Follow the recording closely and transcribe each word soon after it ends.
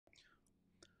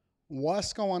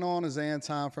What's going on is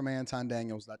Anton from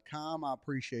AntonDaniels.com. I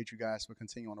appreciate you guys for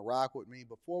continuing to rock with me.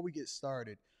 Before we get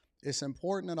started, it's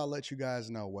important that I let you guys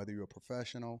know whether you're a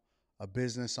professional, a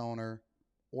business owner,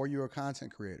 or you're a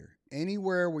content creator.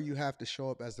 Anywhere where you have to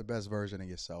show up as the best version of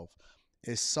yourself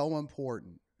is so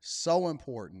important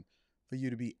for you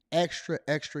to be extra,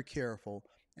 extra careful.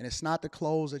 And it's not the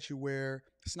clothes that you wear,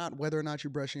 it's not whether or not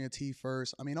you're brushing your teeth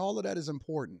first. I mean, all of that is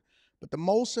important. But the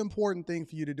most important thing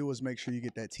for you to do is make sure you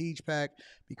get that Tiege pack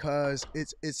because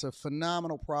it's a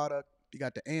phenomenal product. You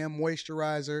got the AM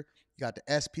moisturizer, you got the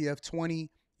SPF 20,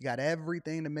 you got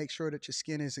everything to make sure that your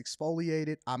skin is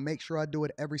exfoliated. I make sure I do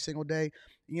it every single day.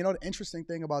 You know, the interesting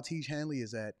thing about Tiege Hanley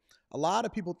is that a lot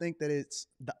of people think that it's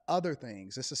the other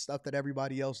things. It's the stuff that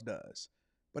everybody else does.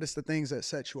 But it's the things that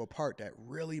set you apart that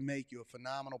really make you a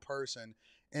phenomenal person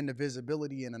in the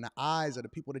visibility and in the eyes of the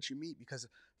people that you meet because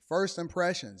first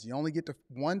impressions, you only get to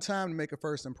one time to make a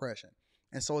first impression.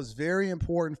 And so it's very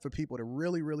important for people to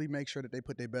really, really make sure that they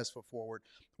put their best foot forward,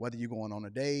 whether you're going on a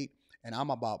date, and I'm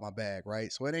about my bag, right?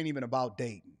 So it ain't even about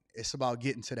dating. It's about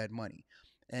getting to that money.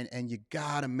 And you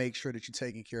got to make sure that you're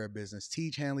taking care of business.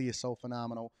 Tiege Hanley is so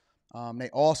phenomenal. They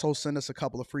also send us a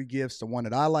couple of free gifts. The one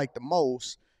that I like the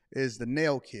most is the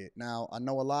nail kit. Now, I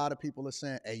know a lot of people are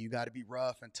saying, hey, you got to be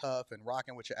rough and tough and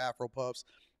rocking with your Afro puffs.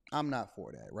 I'm not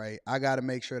for that, right? I got to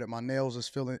make sure that my nails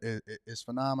is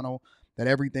phenomenal, that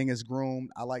everything is groomed.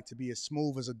 I like to be as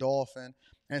smooth as a dolphin.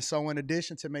 And so in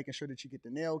addition to making sure that you get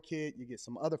the nail kit, you get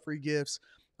some other free gifts.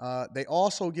 They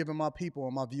also giving my people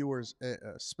and my viewers a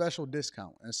special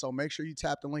discount. And so make sure you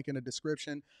tap the link in the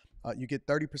description. You get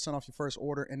 30% off your first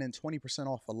order and then 20%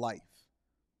 off for life.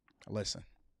 Listen,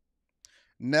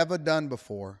 never done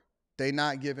before. They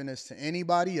not giving this to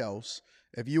anybody else.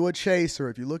 If you a chaser,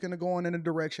 if you're looking to go in a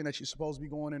direction that you're supposed to be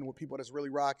going in with people that's really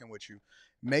rocking with you,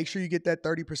 make sure you get that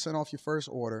 30% off your first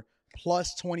order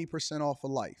plus 20% off for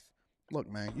life. Look,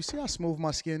 man, you see how smooth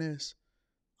my skin is?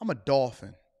 I'm a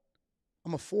dolphin.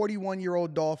 I'm a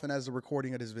 41-year-old dolphin as the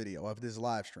recording of this video, of this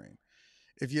live stream.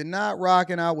 If you're not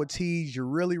rocking out with Tiege, you're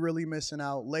really, really missing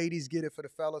out. Ladies, get it for the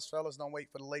fellas. Fellas, don't wait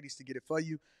for the ladies to get it for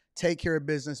you. Take care of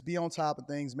business. Be on top of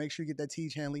things. Make sure you get that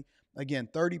Tiege Hanley. Again,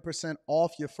 30%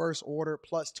 off your first order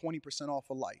plus 20% off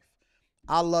for life.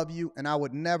 I love you, and I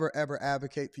would never, ever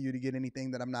advocate for you to get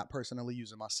anything that I'm not personally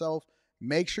using myself.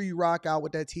 Make sure you rock out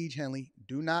with that Tiege Hanley.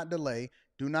 Do not delay.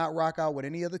 Do not rock out with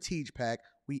any other Tiege pack.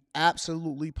 We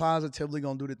absolutely, positively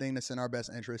going to do the thing that's in our best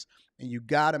interest, and you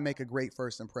got to make a great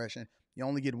first impression. You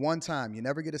only get one time. You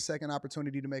never get a second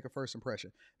opportunity to make a first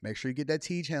impression. Make sure you get that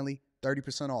Tiege Hanley,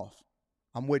 30% off.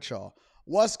 I'm with y'all.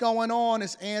 What's going on?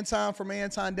 It's Anton from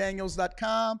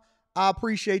AntonDaniels.com. I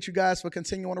appreciate you guys for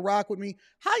continuing to rock with me.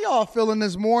 How y'all feeling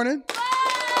this morning?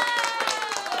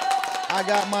 I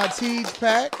got my Tiege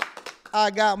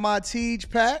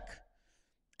pack.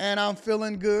 And I'm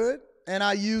feeling good. And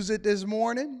I use it this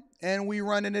morning. And we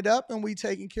running it up and we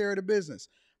taking care of the business.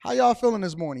 How y'all feeling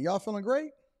this morning? Y'all feeling great?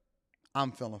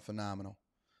 I'm feeling phenomenal.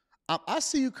 I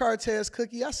see you, Cartez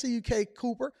Cookie. I see you, Kate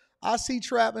Cooper. I see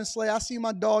Trap and Slay. I see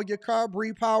my dog, your car.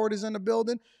 Bree Powered is in the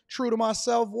building. True to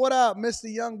myself. What up, Mr.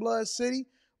 Youngblood City?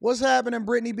 What's happening,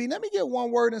 Brittany B? Let me get one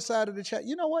word inside of the chat.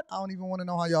 You know what? I don't even want to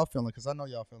know how y'all feeling because I know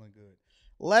y'all feeling good.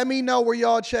 Let me know where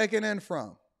y'all checking in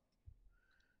from.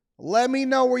 Let me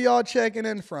know where y'all checking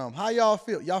in from. How y'all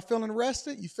feel? Y'all feeling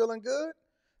rested? You feeling good?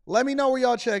 Let me know where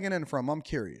y'all checking in from. I'm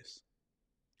curious.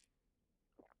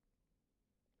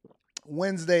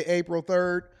 Wednesday, April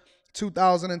 3rd,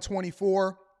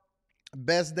 2024.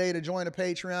 Best day to join the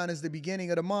Patreon is the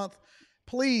beginning of the month.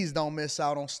 Please don't miss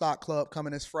out on Stock Club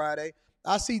coming this Friday.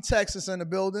 I see Texas in the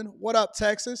building. What up,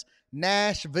 Texas?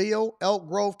 Nashville, Elk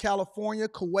Grove, California,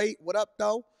 Kuwait. What up,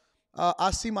 though?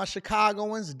 I see my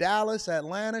Chicagoans, Dallas,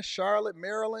 Atlanta, Charlotte,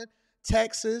 Maryland,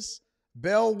 Texas,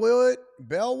 Bellwood,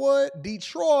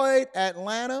 Detroit,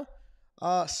 Atlanta,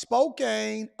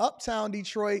 Spokane, Uptown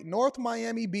Detroit, North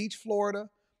Miami Beach, Florida.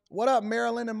 What up,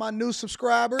 Maryland, and my new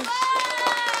subscribers?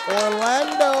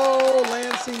 Orlando,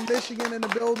 Lansing, Michigan in the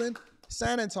building.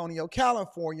 San Antonio,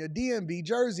 California, DMV,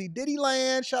 Jersey,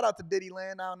 Diddyland. Shout out to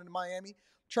Diddyland down in Miami.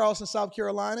 Charleston, South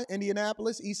Carolina,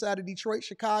 Indianapolis, east side of Detroit,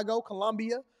 Chicago,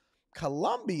 Columbia,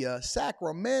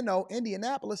 Sacramento,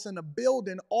 Indianapolis in the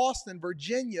building, Austin,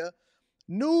 Virginia,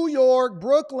 New York,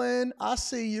 Brooklyn. I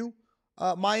see you.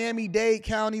 Miami-Dade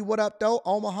County, what up, though?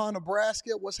 Omaha,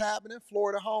 Nebraska, what's happening?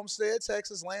 Florida, Homestead,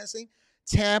 Texas, Lansing,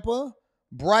 Tampa,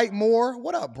 Brightmoor.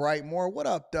 What up, Brightmoor? What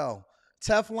up, though?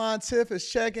 Teflon Tiff is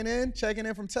checking in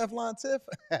from Teflon Tiff.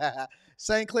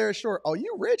 St. Clair Shore. Oh,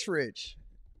 you rich.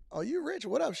 Oh, you rich.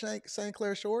 What up, St.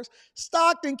 Clair Shores?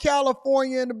 Stockton,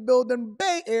 California in the building.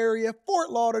 Bay Area, Fort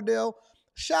Lauderdale,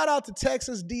 Shout out to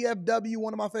Texas, DFW,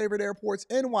 one of my favorite airports,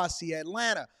 NYC,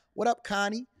 Atlanta. What up,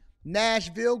 Connie?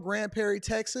 Nashville, Grand Prairie,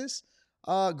 Texas.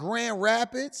 Grand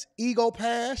Rapids, Eagle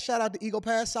Pass. Shout out to Eagle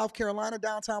Pass, South Carolina,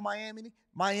 downtown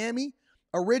Miami.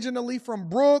 Originally from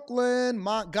Brooklyn,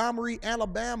 Montgomery,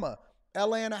 Alabama.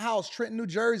 LA in the house, Trenton, New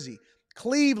Jersey.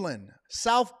 Cleveland,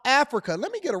 South Africa.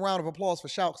 Let me get a round of applause for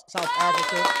South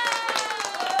Africa.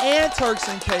 And Turks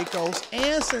and Caicos,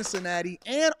 and Cincinnati,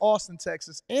 and Austin,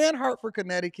 Texas, and Hartford,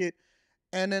 Connecticut.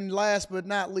 And then last but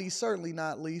not least, certainly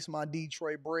not least, my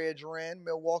Detroit brethren,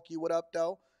 Milwaukee, what up,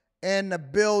 though? And the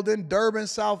building, Durban,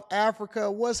 South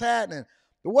Africa. What's happening?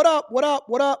 What up, what up,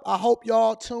 what up? I hope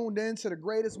y'all tuned in to the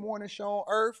greatest morning show on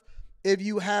earth. If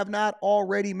you have not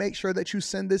already, make sure that you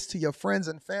send this to your friends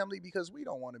and family because we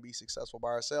don't want to be successful by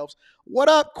ourselves. What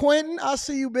up, Quentin? I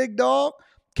see you, big dog.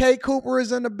 K. Cooper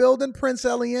is in the building. Prince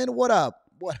Elian, what up?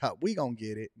 What up? We gonna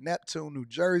get it. Neptune, New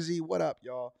Jersey. What up,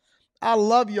 y'all? I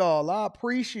love y'all. I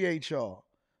appreciate y'all.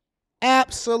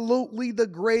 Absolutely the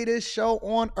greatest show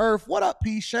on earth. What up,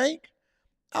 P. Shank?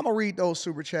 I'm going to read those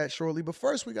super chats shortly, but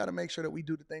first we got to make sure that we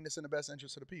do the thing that's in the best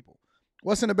interest of the people.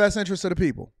 What's in the best interest of the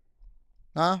people?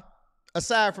 Huh?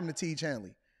 Aside from the Tiege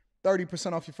Hanley.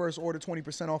 30% off your first order,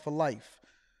 20% off of life.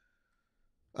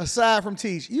 Aside from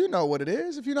Tiege, you know what it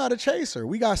is if you're not a chaser.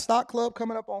 We got Stock Club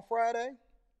coming up on Friday.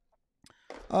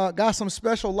 Got some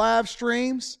special live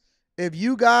streams. If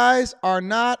you guys are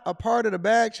not a part of the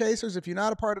Bag Chasers, if you're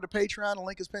not a part of the Patreon, the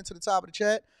link is pinned to the top of the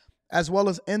chat, as well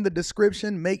as in the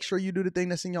description. Make sure you do the thing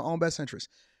that's in your own best interest.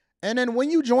 And then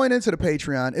when you join into the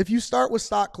Patreon, if you start with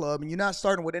Stock Club and you're not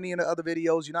starting with any of the other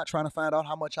videos, you're not trying to find out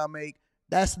how much I make,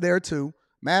 that's there too.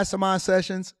 Mastermind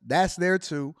sessions, that's there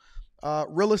too.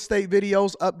 Real estate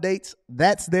videos, updates,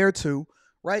 that's there too.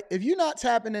 Right? If you're not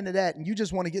tapping into that and you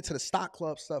just want to get to the Stock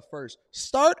Club stuff first,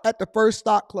 start at the first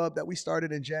Stock Club that we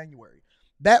started in January.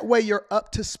 That way you're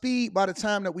up to speed by the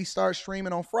time that we start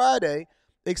streaming on Friday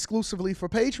exclusively for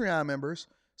Patreon members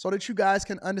so that you guys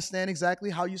can understand exactly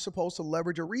how you're supposed to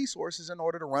leverage your resources in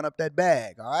order to run up that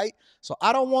bag, all right? So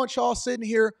I don't want y'all sitting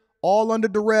here all under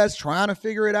duress trying to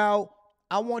figure it out.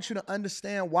 I want you to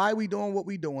understand why we doing what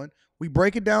we doing. We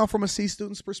break it down from a C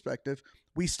student's perspective.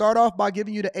 We start off by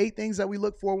giving you the 8 things that we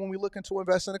look for when we looking to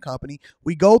invest in a company.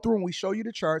 We go through and we show you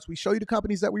the charts. We show you the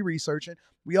companies that we're researching.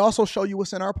 We also show you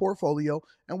what's in our portfolio,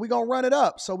 and we're going to run it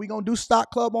up. So we're going to do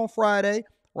Stock Club on Friday,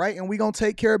 right? And we're going to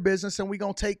take care of business, and we're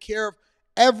going to take care of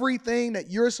everything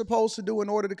that you're supposed to do in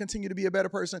order to continue to be a better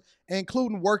person,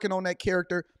 including working on that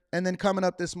character. And then coming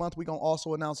up this month, we're going to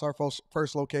also announce our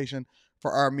first location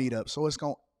for our meetup. So it's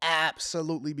going to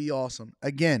absolutely be awesome.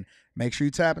 Again, make sure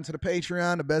you tap into the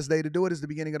Patreon. The best day to do it is the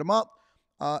beginning of the month.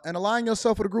 And align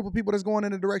yourself with a group of people that's going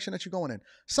in the direction that you're going in.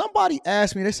 Somebody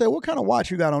asked me, they said, what kind of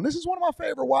watch you got on? This is one of my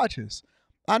favorite watches.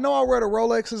 I know I wear the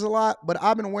Rolexes a lot, but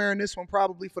I've been wearing this one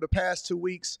probably for the past 2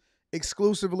 weeks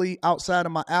exclusively outside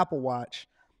of my Apple Watch.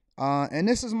 And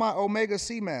this is my Omega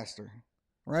Seamaster,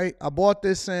 right? I bought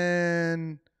this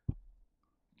in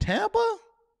Tampa? I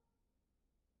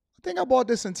think I bought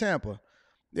this in Tampa.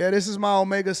 Yeah, this is my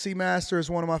Omega Seamaster. It's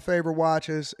one of my favorite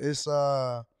watches. It's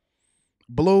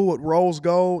blue with rose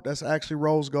gold. That's actually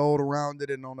rose gold around it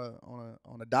and on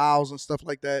the dials and stuff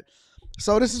like that.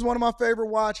 So this is one of my favorite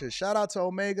watches. Shout out to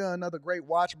Omega, another great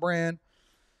watch brand.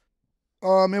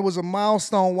 It was a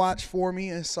milestone watch for me,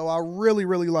 and so I really,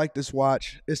 really like this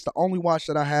watch. It's the only watch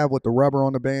that I have with the rubber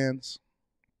on the bands.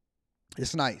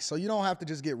 It's nice. So you don't have to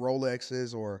just get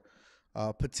Rolexes or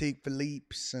Patek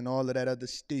Philippe's and all of that other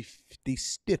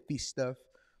stiffy stuff.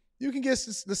 You can get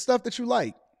the stuff that you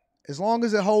like. As long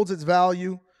as it holds its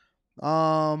value,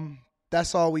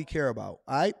 that's all we care about,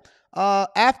 all right?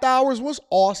 After Hours was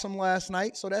awesome last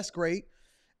night, so that's great.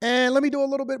 And let me do a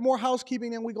little bit more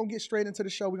housekeeping, and we're going to get straight into the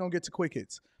show. We're going to get to quick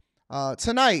hits.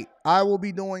 Tonight, I will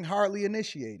be doing Hardly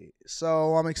Initiated.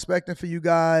 So I'm expecting for you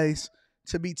guys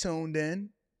to be tuned in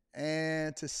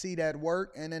and to see that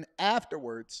work. And then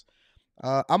afterwards,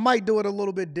 I might do it a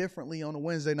little bit differently on the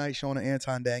Wednesday night show on the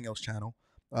Anton Daniels channel.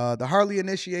 The Hardly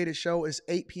Initiated show is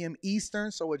 8 p.m. Eastern,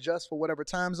 so adjust for whatever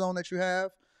time zone that you have.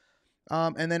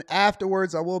 And then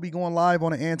afterwards, I will be going live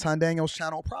on the Anton Daniels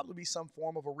channel. Probably be some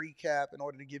form of a recap in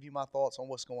order to give you my thoughts on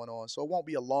what's going on. So it won't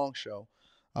be a long show.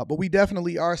 But we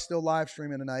definitely are still live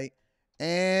streaming tonight.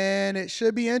 And it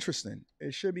should be interesting.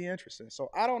 It should be interesting. So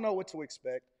I don't know what to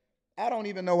expect. I don't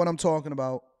even know what I'm talking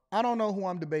about. I don't know who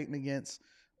I'm debating against.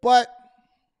 But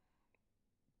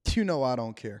you know I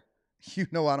don't care. You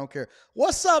know I don't care.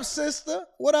 What's up, sister?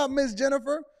 What up, Miss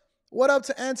Jennifer? What up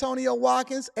to Antonio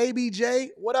Watkins, ABJ?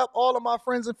 What up, all of my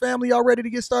friends and family? Y'all ready to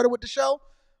get started with the show?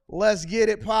 Let's get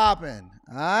it popping,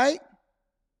 all right?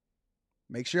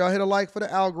 Make sure y'all hit a like for the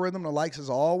algorithm. The likes is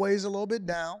always a little bit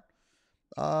down.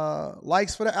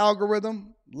 Likes for the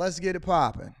algorithm. Let's get it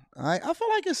popping. All right. I feel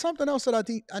like it's something else that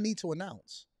I need to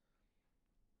announce.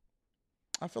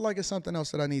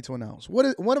 What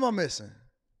am I missing?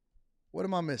 What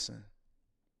am I missing?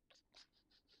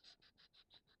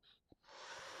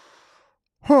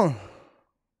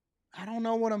 I don't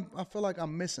know I feel like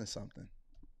I'm missing something.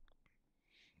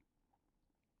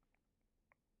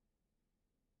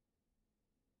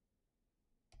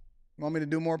 Want me to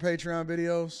do more Patreon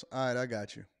videos? All right, I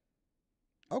got you.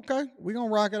 Okay, we're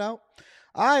gonna rock it out.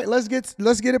 All right, let's get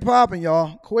it popping,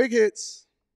 y'all. Quick hits.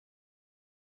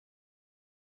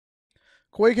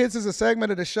 Quick hits is a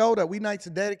segment of the show that we like to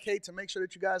dedicate to make sure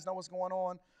that you guys know what's going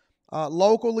on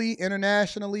locally,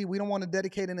 internationally. We don't want to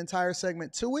dedicate an entire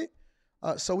segment to it.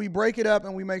 So we break it up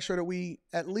and we make sure that we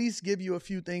at least give you a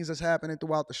few things that's happening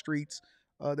throughout the streets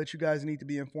that you guys need to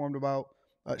be informed about.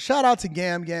 Shout out to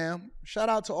Gam Gam. Shout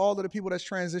out to all of the people that's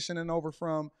transitioning over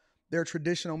from their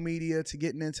traditional media to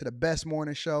getting into the best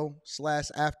morning show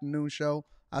 / afternoon show.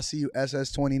 I see you,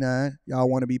 SS29. Y'all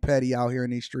want to be petty out here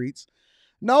in these streets.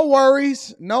 No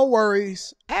worries. No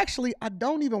worries. Actually, I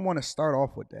don't even want to start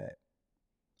off with that.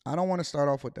 I want to start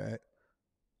off with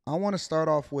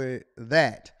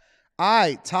that. All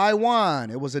right,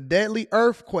 Taiwan. It was a deadly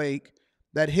earthquake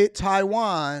that hit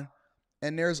Taiwan,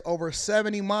 and there's over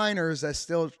 70 miners that's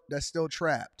still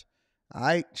trapped. All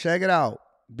right, check it out.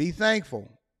 Be thankful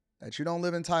that you don't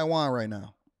live in Taiwan right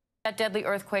now. That deadly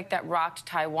earthquake that rocked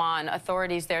Taiwan.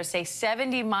 Authorities there say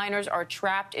 70 miners are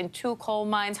trapped in 2 coal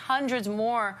mines. Hundreds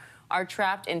more are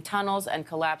trapped in tunnels and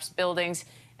collapsed buildings.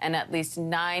 And at least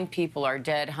 9 people are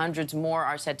dead. Hundreds more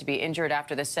are said to be injured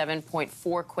after the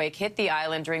 7.4 quake hit the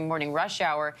island during morning rush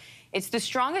hour. It's the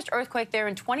strongest earthquake there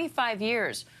in 25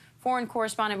 years. Foreign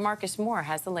correspondent Marcus Moore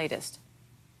has the latest.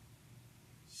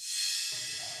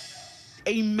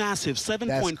 A massive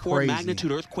 7.4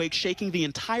 magnitude earthquake shaking the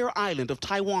entire island of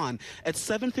Taiwan at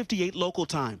 7:58 local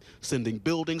time, sending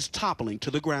buildings toppling to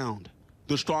the ground.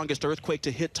 The strongest earthquake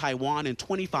to hit Taiwan in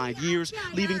 25 years,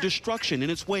 leaving destruction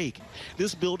in its wake.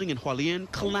 This building in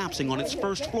Hualien collapsing on its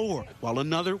first floor, while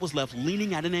another was left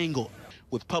leaning at an angle.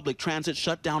 With public transit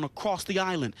shut down across the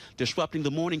island, disrupting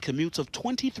the morning commutes of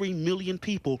 23 million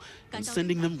people and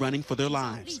sending them running for their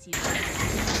lives.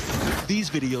 These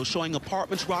videos showing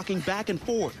apartments rocking back and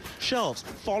forth, shelves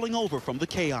falling over from the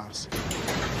chaos.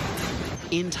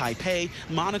 In Taipei,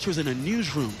 monitors in a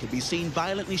newsroom could be seen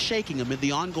violently shaking amid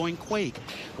the ongoing quake,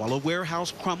 while a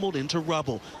warehouse crumbled into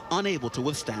rubble, unable to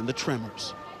withstand the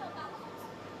tremors.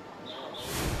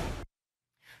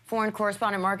 Foreign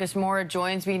correspondent Marcus Moore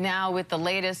joins me now with the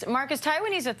latest. Marcus,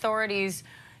 Taiwanese authorities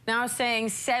now saying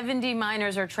 70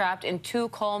 miners are trapped in 2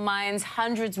 coal mines.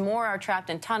 Hundreds more are trapped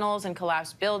in tunnels and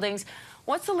collapsed buildings.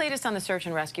 What's the latest on the search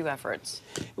and rescue efforts?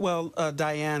 Well,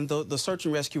 Diane, the search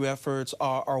and rescue efforts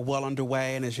are well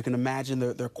underway, and as you can imagine,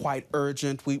 they're quite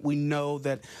urgent. We know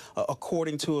that,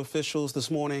 according to officials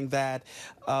this morning, that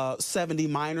 70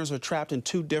 miners are trapped in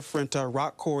 2 different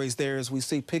rock quarries there. As we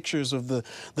see pictures of the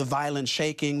violent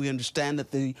shaking, we understand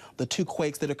that the 2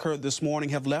 quakes that occurred this morning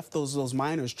have left those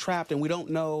miners trapped, and we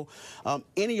don't know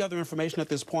any other information at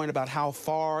this point about how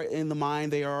far in the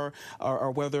mine they are, or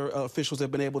whether officials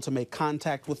have been able to make contact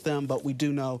with them, but we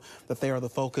do know that they are the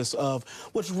focus of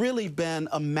what's really been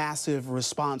a massive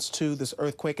response to this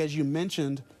earthquake. As you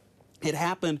mentioned, it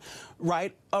happened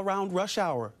right around rush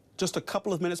hour, just a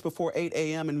couple of minutes before 8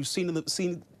 a.m., and you've seen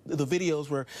the videos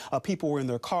where people were in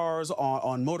their cars,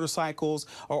 on motorcycles,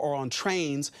 or on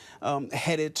trains,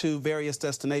 headed to various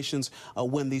destinations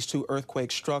when these 2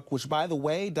 earthquakes struck, which, by the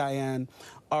way, Diane,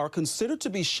 are considered to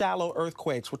be shallow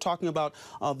earthquakes. We're talking about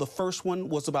the first one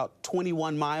was about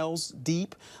 21 miles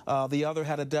deep. The other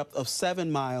had a depth of 7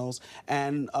 miles.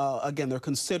 And again, they're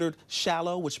considered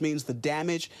shallow, which means the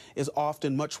damage is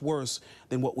often much worse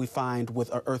than what we find with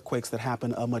earthquakes that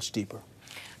happen much deeper.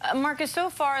 Marcus, so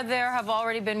far there have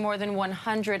already been more than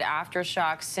 100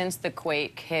 aftershocks since the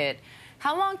quake hit.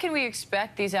 How long can we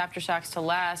expect these aftershocks to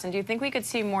last? And do you think we could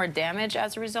see more damage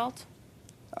as a result?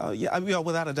 Yeah,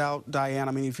 without a doubt, Diane.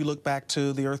 I mean, if you look back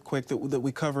to the earthquake that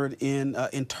we covered in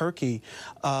Turkey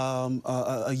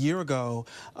a year ago,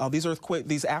 these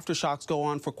aftershocks go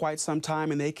on for quite some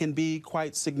time, and they can be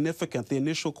quite significant. The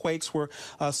initial quakes were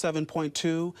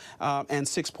 7.2 and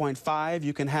 6.5.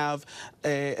 You can have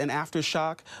an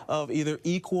aftershock of either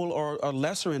equal or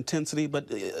lesser intensity, but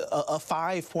a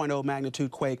 5.0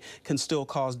 magnitude quake can still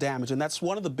cause damage, and that's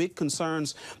one of the big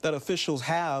concerns that officials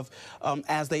have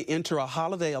as they enter a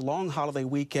holiday holiday, a long holiday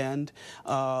weekend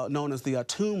known as the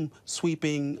Tomb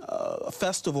Sweeping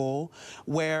Festival,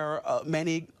 where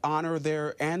many honor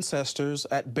their ancestors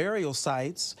at burial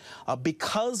sites.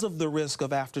 Because of the risk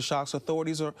of aftershocks,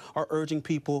 authorities are urging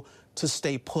people to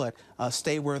stay put,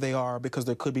 stay where they are, because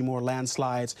there could be more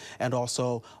landslides and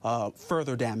also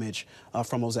further damage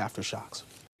from those aftershocks.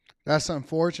 That's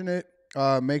unfortunate.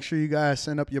 Make sure you guys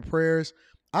send up your prayers.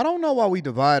 I don't know why we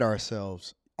divide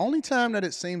ourselves. Only time that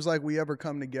it seems like we ever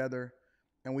come together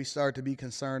and we start to be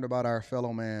concerned about our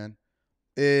fellow man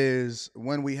is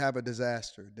when we have a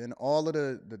disaster. Then all of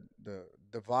the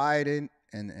dividing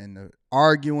and the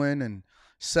arguing and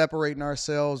separating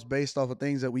ourselves based off of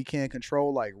things that we can't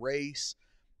control, like race,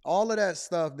 all of that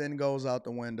stuff then goes out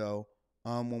the window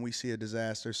when we see a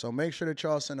disaster. So make sure that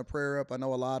y'all send a prayer up. I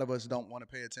know a lot of us don't want to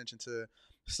pay attention to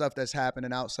stuff that's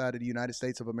happening outside of the United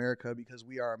States of America because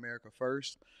we are America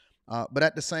first. But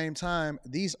at the same time,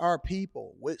 these are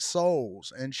people with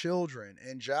souls and children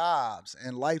and jobs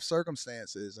and life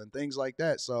circumstances and things like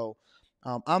that. So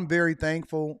I'm very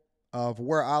thankful of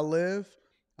where I live.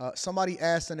 Somebody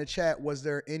asked in the chat, was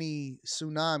there any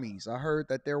tsunamis? I heard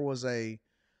that there was I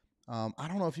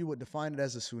don't know if you would define it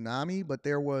as a tsunami, but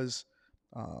there was,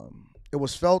 it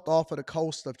was felt off of the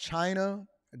coast of China.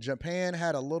 Japan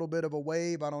had a little bit of a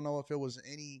wave. I don't know if it was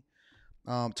any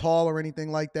tall or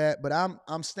anything like that, but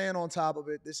I'm staying on top of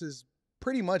it. This is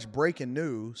pretty much breaking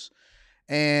news,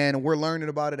 and we're learning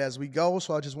about it as we go.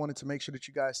 So I just wanted to make sure that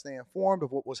you guys stay informed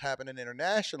of what was happening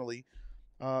internationally,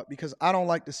 because I don't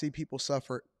like to see people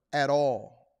suffer at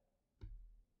all.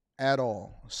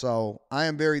 So I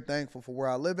am very thankful for where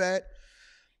I live at,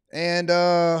 and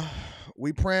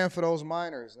we praying for those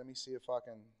miners. Let me see if I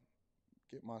can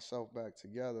get myself back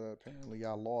together. Apparently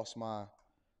I lost my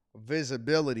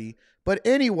visibility. But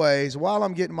anyways, while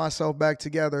I'm getting myself back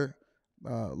together,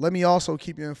 let me also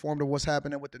keep you informed of what's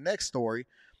happening with the next story.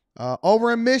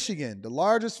 Over in Michigan, the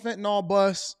largest fentanyl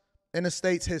bust in the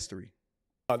state's history.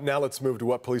 Now let's move to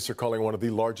what police are calling one of the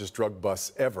largest drug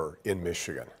busts ever in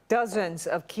Michigan. Dozens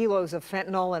of kilos of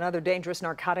fentanyl and other dangerous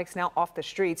narcotics now off the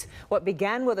streets. What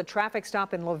began with a traffic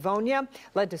stop in Livonia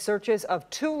led to searches of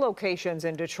 2 locations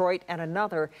in Detroit and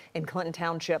another in Clinton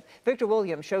Township. Victor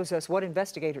Williams shows us what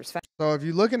investigators found. So if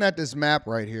you're looking at this map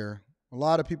right here, a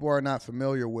lot of people are not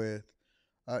familiar with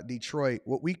Detroit.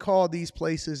 What we call these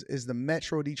places is the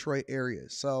Metro Detroit area.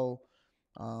 So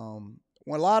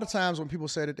when a lot of times when people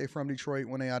say that they're from Detroit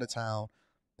when they're out of town,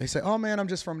 they say, oh man, I'm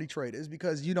just from Detroit. It's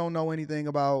because you don't know anything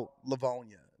about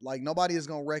Livonia. Like, nobody is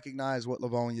going to recognize what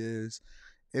Livonia is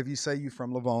if you say you're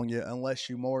from Livonia, unless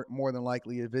you more than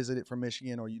likely have visited from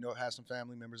Michigan, or have some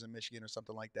family members in Michigan or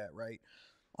something like that, right?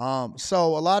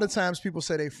 So a lot of times people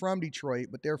say they're from Detroit,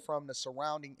 but they're from the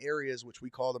surrounding areas, which we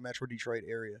call the Metro Detroit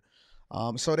area.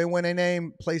 So when they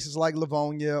name places like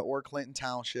Livonia or Clinton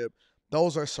Township,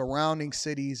 those are surrounding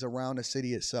cities around the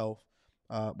city itself.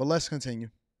 But let's continue.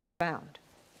 Found.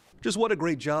 Just what a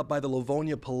great job by the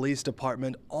Livonia Police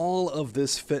Department. All of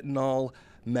this fentanyl,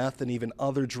 meth, and even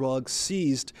other drugs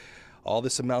seized. All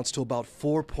this amounts to about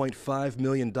 $4.5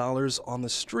 million on the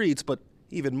streets, but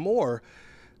even more,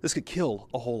 this could kill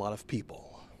a whole lot of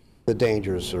people. The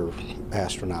dangers are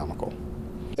astronomical.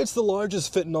 It's the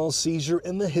largest fentanyl seizure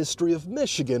in the history of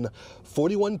Michigan.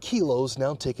 41 kilos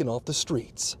now taken off the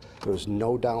streets. There's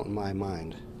no doubt in my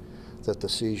mind that the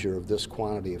seizure of this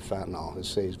quantity of fentanyl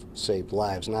has saved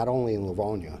lives, not only in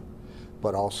Livonia,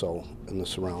 but also in the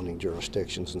surrounding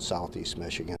jurisdictions in southeast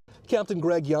Michigan. Captain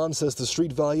Greg Yan says the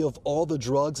street value of all the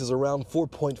drugs is around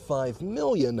 $4.5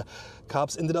 million.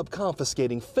 Cops ended up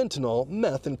confiscating fentanyl,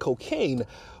 meth, and cocaine,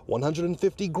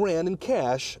 150 grand in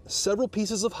cash, several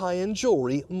pieces of high-end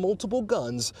jewelry, multiple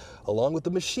guns, along with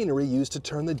the machinery used to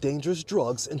turn the dangerous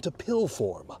drugs into pill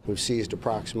form. We've seized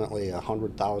approximately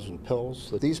 100,000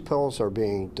 pills. These pills are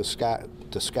being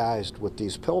disguised with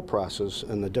these pill presses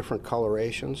in the different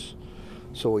colorations.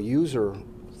 So a user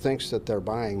thinks that they're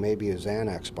buying maybe a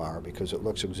Xanax bar because it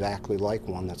looks exactly like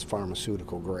one that's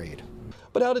pharmaceutical grade.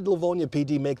 But how did Livonia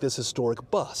PD make this historic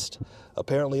bust?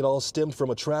 Apparently it all stemmed from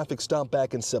a traffic stop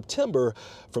back in September.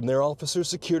 From there, officers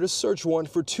secured a search warrant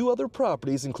for 2 other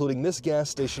properties, including this gas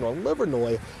station on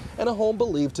Livernois and a home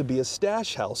believed to be a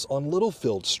stash house on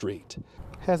Littlefield Street.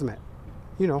 Hazmat,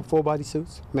 full body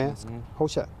suits, mask, whole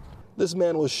shot. This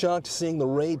man was shocked seeing the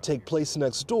raid take place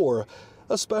next door,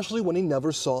 especially when he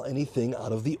never saw anything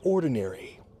out of the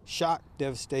ordinary. Shock,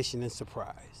 devastation, and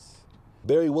surprise.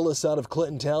 Barry Willis out of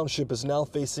Clinton Township is now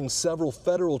facing several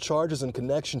federal charges in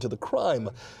connection to the crime.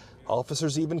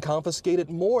 Officers even confiscated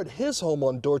more at his home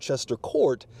on Dorchester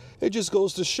Court. It just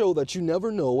goes to show that you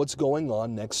never know what's going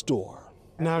on next door.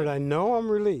 Now that I know, I'm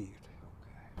relieved.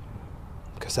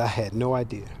 because I had no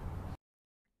idea.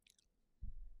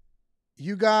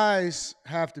 You guys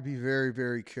have to be very,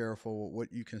 very careful with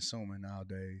what you consuming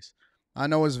nowadays. I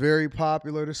know it's very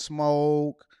popular to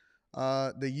smoke.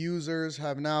 The users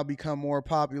have now become more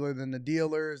popular than the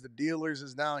dealers. The dealers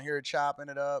is down here chopping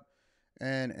it up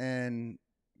and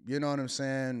you know what I'm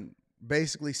saying,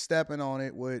 basically stepping on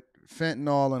it with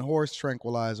fentanyl and horse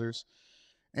tranquilizers.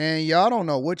 And y'all don't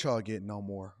know what y'all getting no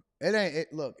more. It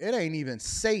ain't even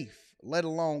safe, let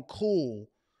alone cool,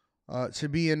 to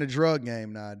be in the drug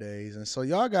game nowadays. And so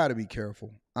y'all got to be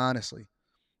careful, honestly.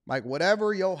 Like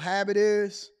whatever your habit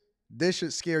is, this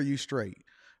should scare you straight.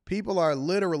 People are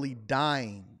literally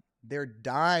dying. They're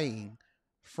dying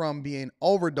from being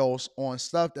overdosed on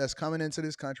stuff that's coming into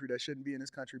this country that shouldn't be in this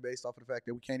country based off of the fact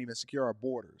that we can't even secure our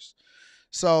borders.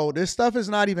 So this stuff is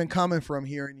not even coming from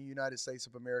here in the United States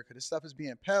of America. This stuff is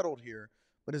being peddled here,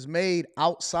 but is made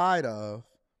outside of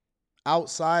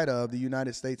the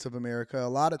United States of America. A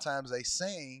lot of times they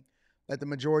saying that the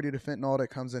majority of the fentanyl that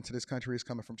comes into this country is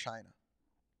coming from China.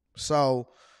 So,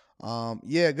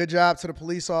 yeah, good job to the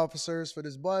police officers for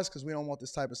this bus, because we don't want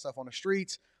this type of stuff on the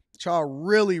streets. But y'all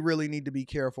really, really need to be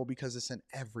careful because it's in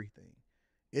everything.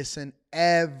 It's in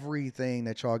everything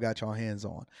that y'all got your hands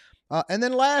on. And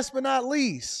then last but not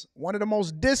least, one of the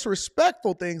most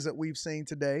disrespectful things that we've seen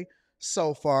today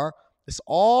so far, it's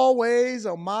always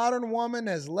a modern woman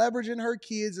that's leveraging her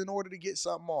kids in order to get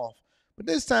something off. But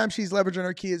this time she's leveraging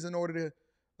her kids in order to,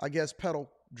 I guess,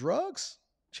 peddle drugs.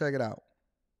 Check it out.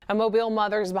 A Mobile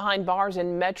mother is behind bars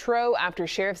in Metro after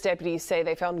sheriff's deputies say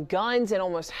they found guns and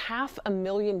almost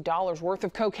 $500,000 worth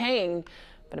of cocaine.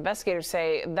 But investigators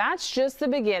say that's just the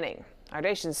beginning. Our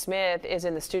Dacian Smith is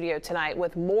in the studio tonight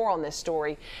with more on this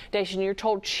story. Dacian, you're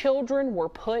told children were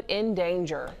put in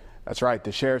danger. That's right.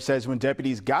 The sheriff says when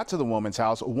deputies got to the woman's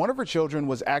house, one of her children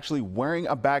was actually wearing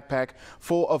a backpack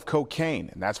full of cocaine,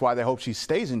 and that's why they hope she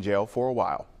stays in jail for a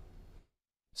while.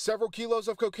 Several kilos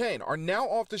of cocaine are now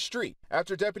off the street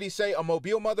after deputies say a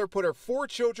Mobile mother put her 4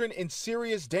 children in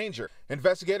serious danger.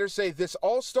 Investigators say this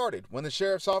all started when the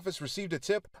sheriff's office received a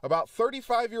tip about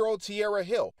 35-year-old Tierra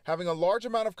Hill having a large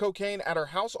amount of cocaine at her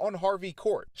house on Harvey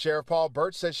Court. Sheriff Paul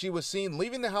Birch says she was seen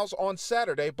leaving the house on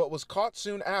Saturday but was caught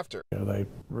soon after. They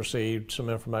received some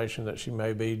information that she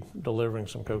may be delivering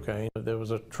some cocaine. There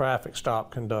was a traffic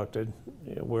stop conducted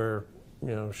where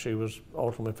she was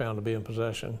ultimately found to be in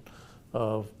possession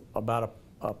of about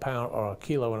a pound or 1.5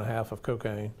 kilos of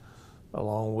cocaine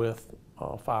along with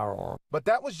a firearm. But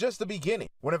that was just the beginning.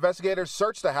 When investigators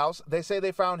searched the house, they say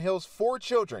they found Hill's 4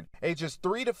 children, ages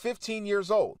 3 to 15 years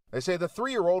old. They say the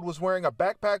 3-year-old was wearing a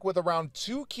backpack with around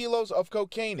 2 kilos of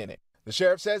cocaine in it. The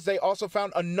sheriff says they also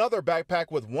found another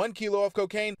backpack with 1 kilo of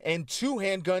cocaine and 2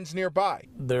 handguns nearby.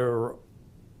 There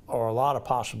are a lot of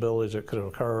possibilities that could have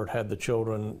occurred had the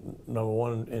children, number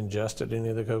one, ingested any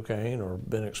of the cocaine or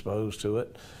been exposed to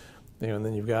it. And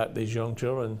then you've got these young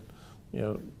children,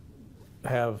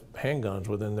 have handguns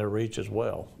within their reach as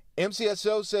well.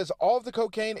 MCSO says all of the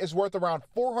cocaine is worth around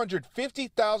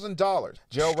 $450,000.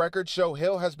 Jail records show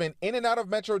Hill has been in and out of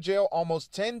Metro Jail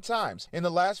almost 10 times in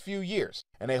the last few years,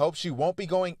 and they hope she won't be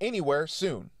going anywhere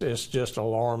soon. It's just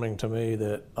alarming to me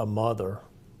that a mother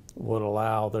would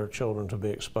allow their children to be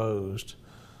exposed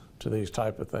to these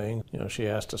type of things. She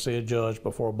has to see a judge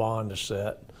before a bond is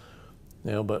set.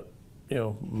 But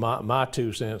my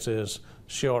 2 cents is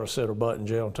she ought to sit her butt in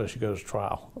jail until she goes to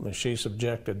trial. I mean, she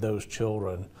subjected those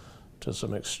children to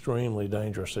some extremely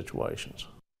dangerous situations.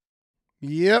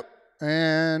 Yep,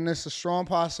 and it's a strong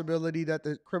possibility that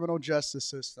the criminal justice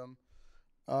system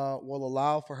will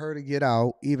allow for her to get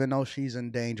out, even though she's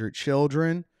endangered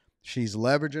children. She's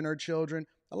leveraging her children.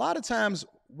 A lot of times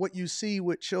what you see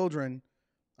with children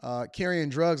carrying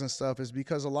drugs and stuff is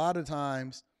because a lot of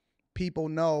times people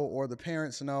know, or the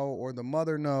parents know, or the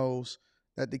mother knows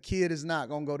that the kid is not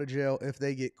going to go to jail if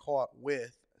they get caught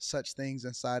with such things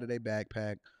inside of their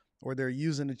backpack, or they're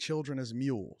using the children as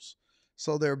mules.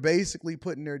 So they're basically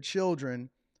putting their children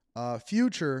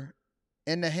future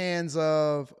in the hands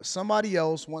of somebody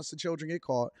else once the children get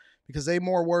caught, because they're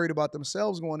more worried about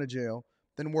themselves going to jail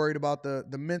than worried about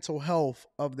the mental health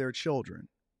of their children.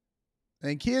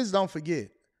 And kids don't forget.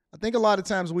 I think a lot of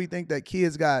times we think that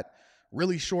kids got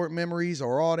really short memories,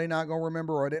 or they're not going to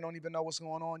remember, or they don't even know what's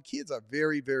going on. Kids are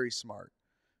very, very smart.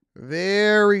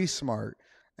 Very smart.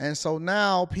 And so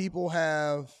now people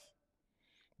have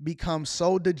become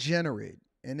so degenerate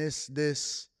in this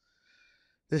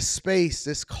space,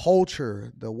 this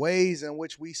culture, the ways in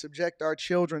which we subject our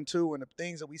children to and the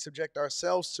things that we subject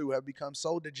ourselves to have become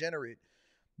so degenerate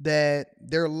that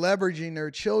they're leveraging their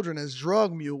children as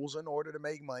drug mules in order to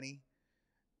make money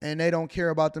and they don't care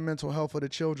about the mental health of the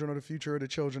children or the future of the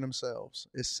children themselves.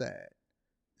 It's sad.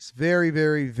 It's very,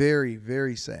 very, very,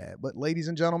 very sad. But ladies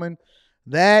and gentlemen,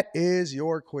 that is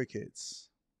your quick hits.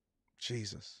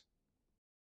 Jesus.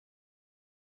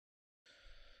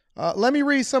 Let me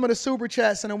read some of the super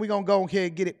chats, and then we're going to go ahead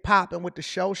and get it popping with the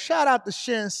show. Shout out to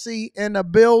Shen C in the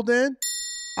building.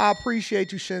 I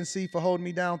appreciate you, Shen C, for holding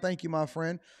me down. Thank you, my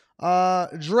friend.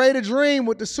 Dre the Dream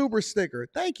with the super sticker.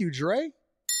 Thank you, Dre.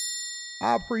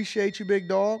 I appreciate you, big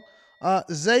dog.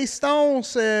 Zay Stone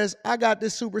says, I got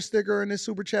this super sticker and this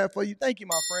super chat for you. Thank you,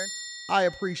 my friend. I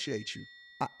appreciate you.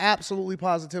 I absolutely,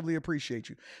 positively appreciate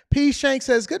you. P. Shank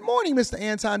says, good morning, Mr.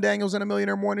 Anton Daniels and a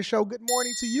Millionaire Morning Show. Good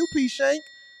morning to you, P. Shank.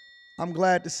 I'm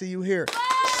glad to see you here.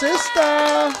 Sister,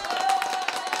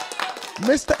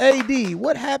 Mr. AD,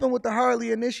 what happened with the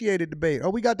Harley initiated debate? Oh,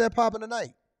 we got that popping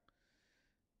tonight.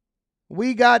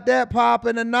 We got that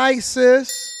popping tonight,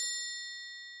 sis.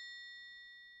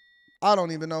 I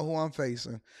don't even know who I'm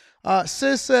facing.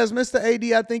 Sis says, Mr. AD,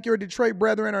 I think your Detroit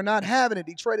brethren are not having it.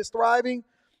 Detroit is thriving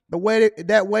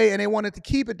that way, and they wanted to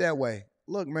keep it that way.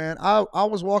 Look, man, I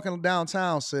was walking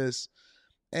downtown, sis,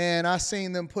 and I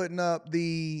seen them putting up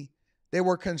they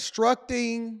were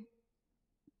constructing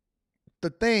the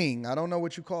thing. I don't know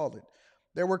what you call it.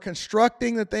 They were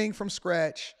constructing the thing from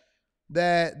scratch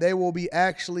that they will be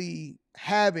actually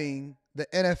having the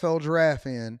NFL draft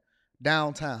in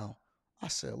downtown. I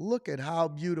said, look at how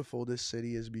beautiful this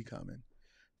city is becoming.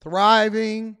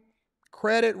 Thriving,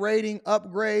 credit rating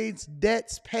upgrades,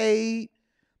 debts paid,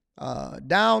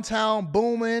 downtown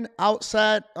booming,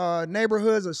 outside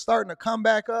neighborhoods are starting to come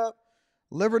back up.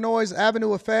 Livernois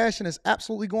Avenue of Fashion is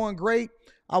absolutely going great.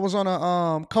 I was on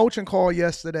a coaching call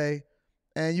yesterday,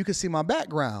 and you can see my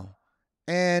background.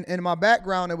 And in my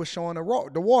background, it was showing the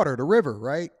water, the river,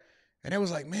 right? And it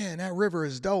was like, man, that river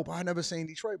is dope. I never seen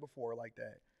Detroit before like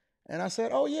that. And I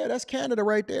said, oh, yeah, that's Canada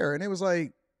right there. And it was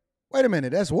like, wait a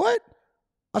minute, that's what?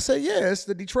 I said, yeah, it's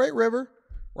the Detroit River,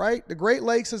 right? The Great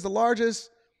Lakes is the largest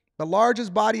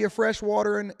body of fresh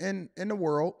water in the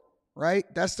world, right?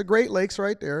 That's the Great Lakes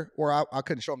right there. Or I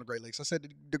couldn't show them the Great Lakes. I said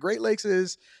the Great Lakes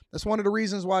that's one of the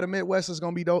reasons why the Midwest is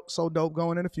going to be so dope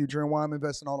going in the future and why I'm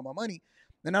investing all of my money.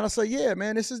 And then I said, yeah,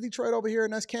 man, this is Detroit over here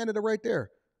and that's Canada right there.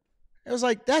 It was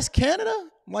like, that's Canada?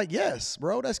 I'm like, yes,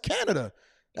 bro, that's Canada.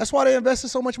 That's why they invested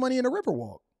so much money in the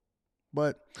Riverwalk.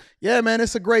 But yeah, man,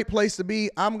 it's a great place to be.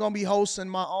 I'm going to be hosting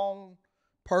my own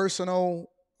personal,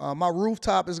 my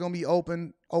rooftop is going to be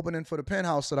opening for the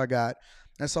penthouse that I got.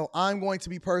 And so I'm going to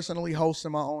be personally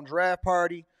hosting my own draft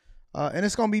party. And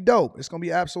it's going to be dope. It's going to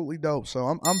be absolutely dope. So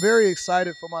I'm very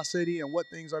excited for my city and what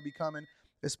things are becoming,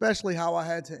 especially how I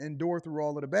had to endure through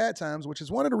all of the bad times, which is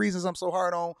one of the reasons I'm so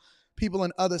hard on people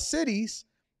in other cities.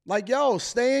 Like, yo,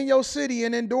 stay in your city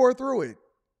and endure through it.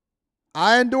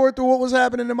 I endured through what was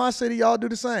happening in my city. Y'all do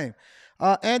the same.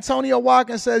 Antonio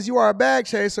Watkins says, you are a bag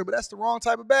chaser, but that's the wrong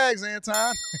type of bags,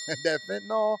 Anton. That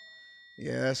fentanyl.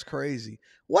 Yeah, that's crazy.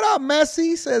 What up,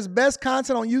 Messi? Says, best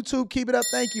content on YouTube. Keep it up.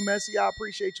 Thank you, Messi. I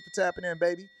appreciate you for tapping in,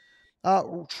 baby.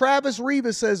 Travis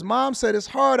Rivas says, mom said it's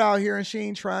hard out here and she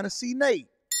ain't trying to see Nate.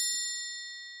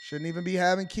 Shouldn't even be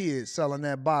having kids selling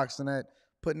that box and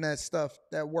putting that stuff,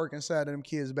 that work inside of them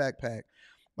kids' backpack.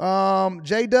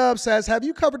 J-Dub says, have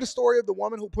you covered the story of the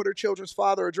woman who put her children's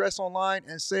father address online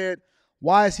and said,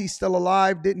 why is he still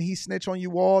alive? Didn't he snitch on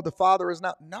you all? The father is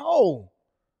not. No.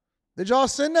 Did y'all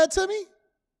send that to me?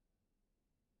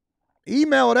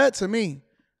 Email that to me.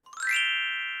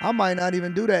 I might not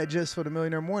even do that just for the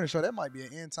Millionaire Morning Show. That might be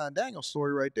an Anton Daniels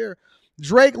story right there.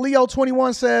 Drake Leo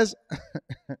 21 says,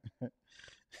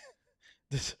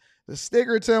 the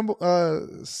sticker symbol,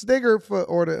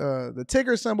 the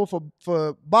ticker symbol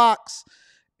for box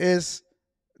is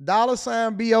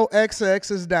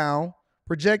 $BOXX is down.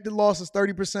 Projected loss is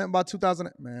 30% by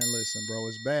 2000. Man, listen, bro,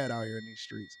 it's bad out here in these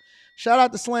streets. Shout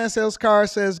out to Slant Sales Car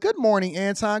says, good morning,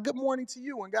 Anton. Good morning to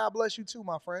you, and God bless you too,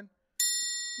 my friend.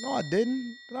 No, I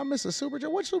didn't. Did I miss a super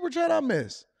chat? What super chat I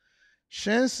miss?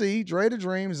 Shen C, Dre the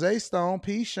Dream, Zay Stone,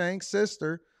 P. Shank,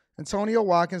 Sister, Antonio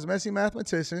Watkins, Messy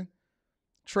Mathematician,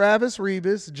 Travis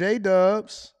Rivas, J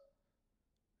Dubs,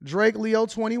 Drake Leo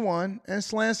 21, and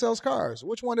Slant Sells Cars.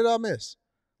 Which one did I miss?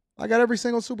 I got every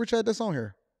single super chat that's on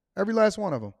here. Every last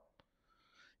one of them.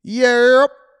 Yep.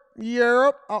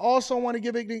 I also want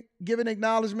to give an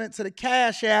acknowledgement to the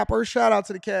Cash Apper. Shout out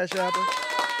to the Cash Apper.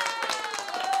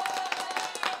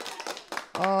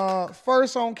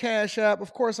 First on Cash App,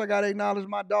 of course, I got to acknowledge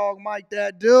my dog, Mike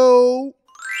That Dude.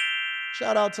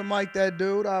 Shout out to Mike That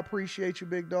Dude. I appreciate you,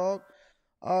 big dog.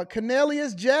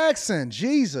 Cornelius Jackson.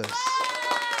 Jesus.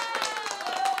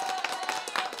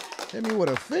 Hit me with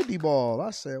a 50 ball.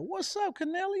 I said, what's up,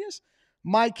 Cornelius?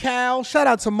 Mike Cal, shout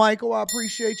out to Michael. I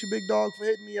appreciate you, big dog, for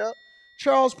hitting me up.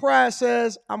 Charles Pride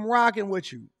says, I'm rocking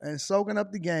with you and soaking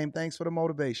up the game. Thanks for the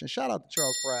motivation. Shout out to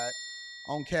Charles Pride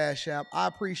on Cash App. I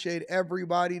appreciate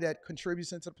everybody that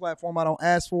contributes into the platform. I don't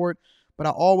ask for it, but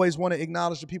I always want to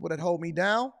acknowledge the people that hold me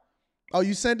down. Oh,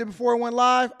 you sent it before it went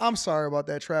live? I'm sorry about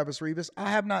that, Travis Rivas.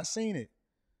 I have not seen it.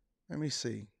 Let me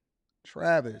see.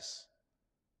 Travis.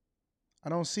 I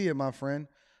don't see it, my friend.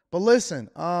 But listen,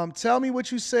 tell me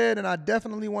what you said, and I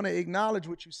definitely want to acknowledge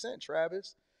what you sent,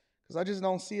 Travis, because I just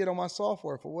don't see it on my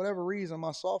software. For whatever reason,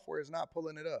 my software is not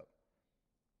pulling it up.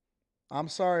 I'm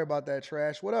sorry about that,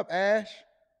 Trash. What up, Ash?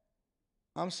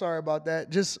 I'm sorry about that.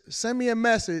 Just send me a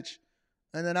message,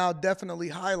 and then I'll definitely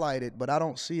highlight it, but I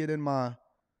don't see it on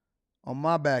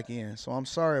my back end, so I'm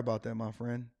sorry about that, my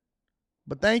friend.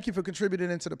 But thank you for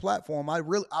contributing into the platform. I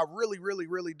really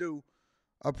do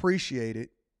appreciate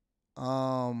it.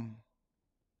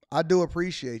 I do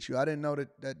appreciate you. I didn't know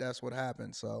that's what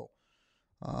happened. So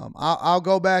I'll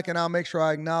go back and I'll make sure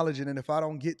I acknowledge it. And if I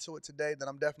don't get to it today, then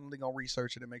I'm definitely going to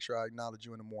research it and make sure I acknowledge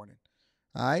you in the morning.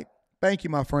 All right. Thank you,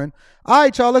 my friend. All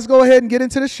right, y'all. Let's go ahead and get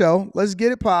into the show. Let's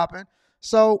get it popping.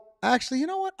 So actually, you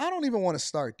know what? I don't even want to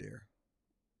start there.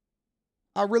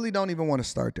 I really don't even want to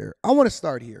start there. I want to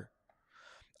start here.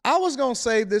 I was going to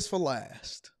save this for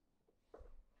last.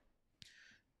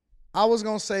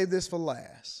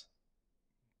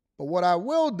 But what I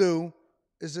will do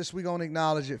is just we're going to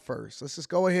acknowledge it first. Let's just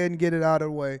go ahead and get it out of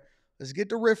the way. Let's get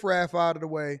the riffraff out of the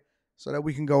way so that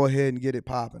we can go ahead and get it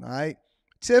popping, all right?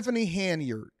 Tiffany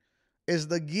Henyard is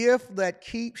the gift that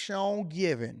keeps on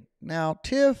giving. Now,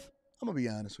 Tiff, I'm going to be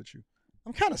honest with you.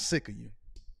 I'm kind of sick of you.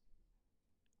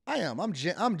 I am. I'm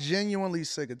genuinely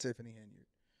sick of Tiffany Henyard.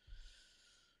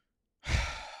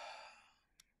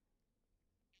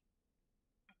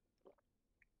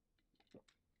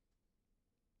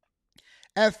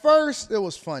 At first, it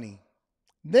was funny.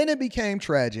 Then it became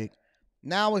tragic.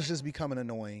 Now it's just becoming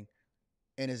annoying,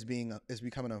 and it's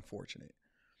becoming unfortunate.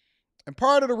 And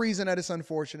part of the reason that it's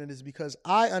unfortunate is because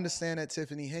I understand that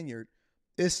Tiffany Henyard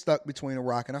is stuck between a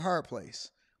rock and a hard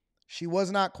place. She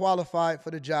was not qualified for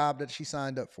the job that she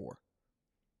signed up for.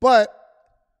 But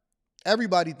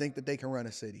everybody think that they can run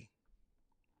a city.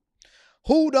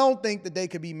 Who don't think that they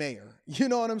could be mayor? You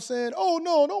know what I'm saying? Oh,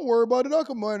 no, don't worry about it. I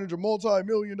can manage a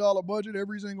multi-million-dollar budget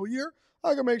every single year.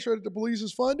 I can make sure that the police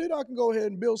is funded. I can go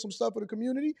ahead and build some stuff for the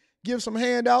community, give some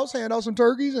handouts, hand out some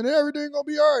turkeys, and everything going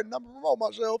to be all right. And I'm going to promote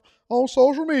myself on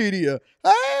social media.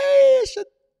 Hey, it's your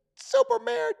super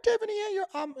mayor, Tiffany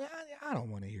Henyard. I don't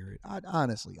want to hear it.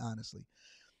 Honestly.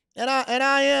 And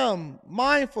I am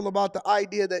mindful about the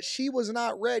idea that she was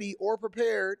not ready or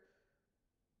prepared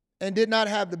and did not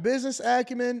have the business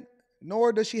acumen,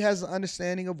 nor does she has the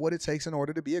understanding of what it takes in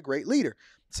order to be a great leader.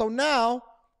 So now,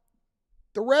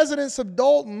 the residents of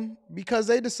Dolton, because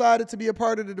they decided to be a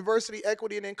part of the Diversity,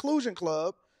 Equity, and Inclusion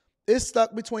Club, is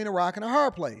stuck between a rock and a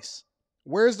hard place.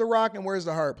 Where's the rock and where's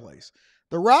the hard place?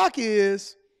 The rock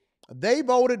is they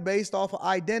voted based off of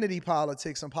identity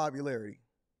politics and popularity,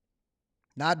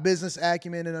 not business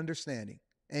acumen and understanding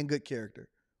and good character.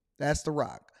 That's the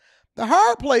rock. The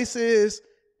hard place is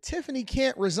Tiffany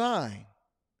can't resign.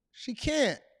 She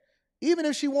can't. Even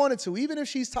if she wanted to, even if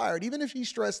she's tired, even if she's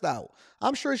stressed out.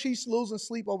 I'm sure she's losing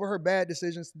sleep over her bad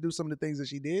decisions to do some of the things that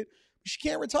she did. But she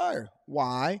can't retire.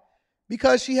 Why?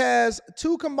 Because she has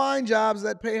 2 combined jobs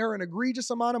that pay her an egregious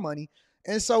amount of money.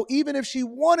 And so even if she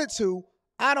wanted to,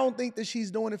 I don't think that she's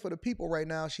doing it for the people right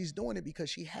now. She's doing it because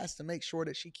she has to make sure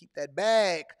that she keep that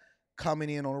bag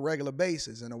coming in on a regular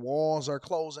basis and the walls are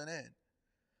closing in.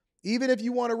 Even if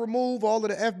you want to remove all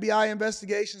of the FBI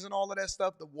investigations and all of that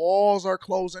stuff, the walls are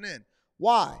closing in.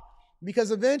 Why? Because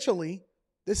eventually,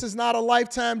 this is not a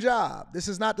lifetime job. This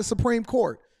is not the Supreme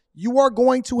Court. You are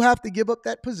going to have to give up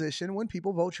that position when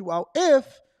people vote you out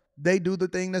if they do the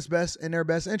thing that's best in their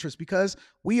best interest. Because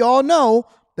we all know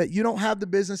that you don't have the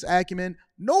business acumen,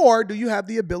 nor do you have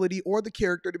the ability or the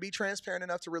character to be transparent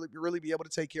enough to really be able to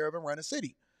take care of and run a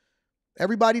city.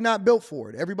 Everybody not built for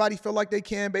it. Everybody feel like they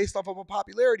can based off of a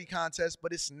popularity contest,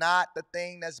 but it's not the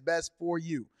thing that's best for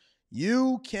you.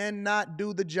 You cannot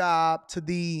do the job to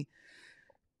the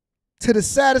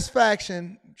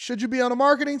satisfaction. Should you be on a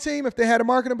marketing team if they had a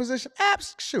marketing position?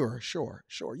 Sure.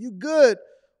 You good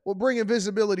with bringing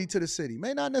visibility to the city.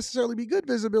 May not necessarily be good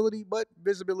visibility, but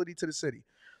visibility to the city.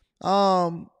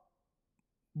 But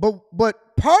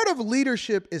part of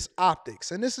leadership is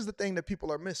optics, and this is the thing that people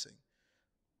are missing.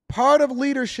 Part of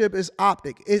leadership is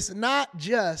optic. It's not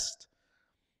just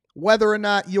whether or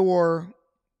not you're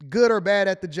good or bad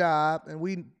at the job,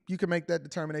 and you can make that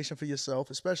determination for yourself,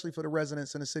 especially for the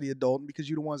residents in the city of Dolton, because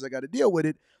you're the ones that got to deal with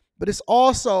it. But it's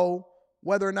also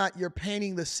whether or not you're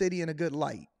painting the city in a good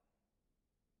light.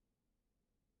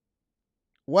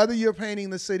 Whether you're painting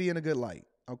the city in a good light,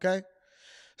 okay?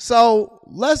 So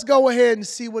let's go ahead and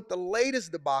see what the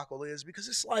latest debacle is, because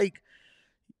it's like,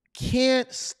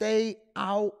 can't stay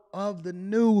out of the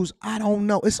news. I don't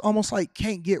know. It's almost like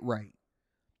can't get right.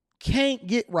 Can't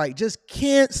get right. Just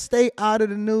can't stay out of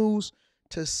the news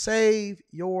to save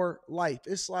your life.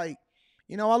 It's like,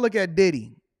 I look at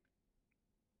Diddy.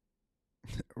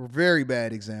 Very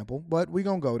bad example, but we're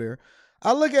going to go there.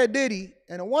 I look at Diddy,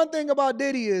 and the one thing about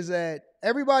Diddy is that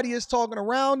everybody is talking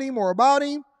around him or about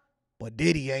him, but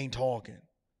Diddy ain't talking.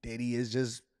 Diddy is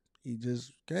just, he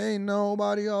just can't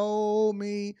nobody hold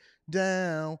me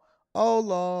down. Oh,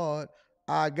 Lord,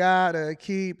 I gotta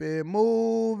keep it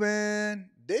moving.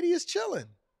 Diddy is chilling.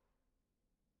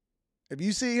 If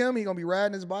you see him, he gonna be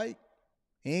riding his bike.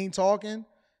 He ain't talking.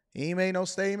 He ain't made no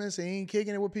statements. He ain't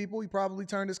kicking it with people. He probably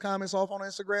turned his comments off on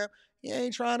Instagram. He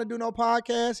ain't trying to do no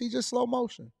podcast. He just slow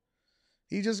motion.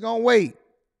 He just gonna wait.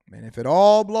 Man, if it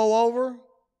all blow over,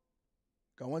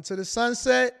 go into the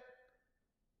sunset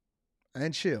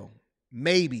and chill.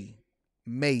 Maybe.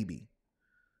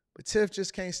 But Tiff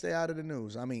just can't stay out of the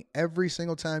news. I mean, every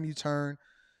single time you turn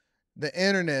the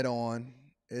internet on,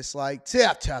 it's like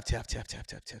tap, tap, tap, tap, tap,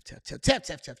 tap, tap, tap, tap, tap,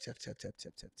 tap, tap, tap, tap, tap,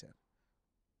 tap, tap, tap.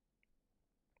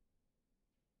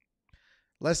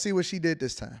 Let's see what she did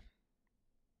this time.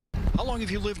 How long have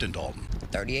you lived in Dolton?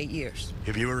 38 years.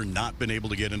 Have you ever not been able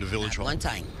to get into Village Hall? One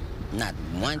time. Not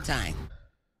one time.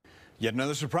 Yet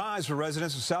another surprise for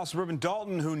residents of South Suburban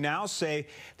Dolton who now say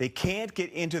they can't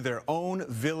get into their own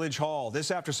Village Hall.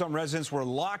 This after some residents were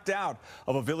locked out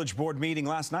of a Village Board meeting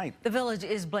last night. The village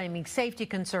is blaming safety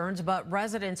concerns, but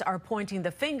residents are pointing the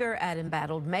finger at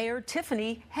embattled Mayor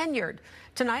Tiffany Henyard.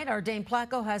 Tonight, our Dane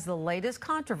Placco has the latest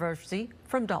controversy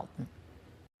from Dolton.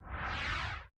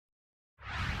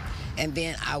 And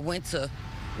then I went to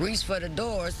reach for the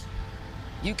doors.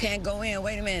 You can't go in.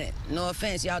 Wait a minute. No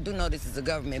offense. Y'all do know this is a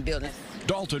government building.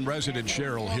 Dalton resident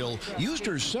Cheryl Hill used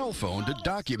her cell phone to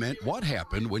document what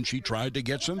happened when she tried to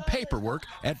get some paperwork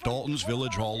at Dalton's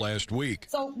Village Hall last week.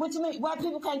 So what you mean? Why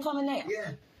people can't come in there?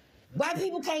 Yeah. Why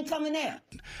people can't come in there?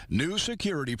 New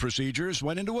security procedures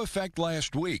went into effect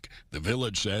last week, the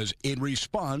village says, in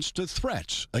response to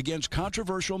threats against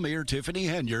controversial Mayor Tiffany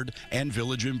Henyard and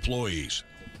village employees.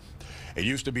 It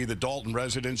used to be the Dolton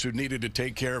residents who needed to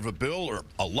take care of a bill or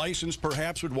a license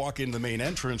perhaps would walk in the main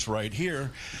entrance right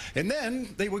here, and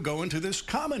then they would go into this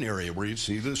common area where you'd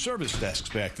see the service desks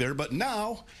back there, but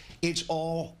now it's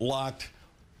all locked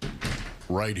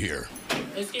right here.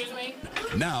 Excuse me?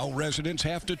 Now residents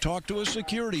have to talk to a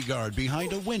security guard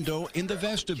behind a window in the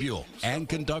vestibule and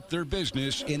conduct their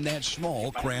business in that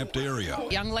small, cramped area.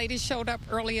 Young lady showed up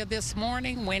earlier this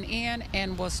morning, went in,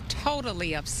 and was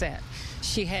totally upset.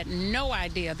 She had no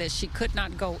idea that she could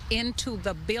not go into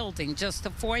the building, just the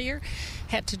foyer,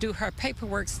 had to do her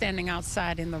paperwork standing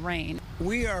outside in the rain.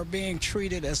 We are being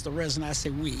treated as the resident, I say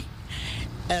we,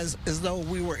 as though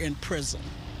we were in prison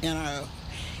in our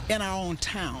own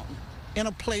town, in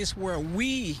a place where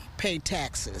we pay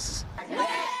taxes.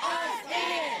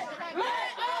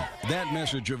 That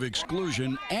message of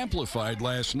exclusion amplified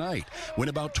last night when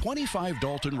about 25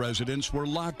 Dolton residents were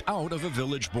locked out of a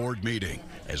village board meeting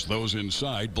as those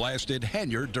inside blasted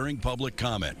Henyard during public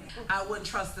comment. I wouldn't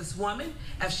trust this woman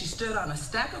if she stood on a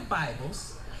stack of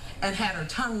Bibles and had her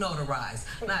tongue notarized.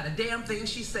 Not a damn thing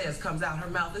she says comes out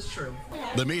her mouth is true.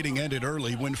 The meeting ended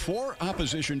early when 4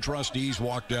 opposition trustees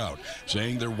walked out,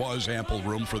 saying there was ample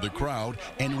room for the crowd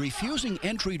and refusing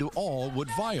entry to all would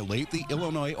violate the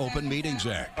Illinois Open Meetings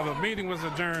Act. The meeting was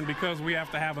adjourned because we have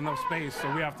to have enough space,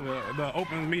 so we have to. The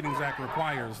Open Meetings Act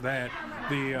requires that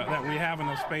that we have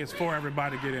enough space for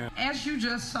everybody to get in. As you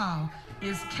just saw,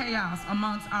 is chaos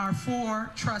amongst our 4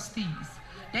 trustees.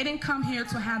 They didn't come here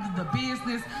to handle the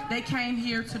business. They came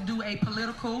here to do a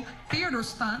political theater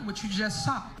stunt, which you just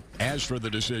saw. As for the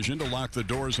decision to lock the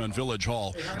doors on Village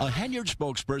Hall, a Henyard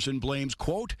spokesperson blames,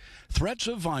 quote, threats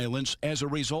of violence as a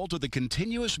result of the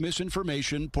continuous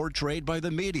misinformation portrayed by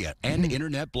the media and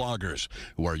internet bloggers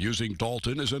who are using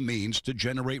Dolton as a means to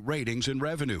generate ratings and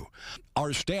revenue.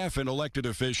 Our staff and elected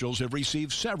officials have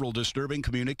received several disturbing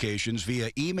communications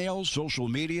via emails, social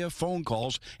media, phone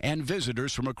calls, and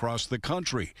visitors from across the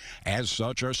country. As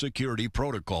such, our security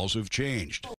protocols have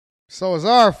changed. So it's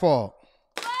our fault.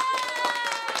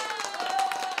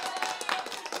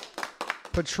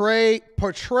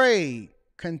 Portrayed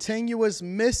continuous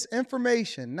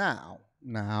misinformation. Now,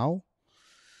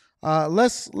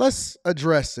 let's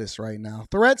address this right now.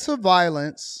 Threats of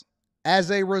violence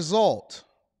as a result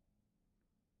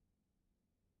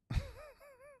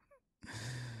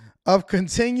of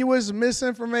continuous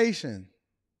misinformation.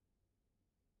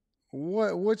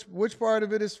 Which part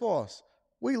of it is false?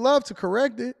 We love to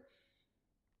correct it.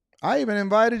 I even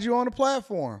invited you on the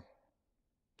platform.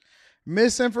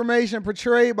 Misinformation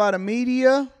portrayed by the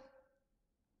media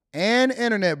and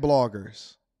internet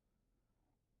bloggers.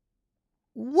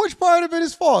 Which part of it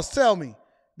is false? Tell me.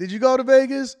 Did you go to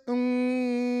Vegas?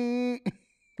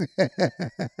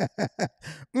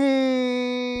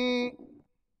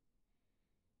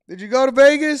 Did you go to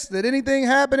Vegas? Did anything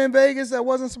happen in Vegas that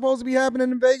wasn't supposed to be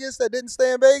happening in Vegas that didn't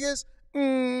stay in Vegas?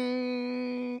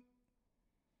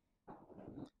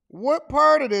 What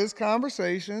part of this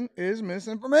conversation is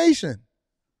misinformation?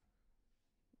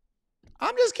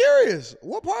 I'm just curious.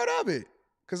 What part of it?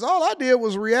 Because all I did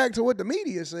was react to what the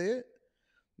media said.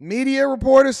 Media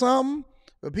reported something.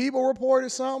 The people reported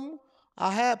something.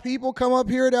 I had people come up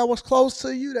here that was close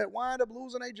to you that wind up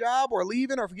losing their job or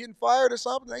leaving or getting fired or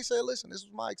something. They said, listen, this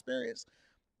was my experience.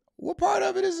 What part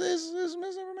of it is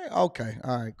misinformation? Okay.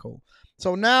 All right, cool.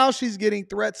 So now she's getting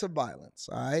threats of violence.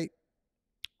 All right.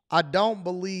 I don't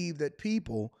believe that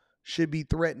people should be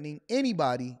threatening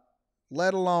anybody,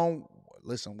 let alone,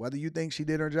 listen, whether you think she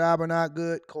did her job or not,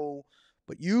 good, cool.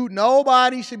 But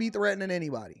nobody should be threatening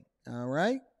anybody. All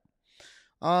right.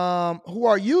 Who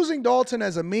are using Dolton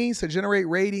as a means to generate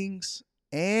ratings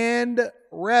and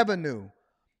revenue.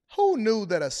 Who knew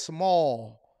that a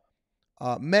small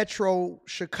metro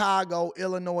Chicago,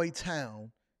 Illinois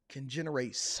town can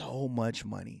generate so much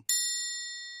money?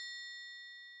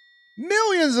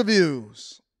 Millions of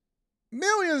views.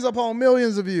 Millions upon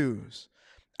millions of views.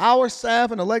 Our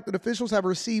staff and elected officials have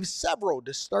received several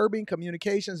disturbing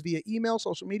communications via email,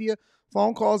 social media,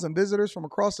 phone calls, and visitors from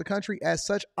across the country. As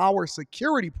such, our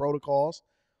security protocols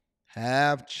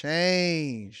have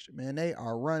changed. Man, they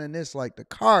are running this like the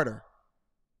Carter.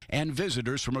 And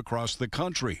visitors from across the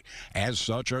country. As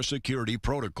such, our security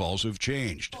protocols have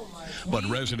changed. But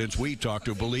residents we talked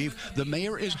to believe the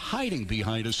mayor is hiding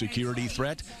behind a security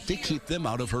threat to keep them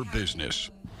out of her business.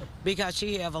 Because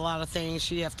she have a lot of things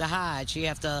she have to hide. She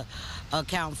have to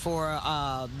account for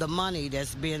the money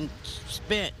that's being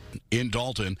spent. In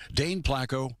Dolton, Dane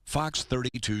Placco, Fox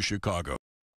 32 Chicago.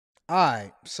 All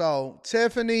right, so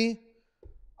Tiffany,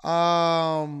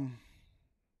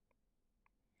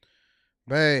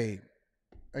 babe,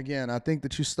 again, I think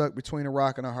that you stuck between a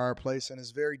rock and a hard place, and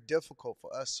it's very difficult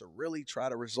for us to really try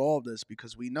to resolve this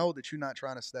because we know that you're not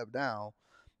trying to step down.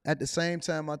 At the same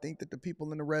time, I think that the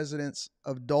people and the residents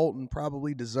of Dolton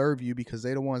probably deserve you because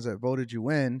they're the ones that voted you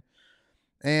in.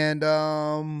 And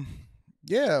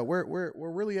yeah, we're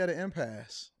really at an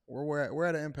impasse. We're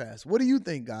at an impasse. What do you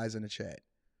think, guys in the chat?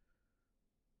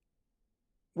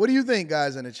 What do you think,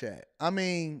 guys in the chat? I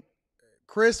mean,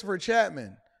 Christopher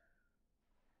Chapman,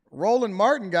 Roland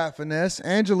Martin got finessed.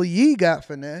 Angela Yee got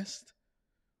finessed.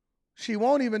 She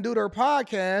won't even do her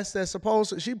podcast that's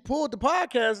supposed to, she pulled the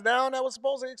podcast down that was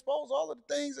supposed to expose all of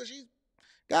the things that she's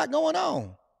got going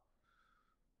on.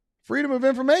 Freedom of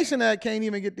Information Act can't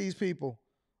even get these people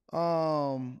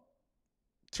to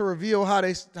reveal how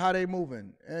they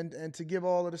moving and to give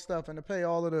all of the stuff and to pay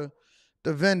all of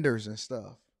the vendors and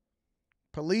stuff.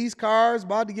 Police cars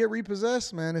about to get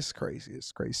repossessed, man, it's crazy.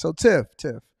 It's crazy. So Tiff,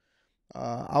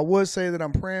 I would say that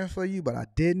I'm praying for you, but I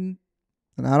didn't,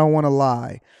 and I don't want to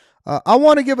lie. I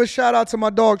want to give a shout out to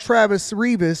my dog Travis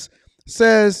Revis.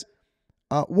 Says,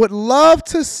 would love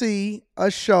to see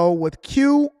a show with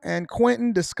Q and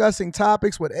Quentin discussing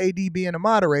topics with AD being a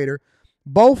moderator.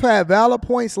 Both had valid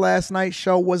points last night's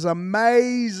show was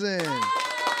amazing.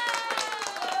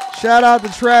 Shout out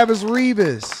to Travis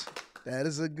Revis. That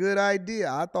is a good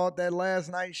idea. I thought that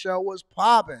last night's show was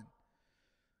popping.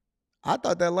 I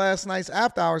thought that last night's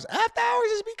After Hours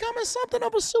is becoming something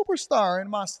of a superstar in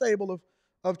my stable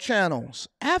of channels.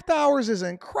 After Hours is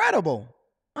incredible.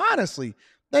 Honestly.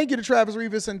 Thank you to Travis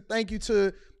Revis and thank you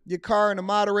to your car and the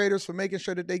moderators for making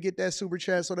sure that they get that super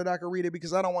chat so that I can read it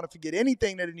because I don't want to forget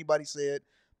anything that anybody said.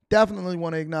 Definitely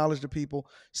want to acknowledge the people.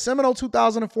 Seminole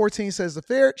 2014 says the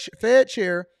Fed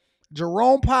chair,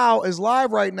 Jerome Powell, is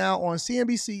live right now on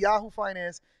CNBC Yahoo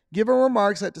Finance giving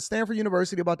remarks at the Stanford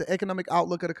University about the economic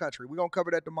outlook of the country. We're going to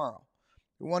cover that tomorrow.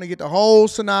 We want to get the whole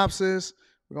synopsis.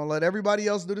 We're going to let everybody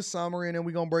else do the summary, and then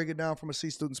we're going to break it down from a C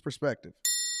student's perspective.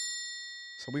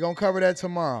 So we're going to cover that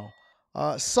tomorrow.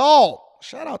 Salt,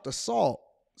 shout out to Salt,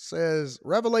 says,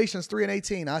 Revelations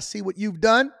 3:18, I see what you've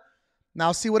done.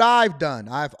 Now see what I've done.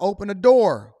 I've opened a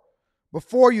door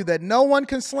before you that no one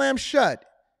can slam shut.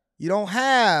 You don't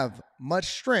have much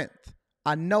strength.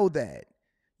 I know that.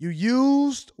 You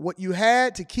used what you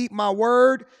had to keep my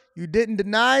word. You didn't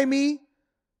deny me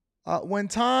when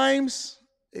times,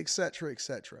 etc.,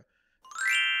 etc.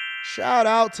 Shout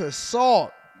out to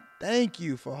Salt. Thank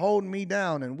you for holding me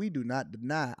down, and we do not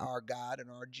deny our God and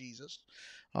our Jesus.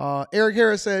 Eric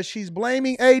Harris says she's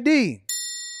blaming AD.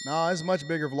 No, it's much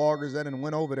bigger vloggers that done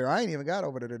went over there. I ain't even got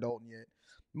over there to Dolton yet.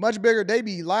 Much bigger. They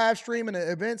be live streaming the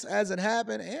events as it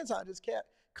happened. Anton just kept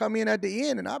come in at the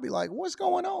end, and I'll be like, what's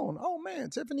going on? Oh, man,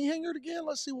 Tiffany Henyard again?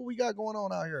 Let's see what we got going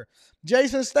on out here.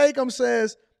 Jason Statham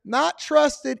says, not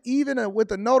trusted even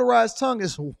with a notarized tongue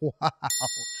is wow.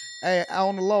 Hey,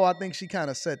 on the low, I think she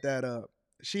kind of set that up.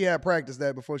 She had practiced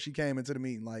that before she came into the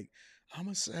meeting. Like, I'm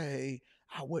going to say,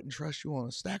 I wouldn't trust you on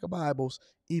a stack of Bibles,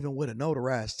 even with a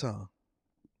notarized tongue.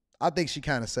 I think she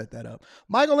kind of set that up.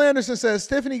 Michael Anderson says,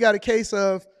 Tiffany got a case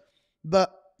of the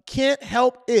can't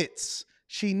help it's.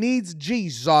 She needs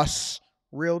Jesus.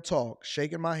 Real talk.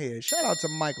 Shaking my head. Shout out to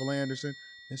Michael Anderson.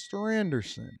 Mr.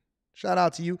 Anderson. Shout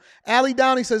out to you. Allie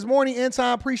Downing says, morning,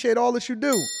 Anton. Appreciate all that you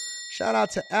do. Shout out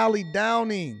to Allie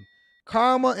Downing.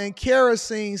 Karma and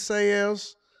Kerosene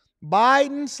says,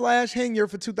 Biden/Henyard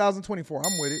for 2024.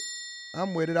 I'm with it.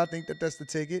 I'm with it. I think that's the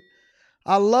ticket.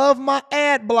 I love my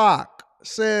ad block,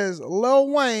 says Lil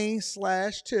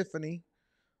Wayne/Tiffany.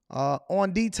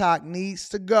 On detox needs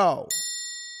to go.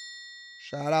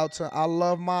 Shout out to I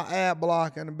love my ad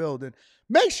block in the building.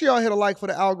 Make sure y'all hit a like for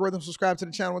the algorithm, subscribe to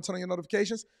the channel, and turn on your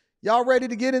notifications. Y'all ready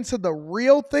to get into the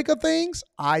real thick of things?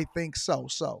 I think so.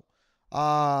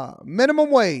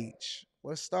 Minimum wage.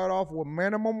 Let's start off with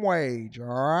minimum wage, all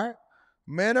right?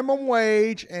 Minimum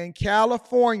wage in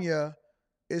California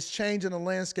is changing the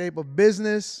landscape of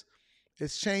business.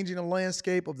 It's changing the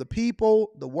landscape of the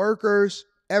people, the workers,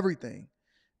 everything.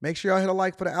 Make sure y'all hit a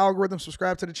like for the algorithm,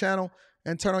 subscribe to the channel,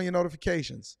 and turn on your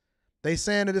notifications. They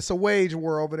saying that it's a wage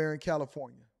war over there in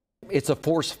California. It's a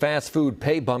forced fast food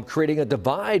pay bump, creating a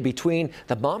divide between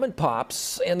the mom and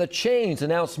pops and the chains.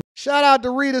 Announced. Shout out to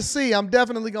Rita C. I'm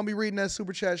definitely going to be reading that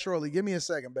super chat shortly. Give me a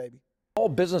second, baby. All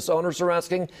business owners are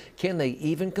asking, can they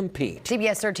even compete?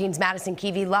 CBS 13's Madison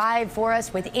Keevy live for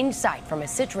us with insight from a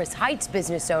Citrus Heights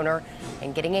business owner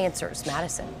and getting answers.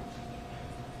 Madison.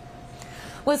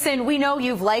 Listen, we know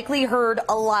you've likely heard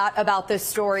a lot about this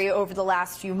story over the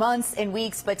last few months and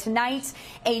weeks, but tonight,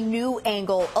 a new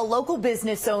angle. A local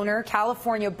business owner,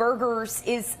 California Burgers,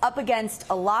 is up against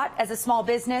a lot as a small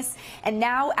business and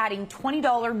now adding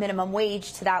 $20 minimum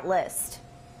wage to that list.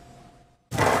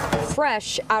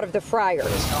 Fresh out of the fryer,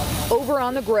 over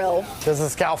on the grill. This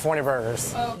is California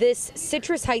Burgers. This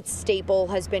Citrus Heights staple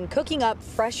has been cooking up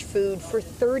fresh food for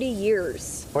 30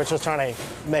 years. We're just trying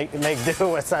to make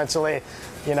do, essentially,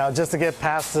 just to get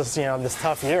past this, this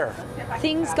tough year.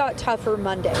 Things got tougher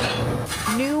Monday.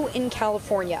 New in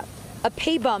California, a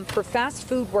pay bump for fast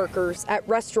food workers at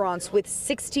restaurants with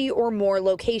 60 or more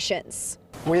locations.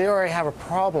 We already have a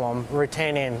problem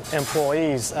retaining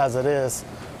employees as it is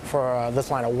for this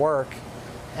line of work.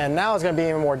 And now it's going to be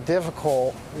even more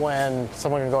difficult when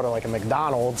someone can go to like a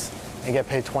McDonald's and get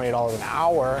paid $20 an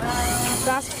hour.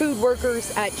 Fast food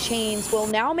workers at chains will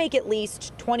now make at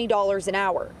least $20 an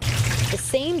hour. The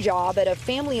same job at a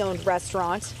family-owned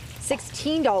restaurant,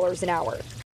 $16 an hour.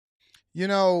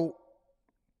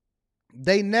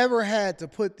 They never had to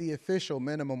put the official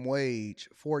minimum wage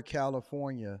for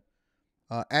California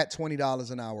at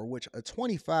 $20 an hour, which a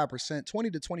 20 to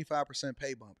 25%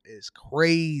 pay bump is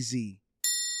crazy.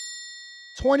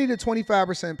 20 to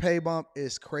 25% pay bump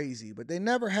is crazy, but they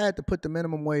never had to put the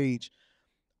minimum wage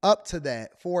up to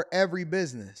that for every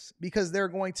business because they're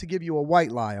going to give you a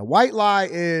white lie. A white lie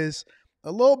is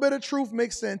a little bit of truth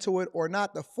mixed into it or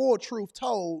not the full truth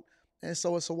told, and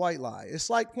so it's a white lie. It's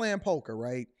like playing poker,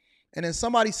 right? And then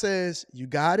somebody says, you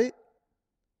got it?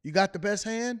 You got the best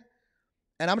hand?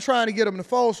 And I'm trying to get them to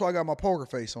fold, so I got my poker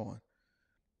face on.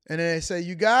 And then they say,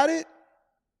 you got it?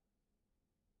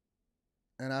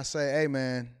 And I say, hey,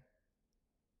 man,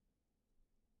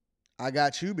 I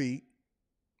got you beat.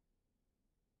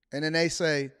 And then they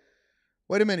say,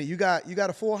 wait a minute, you got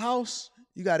a full house?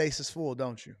 You got aces full,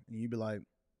 don't you? And you be like,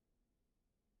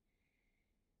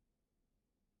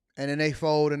 and then they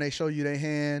fold and they show you their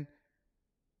hand.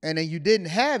 And then you didn't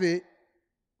have it,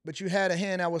 but you had a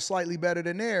hand that was slightly better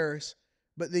than theirs.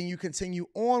 But then you continue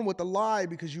on with the lie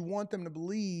because you want them to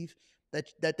believe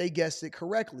that they guessed it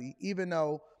correctly, even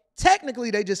though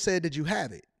technically they just said that you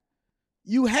have it.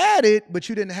 You had it, but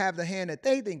you didn't have the hand that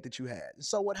they think that you had.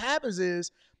 So what happens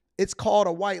is it's called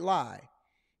a white lie.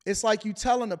 It's like you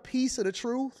telling a piece of the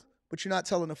truth, but you're not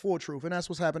telling the full truth. And that's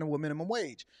what's happening with minimum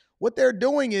wage. What they're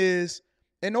doing is,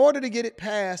 in order to get it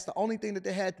passed, the only thing that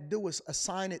they had to do was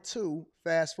assign it to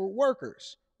fast food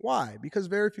workers. Why? Because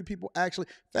very few people actually,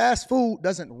 fast food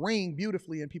doesn't ring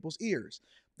beautifully in people's ears.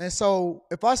 And so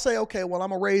if I say, okay, well, I'm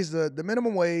going to raise the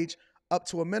minimum wage up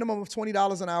to a minimum of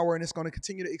 $20 an hour, and it's going to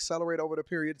continue to accelerate over the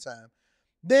period of time.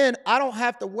 Then I don't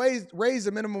have to raise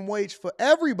the minimum wage for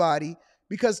everybody,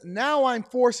 because now I'm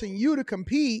forcing you to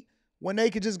compete when they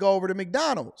could just go over to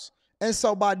McDonald's. And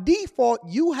so by default,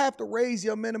 you have to raise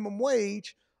your minimum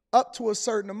wage up to a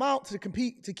certain amount to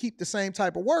compete, to keep the same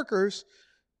type of workers.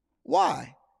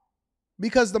 Why?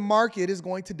 Because the market is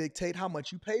going to dictate how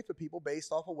much you pay for people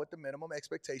based off of what the minimum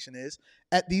expectation is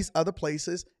at these other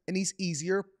places and these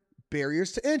easier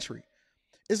barriers to entry.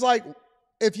 It's like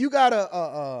if you got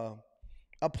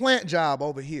a plant job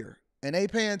over here and they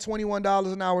paying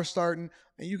 $21 an hour starting,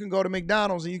 and you can go to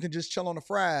McDonald's and you can just chill on the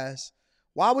fries.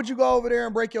 Why would you go over there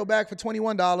and break your back for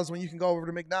 $21 when you can go over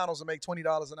to McDonald's and make $20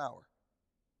 an hour?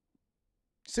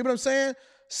 See what I'm saying?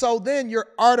 So then you're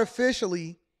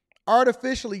artificially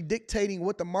dictating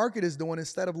what the market is doing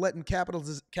instead of letting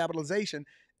capitalization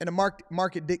and the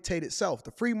market dictate itself.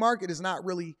 The free market is not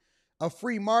really a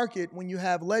free market when you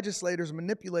have legislators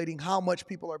manipulating how much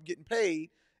people are getting paid,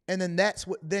 and then that's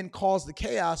what then caused the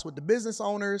chaos with the business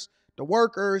owners, the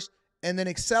workers, and then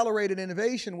accelerated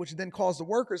innovation, which then caused the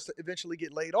workers to eventually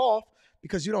get laid off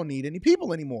because you don't need any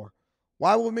people anymore.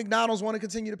 Why would McDonald's want to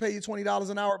continue to pay you $20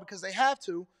 an hour? Because they have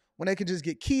to, when they can just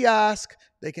get kiosk,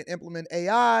 they can implement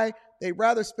AI. They'd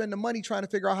rather spend the money trying to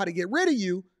figure out how to get rid of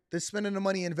you than spending the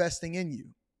money investing in you.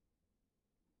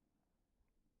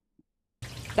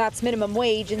 That's minimum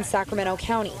wage in Sacramento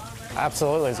County.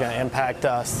 Absolutely, it's going to impact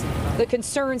us. The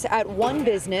concerns at one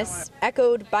business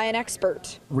echoed by an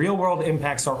expert. Real-world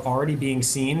impacts are already being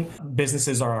seen.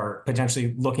 Businesses are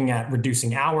potentially looking at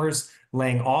reducing hours,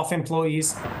 laying off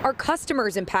employees. Are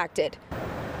customers impacted?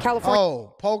 California.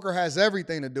 Oh, poker has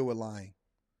everything to do with lying.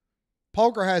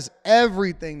 Poker has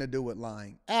everything to do with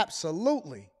lying.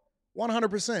 Absolutely.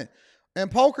 100%. And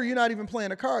poker, you're not even playing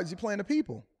the cards, you're playing the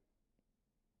people.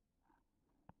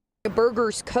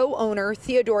 Burger's co-owner,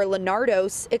 Theodore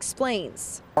Leonardos,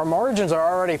 explains. Our margins are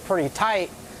already pretty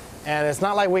tight, and it's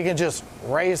not like we can just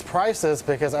raise prices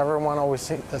because everyone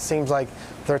always seems like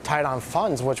they're tight on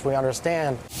funds, which we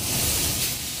understand.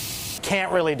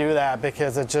 Can't really do that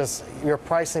because it's just, you're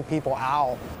pricing people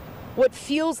out. What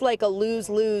feels like a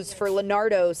lose-lose for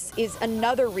Leonardos is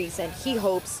another reason he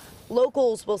hopes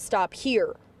locals will stop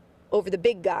here over the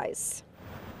big guys.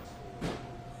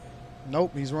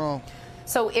 Nope, he's wrong.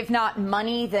 So if not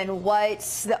money, then what?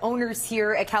 The owners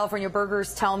here at California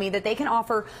Burgers tell me that they can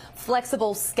offer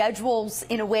flexible schedules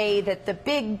in a way that the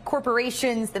big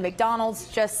corporations, the McDonald's,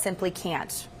 just simply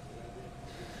can't.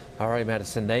 All right,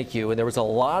 Madison, thank you. And there was a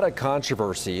lot of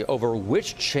controversy over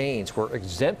which chains were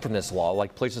exempt from this law,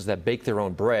 like places that bake their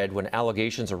own bread, when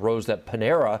allegations arose that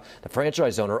Panera, the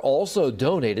franchise owner, also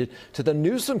donated to the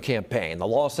Newsom campaign. The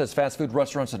law says fast food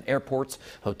restaurants and airports,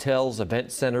 hotels,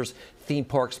 event centers, theme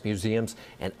parks, museums,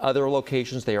 and other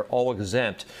locations, they are all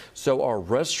exempt. So are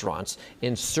restaurants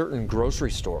in certain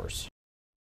grocery stores.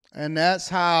 And that's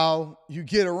how you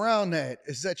get around that,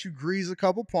 is that you grease a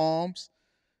couple palms,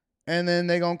 and then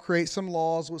they're going to create some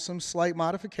laws with some slight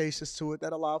modifications to it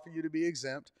that allow for you to be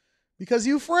exempt because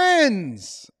you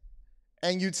friends.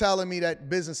 And you telling me that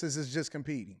businesses is just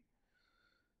competing.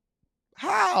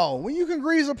 How? When you can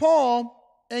grease a palm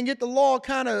and get the law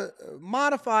kind of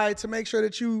modified to make sure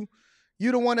that you're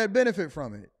the one that benefit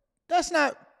from it. That's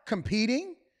not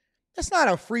competing. That's not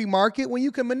a free market. When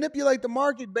you can manipulate the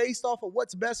market based off of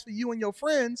what's best for you and your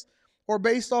friends, or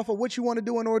based off of what you want to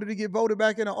do in order to get voted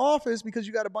back into office because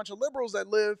you got a bunch of liberals that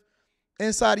live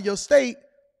inside of your state,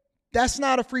 that's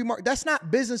not a free market. That's not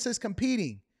businesses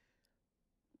competing.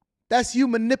 That's you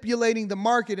manipulating the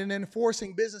market and then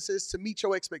forcing businesses to meet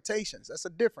your expectations. That's a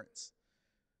difference.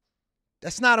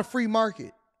 That's not a free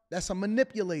market. That's a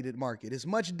manipulated market. It's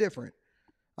much different.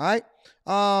 All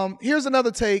right. Here's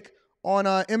another take on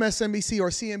MSNBC or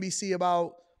CNBC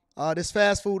about this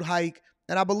fast food hike.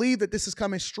 And I believe that this is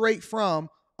coming straight from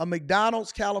a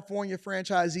McDonald's California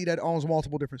franchisee that owns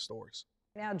multiple different stores.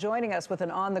 Now joining us with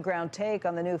an on-the-ground take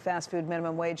on the new fast food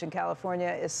minimum wage in California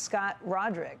is Scott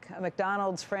Roderick, a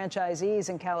McDonald's franchisee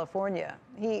in California.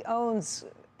 He owns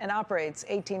and operates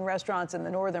 18 restaurants in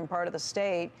the northern part of the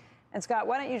state. And Scott,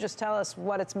 why don't you just tell us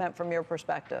what it's meant from your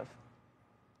perspective?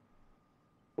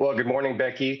 Well, good morning,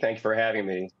 Becky. Thank you for having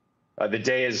me. The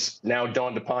day is now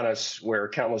dawned upon us where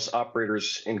countless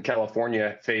operators in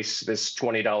California face this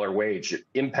 $20 wage. It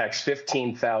impacts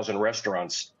 15,000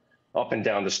 restaurants up and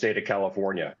down the state of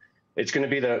California. It's going to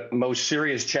be the most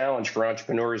serious challenge for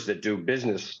entrepreneurs that do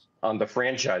business on the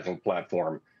franchising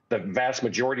platform. The vast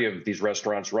majority of these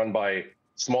restaurants run by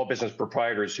small business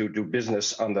proprietors who do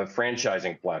business on the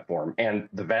franchising platform, and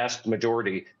the vast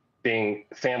majority being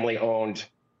family owned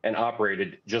and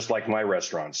operated, just like my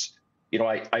restaurants.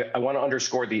 I want to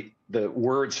underscore the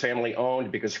words family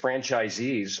owned, because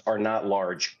franchisees are not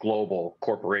large global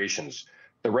corporations.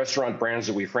 The restaurant brands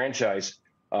that we franchise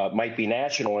might be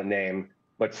national in name,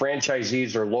 but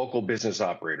franchisees are local business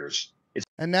operators.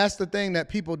 And that's the thing that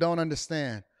people don't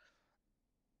understand.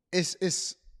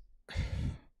 It's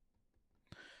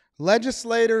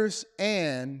legislators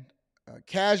and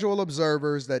casual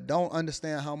observers that don't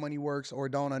understand how money works or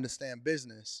don't understand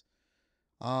business.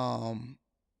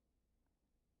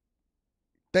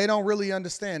 They don't really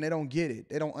understand. They don't get it.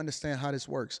 They don't understand how this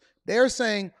works. They're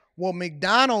saying, well,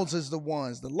 McDonald's is the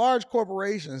ones, the large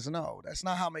corporations. No, that's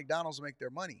not how McDonald's make their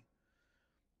money.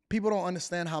 People don't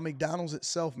understand how McDonald's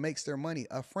itself makes their money.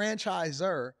 A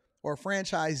franchisor or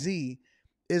franchisee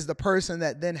is the person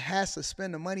that then has to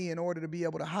spend the money in order to be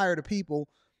able to hire the people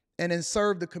and then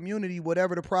serve the community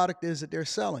whatever the product is that they're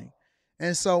selling.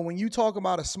 And so when you talk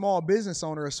about a small business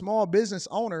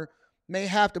owner may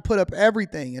have to put up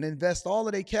everything and invest all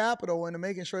of their capital into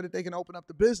making sure that they can open up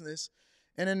the business.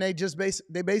 And then they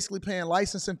basically paying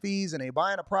licensing fees, and they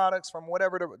buying the products from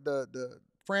whatever the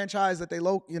franchise that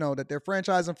that they're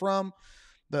franchising from,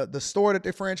 the store that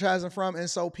they're franchising from. And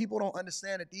so people don't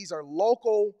understand that these are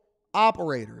local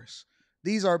operators.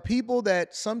 These are people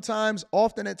that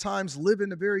often at times live in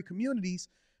the very communities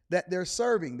that they're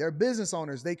serving. They're business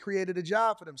owners. They created a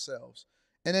job for themselves.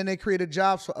 And then they created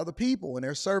jobs for other people, and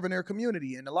they're serving their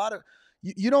community. And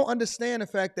you don't understand the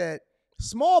fact that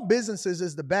small businesses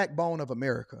is the backbone of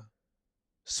America.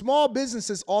 Small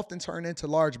businesses often turn into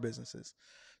large businesses.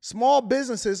 Small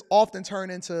businesses often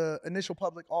turn into initial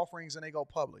public offerings and they go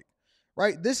public,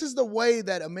 right? This is the way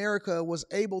that America was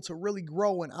able to really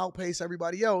grow and outpace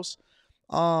everybody else.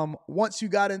 Once you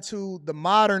got into the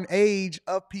modern age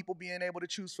of people being able to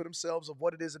choose for themselves of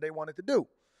what it is that they wanted to do.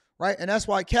 Right. And that's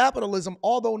why capitalism,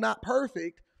 although not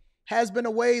perfect, has been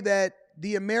a way that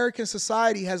the American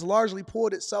society has largely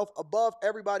pulled itself above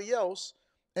everybody else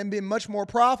and been much more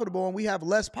profitable. And we have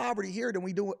less poverty here than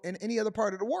we do in any other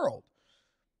part of the world.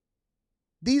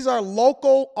 These are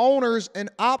local owners and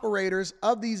operators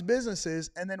of these businesses.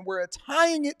 And then we're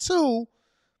tying it to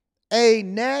a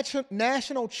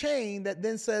national chain that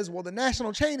then says, well, the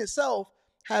national chain itself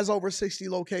has over 60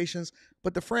 locations,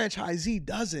 but the franchisee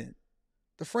doesn't.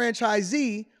 The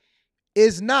franchisee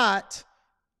is not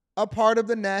a part of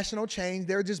the national chain.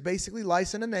 They're just basically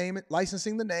licensing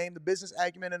the name, the business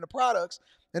acumen, and the products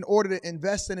in order to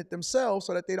invest in it themselves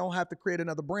so that they don't have to create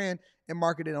another brand and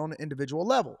market it on an individual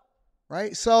level,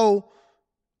 right? So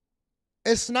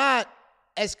it's not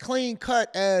as clean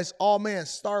cut as, oh man,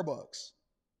 Starbucks,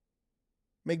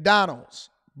 McDonald's,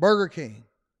 Burger King.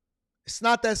 It's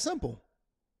not that simple.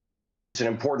 It's an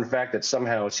important fact that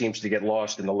somehow seems to get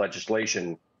lost in the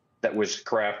legislation that was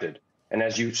crafted. And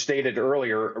as you stated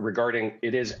earlier regarding,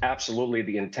 it is absolutely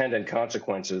the intended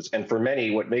consequences. And for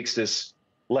many, what makes this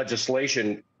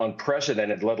legislation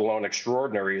unprecedented, let alone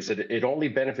extraordinary, is that it only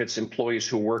benefits employees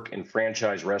who work in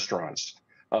franchise restaurants.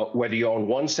 Whether you own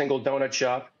one single donut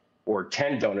shop or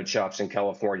 10 donut shops in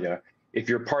California, if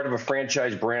you're part of a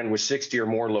franchise brand with 60 or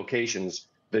more locations,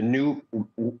 the new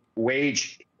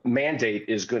wage mandate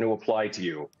is going to apply to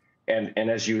you. And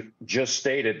as you just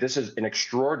stated, this is an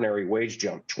extraordinary wage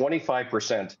jump,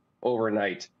 25%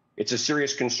 overnight. It's a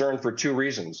serious concern for two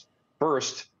reasons.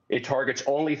 First, it targets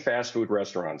only fast food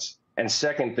restaurants. And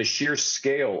second, the sheer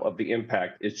scale of the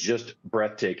impact is just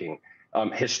breathtaking.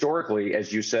 Historically,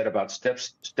 as you said about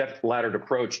step-laddered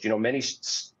approach, many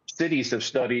cities have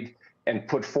studied and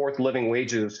put forth living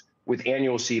wages with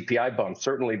annual CPI bumps.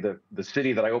 Certainly the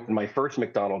city that I opened my first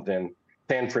McDonald's in,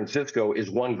 San Francisco, is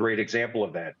one great example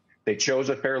of that. They chose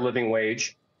a fair living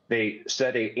wage. They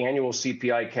set an annual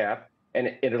CPI cap,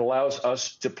 and it allows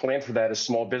us to plan for that as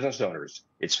small business owners.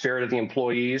 It's fair to the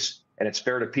employees, and it's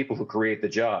fair to people who create the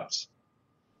jobs.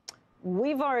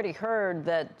 We've already heard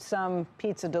that some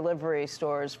pizza delivery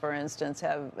stores, for instance,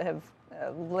 have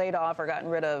laid off or gotten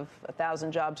rid of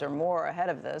 1,000 jobs or more ahead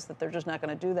of this, that they're just not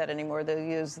going to do that anymore. They'll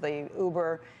use the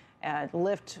Uber and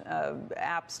Lyft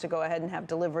apps to go ahead and have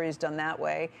deliveries done that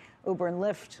way. Uber and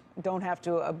Lyft don't have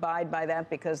to abide by that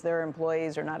because their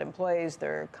employees are not employees,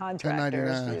 they're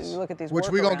contractors. You look at these which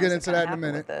we're going to get into that in a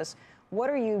minute. What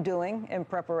are you doing in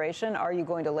preparation? Are you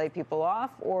going to lay people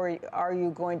off, or are you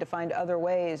going to find other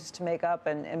ways to make up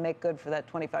and make good for that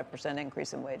 25%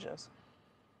 increase in wages?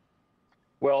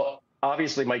 Well,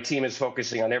 obviously, my team is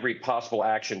focusing on every possible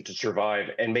action to survive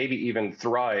and maybe even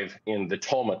thrive in the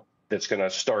tumult that's going to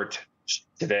start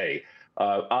today.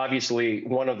 Obviously,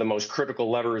 one of the most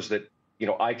critical levers that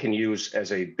I can use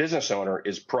as a business owner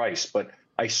is price, but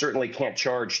I certainly can't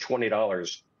charge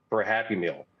 $20 for a Happy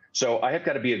Meal. So I have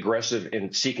got to be aggressive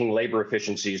in seeking labor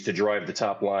efficiencies to drive the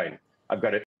top line. I've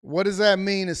got to. What does that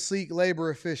mean to seek labor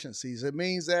efficiencies? It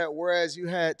means that whereas you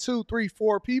had 2, 3,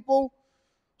 4 people,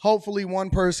 hopefully one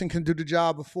person can do the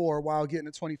job before while getting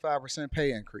a 25%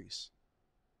 pay increase.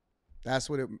 That's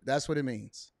what it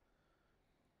means.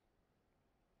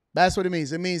 That's what it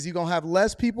means. It means you're going to have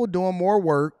less people doing more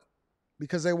work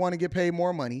because they want to get paid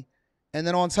more money. And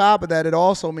then on top of that, it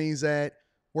also means that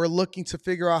we're looking to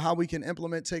figure out how we can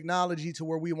implement technology to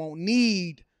where we won't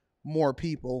need more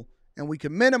people and we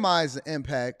can minimize the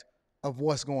impact of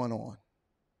what's going on.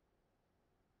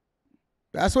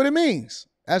 That's what it means.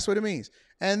 That's what it means.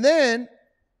 And then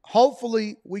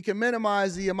hopefully we can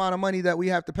minimize the amount of money that we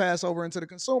have to pass over into the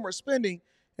consumer spending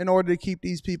in order to keep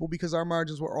these people because our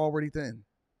margins were already thin.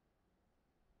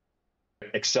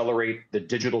 Accelerate the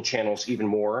digital channels even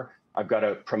more. I've got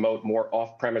to promote more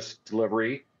off-premise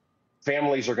delivery.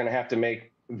 Families are going to have to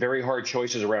make very hard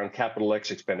choices around capital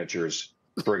X expenditures,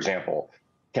 for example.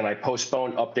 Can I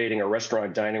postpone updating a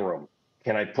restaurant dining room?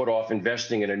 Can I put off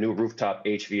investing in a new rooftop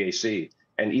HVAC?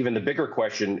 And even the bigger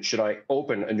question, should I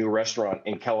open a new restaurant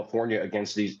in California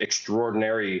against these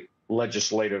extraordinary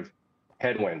legislative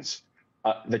headwinds?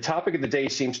 The topic of the day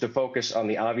seems to focus on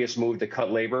the obvious move to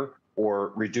cut labor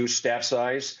or reduce staff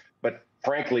size. But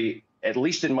frankly, at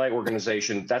least in my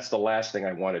organization, that's the last thing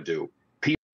I want to do.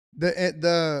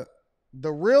 The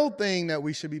real thing that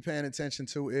we should be paying attention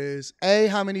to is, A,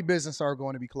 how many businesses are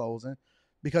going to be closing,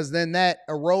 because then that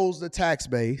erodes the tax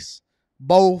base,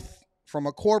 both from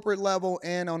a corporate level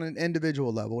and on an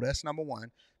individual level. That's number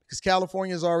one, because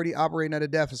California is already operating at a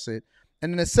deficit.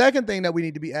 And then the second thing that we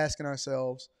need to be asking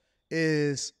ourselves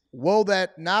is, will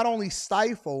that not only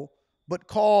stifle, but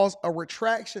cause a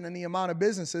retraction in the amount of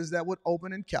businesses that would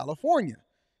open in California?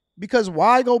 Because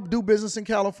why go do business in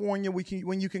California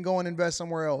when you can go and invest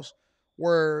somewhere else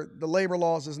where the labor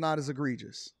laws is not as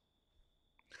egregious?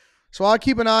 So I'll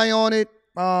keep an eye on it.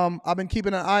 I've been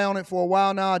keeping an eye on it for a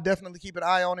while now. I definitely keep an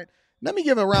eye on it. Let me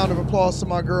give a round of applause to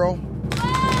my girl.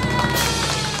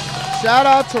 Shout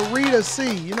out to Rita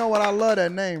C. You know what? I love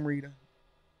that name, Rita.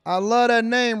 I love that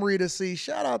name, Rita C.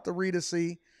 Shout out to Rita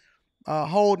C.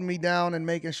 Holding me down and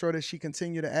making sure that she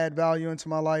continue to add value into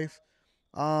my life.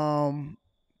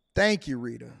 Thank you,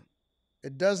 Rita.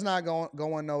 It does not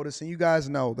go unnoticed, and you guys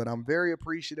know that I'm very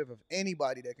appreciative of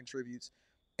anybody that contributes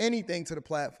anything to the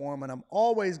platform, and I'm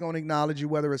always going to acknowledge you,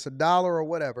 whether it's $1 or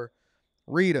whatever.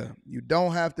 Rita, you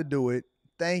don't have to do it.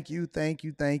 Thank you, thank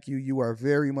you, thank you. You are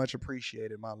very much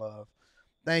appreciated, my love.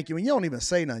 Thank you. And you don't even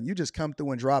say nothing. You just come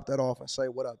through and drop that off and say,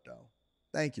 what up, though?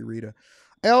 Thank you, Rita.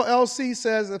 LLC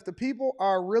says, if the people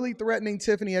are really threatening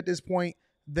Tiffany at this point,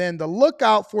 then the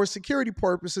lookout for security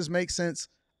purposes makes sense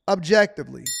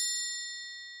objectively.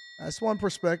 That's one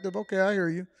perspective. Okay, I hear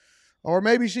you. Or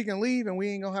maybe she can leave and we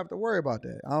ain't going to have to worry about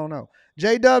that. I don't know.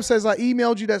 J-Dub says, I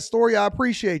emailed you that story. I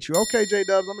appreciate you. Okay,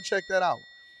 J-Dubs, I'm going to check that out.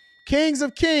 Kings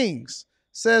of Kings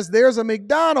says, there's a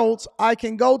McDonald's I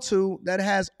can go to that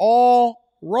has all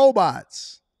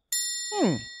robots.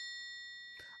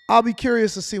 I'll be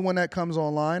curious to see when that comes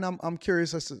online. I'm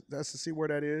curious as to see where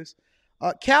that is.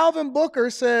 Calvin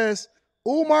Booker says,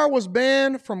 Umar was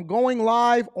banned from going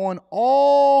live on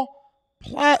all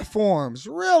platforms.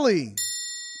 Really?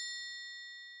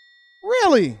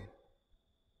 Really?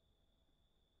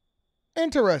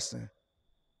 Interesting.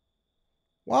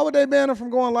 Why would they ban him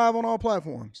from going live on all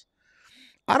platforms?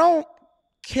 I don't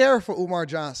care for Umar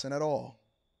Johnson at all.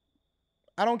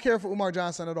 I don't care for Umar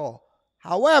Johnson at all.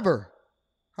 However,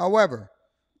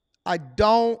 I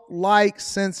don't like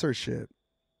censorship.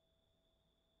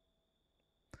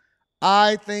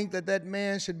 I think that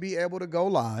man should be able to go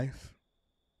live.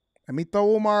 Let me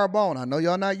throw Umar a bone. I know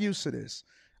y'all not used to this.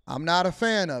 I'm not a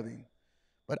fan of him.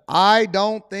 But I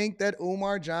don't think that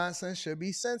Umar Johnson should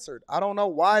be censored. I don't know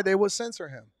why they would censor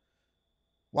him.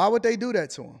 Why would they do that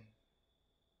to him?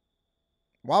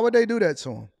 Why would they do that to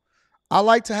him? I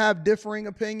like to have differing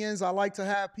opinions. I like to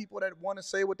have people that want to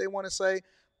say what they want to say.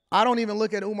 I don't even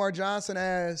look at Umar Johnson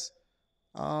as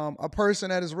a person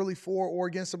that is really for or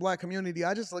against the black community.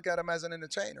 I just look at him as an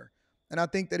entertainer. And I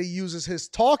think that he uses his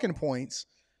talking points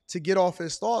to get off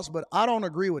his thoughts, but I don't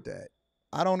agree with that.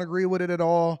 I don't agree with it at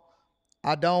all.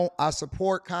 I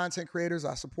support content creators.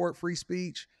 I support free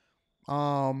speech.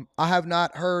 I have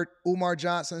not heard Umar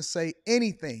Johnson say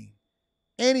anything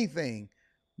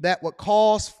that would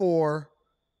cause for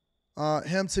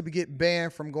him to get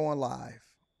banned from going live.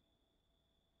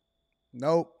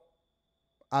 Nope.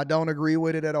 I don't agree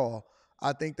with it at all.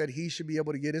 I think that he should be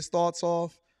able to get his thoughts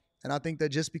off. And I think that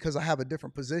just because I have a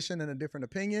different position and a different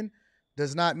opinion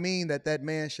does not mean that that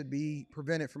man should be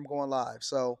prevented from going live.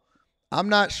 So I'm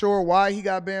not sure why he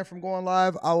got banned from going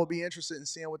live. I will be interested in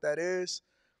seeing what that is.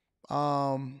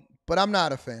 But I'm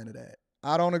not a fan of that.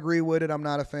 I don't agree with it. I'm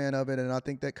not a fan of it. And I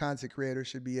think that content creators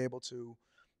should be able to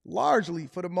largely,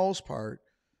 for the most part,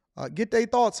 get their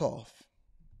thoughts off.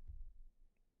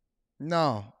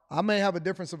 No, I may have a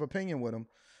difference of opinion with them,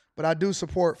 but I do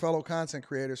support fellow content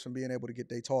creators from being able to get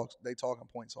their talking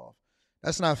points off.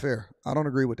 That's not fair. I don't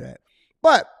agree with that.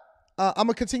 But I'm going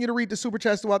to continue to read the super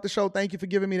chats throughout the show. Thank you for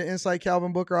giving me the insight,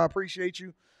 Calvin Booker. I appreciate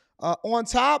you. On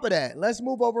top of that, let's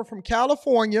move over from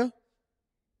California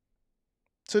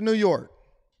to New York.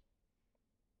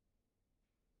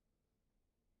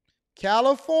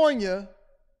 California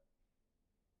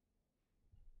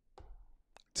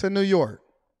to New York.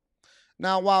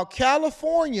 Now, while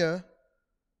California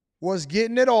was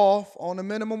getting it off on the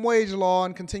minimum wage law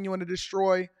and continuing to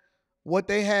destroy what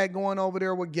they had going over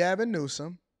there with Gavin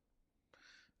Newsom,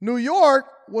 New York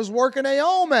was working their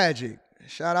own magic.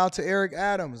 Shout out to Eric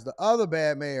Adams, the other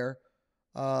bad mayor,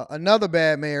 another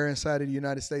bad mayor inside of the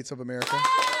United States of America.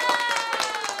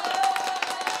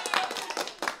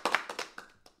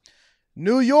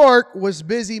 New York was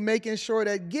busy making sure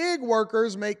that gig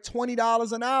workers make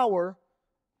 $20 an hour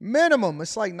minimum.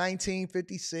 It's like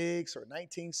 $19.56 or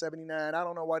 $19.79. I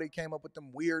don't know why they came up with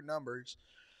them weird numbers.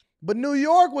 But New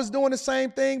York was doing the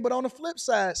same thing, but on the flip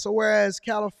side. So whereas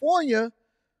California,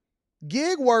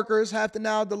 gig workers have to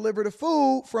now deliver the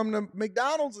food from the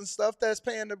McDonald's and stuff that's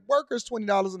paying the workers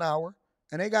 $20 an hour,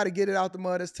 and they got to get it out the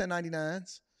mud as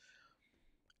 1099s.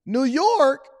 New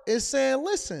York is saying,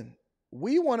 listen,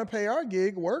 we want to pay our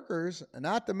gig workers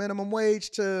not the minimum wage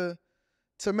to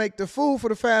make the food for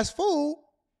the fast food,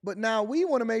 but now we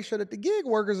want to make sure that the gig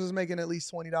workers is making at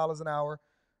least $20 an hour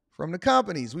from the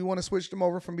companies. We want to switch them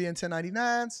over from being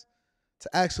 1099s to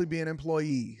actually being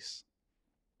employees.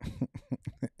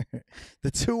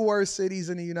 The two worst cities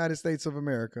in the United States of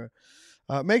America.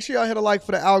 Make sure y'all hit a like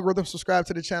for the algorithm, subscribe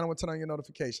to the channel, and turn on your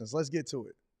notifications. Let's get to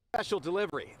it. Special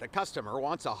delivery. The customer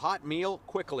wants a hot meal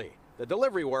quickly. The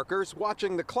delivery workers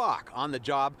watching the clock on the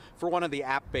job for one of the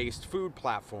app-based food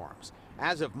platforms.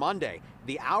 As of Monday,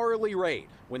 the hourly rate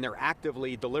when they're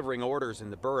actively delivering orders in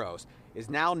the boroughs is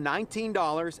now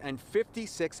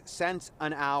 $19.56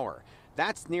 an hour.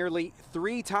 That's nearly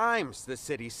 3 times, the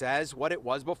city says, what it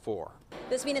was before.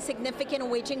 There's been a significant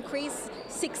wage increase.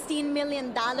 $16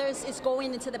 million is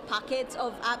going into the pockets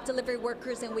of app delivery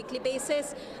workers on a weekly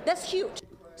basis. That's huge.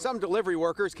 Some delivery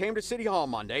workers came to City Hall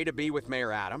Monday to be with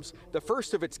Mayor Adams. The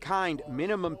first of its kind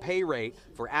minimum pay rate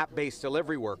for app-based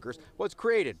delivery workers was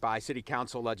created by City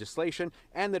Council legislation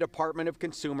and the Department of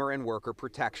Consumer and Worker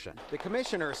Protection. The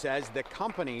commissioner says the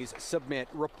companies submit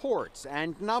reports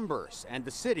and numbers, and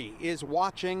the city is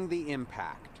watching the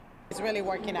impact. It's really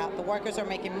working out. The workers are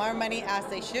making more money, as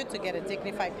they should, to get a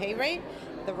dignified pay rate.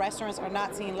 The restaurants are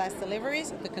not seeing less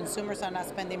deliveries. The consumers are not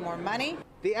spending more money.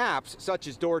 The apps, such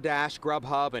as DoorDash,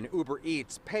 Grubhub, and Uber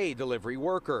Eats, pay delivery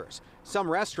workers. Some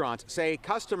restaurants say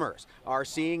customers are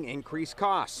seeing increased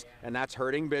costs, and that's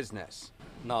hurting business.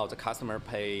 Now the customer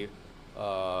pay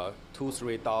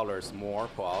 $2-3 more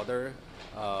per order,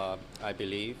 I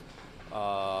believe.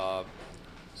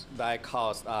 That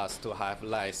caused us to have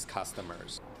less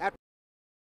customers.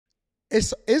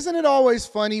 Isn't it always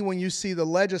funny when you see the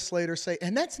legislator say,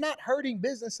 and that's not hurting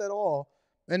business at all,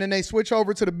 and then they switch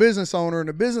over to the business owner, and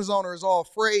the business owner is all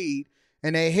afraid,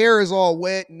 and their hair is all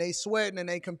wet, and they sweating, and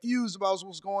they confused about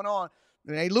what's going on,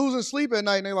 and they losing sleep at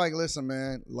night, and they're like, listen,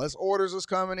 man, less orders is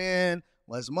coming in,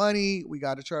 less money, we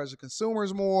got to charge the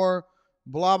consumers more,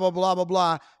 blah, blah, blah, blah,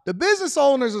 blah. The business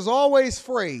owners is always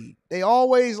afraid. They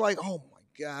always like, oh,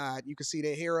 God, you can see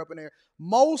their hair up in there.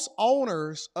 Most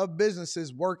owners of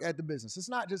businesses work at the business. It's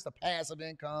not just a passive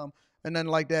income and nothing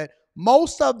like that.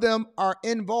 Most of them are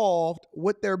involved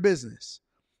with their business.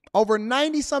 Over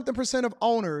 90-something% of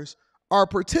owners are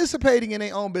participating in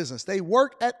their own business. They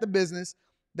work at the business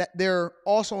that they're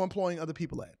also employing other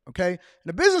people at, okay? And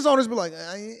the business owners be like,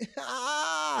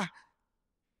 $98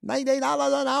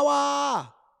 an hour.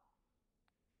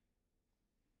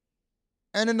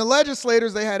 And then the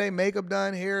legislators, they had their makeup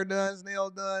done, hair done,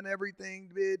 nails done, everything.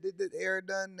 Hair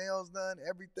done, nails done,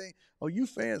 everything. Oh, you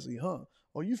fancy, huh?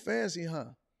 Oh, you fancy, huh?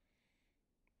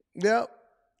 Yep.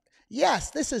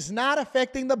 Yes, this is not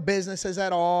affecting the businesses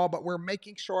at all, but we're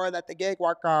making sure that the gig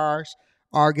workers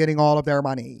are getting all of their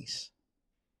monies.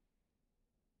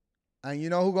 And you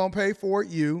know who's going to pay for it?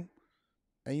 You.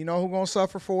 And you know who's going to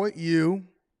suffer for it? You.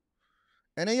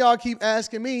 And then y'all keep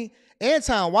asking me,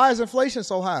 Anton, why is inflation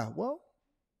so high? Well,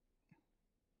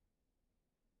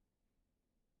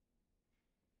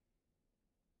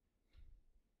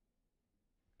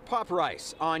 Pop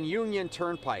Rice on Union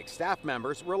Turnpike, staff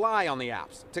members rely on the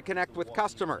apps to connect with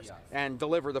customers and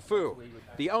deliver the food.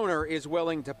 The owner is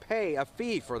willing to pay a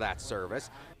fee for that service,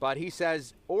 but he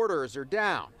says orders are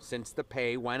down since the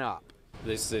pay went up.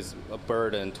 This is a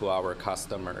burden to our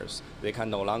customers. They can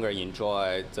no longer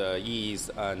enjoy the ease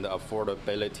and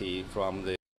affordability from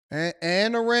the...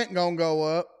 And the rent gonna go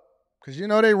up, because you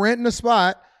know they renting the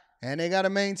spot, and they got to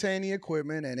maintain the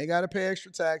equipment, and they got to pay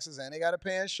extra taxes, and they got to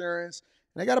pay insurance,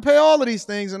 and they got to pay all of these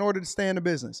things in order to stay in the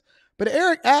business. But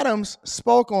Eric Adams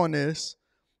spoke on this,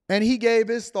 and he gave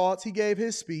his thoughts, he gave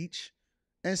his speech,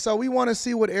 and so we want to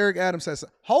see what Eric Adams says.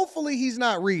 Hopefully he's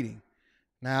not reading.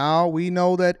 Now, we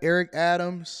know that Eric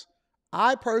Adams,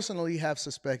 I personally have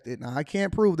suspected, now I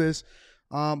can't prove this,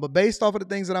 but based off of the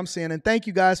things that I'm seeing, and thank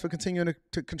you guys for continuing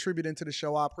to contribute into the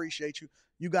show. I appreciate you.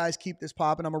 You guys keep this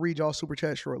popping. I'm going to read y'all super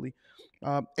chat shortly.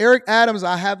 Eric Adams,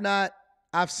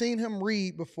 I've seen him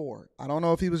read before. I don't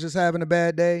know if he was just having a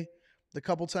bad day. The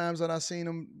couple times that I've seen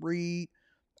him read,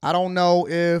 I don't know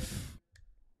if,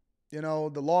 the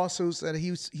lawsuits that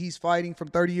he's fighting from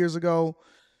 30 years ago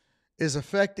is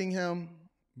affecting him.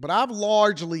 But I've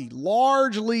largely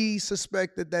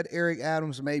suspected that Eric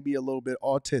Adams may be a little bit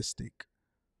autistic.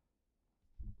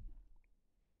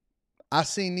 I've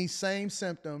seen these same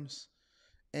symptoms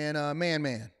in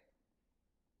Man.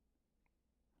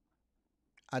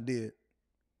 I did.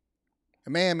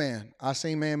 Man. I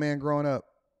seen Man growing up.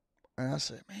 And I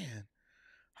said, man,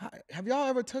 have y'all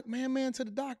ever took Man to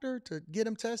the doctor to get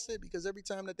him tested? Because every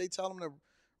time that they tell him to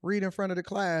read in front of the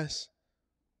class,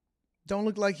 don't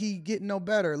look like he getting no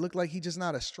better. Look like he just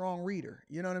not a strong reader.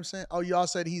 You know what I'm saying? Oh, y'all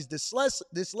said he's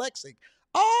dyslexic.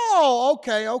 Oh,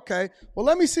 okay. Well,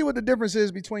 let me see what the difference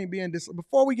is between being dyslexic.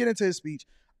 Before we get into his speech,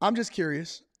 I'm just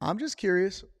curious. I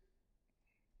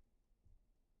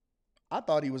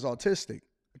thought he was autistic,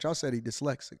 but y'all said he's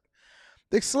dyslexic.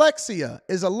 Dyslexia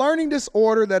is a learning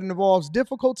disorder that involves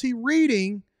difficulty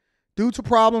reading due to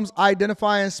problems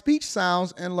identifying speech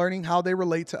sounds and learning how they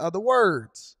relate to other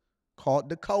words, called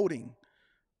decoding.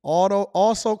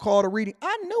 Also called a reading.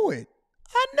 I knew it.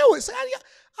 See,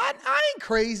 I ain't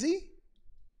crazy.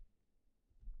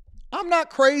 I'm not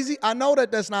crazy. I know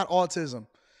that that's not autism.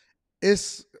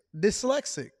 It's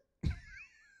dyslexic.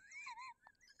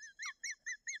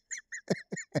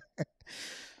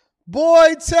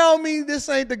 Boy, tell me this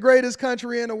ain't the greatest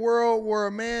country in the world where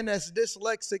a man that's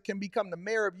dyslexic can become the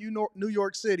mayor of New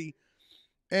York City,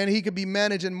 and he could be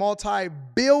managing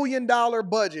multi-billion-dollar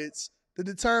budgets to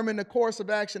determine the course of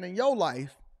action in your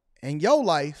life,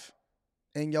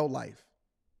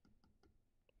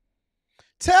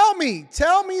 Tell me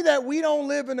that we don't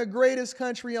live in the greatest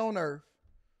country on earth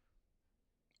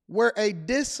where a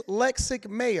dyslexic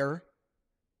mayor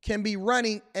can be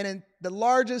running in the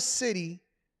largest city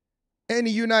in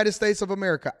the United States of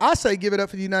America. I say give it up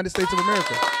for the United States of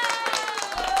America.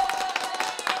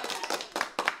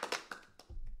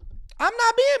 I'm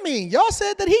not being mean. Y'all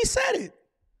said that he said it.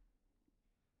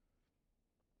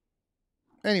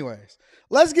 Anyways,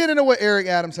 let's get into what Eric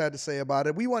Adams had to say about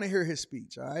it. We want to hear his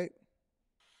speech, all right?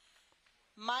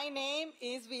 My name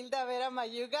is Vilda Vera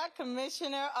Mayuga,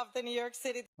 Commissioner of the New York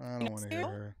City. I don't want to hear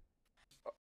her.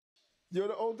 You're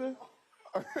the older?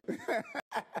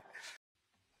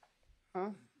 Huh?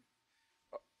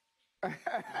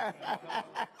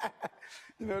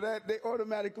 You know that they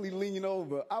automatically lean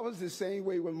over. I was the same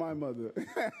way with my mother.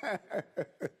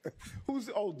 Who's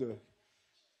older?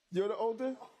 You're the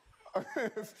older?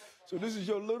 So this is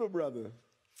your little brother.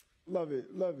 Love it.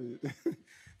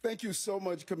 Thank you so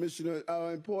much, Commissioner.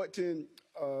 Important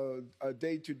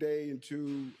day today, and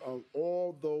to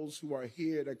all those who are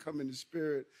here that come in the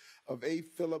spirit of A.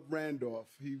 Philip Randolph.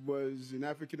 He was an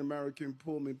African-American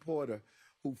Pullman porter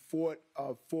who fought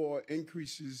for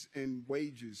increases in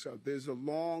wages. There's a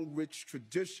long, rich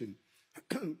tradition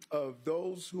of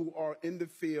those who are in the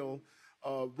field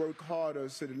work harder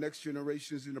so the next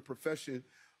generations in the profession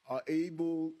are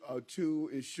able to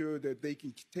ensure that they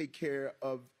can take care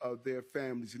of their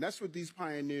families. And that's what these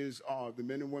pioneers are, the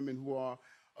men and women who are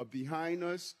behind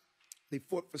us. They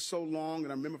fought for so long,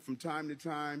 and I remember from time to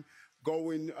time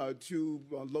going to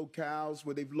locales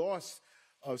where they've lost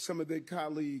some of their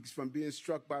colleagues from being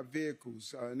struck by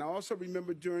vehicles. And I also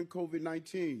remember during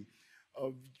COVID-19,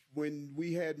 when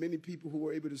we had many people who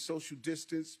were able to social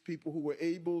distance, people who were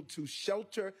able to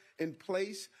shelter in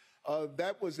place.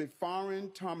 That was a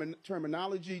foreign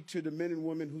terminology to the men and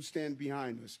women who stand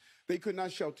behind us. They could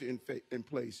not shelter in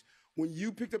place. When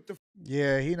you picked up the...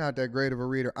 Yeah, he's not that great of a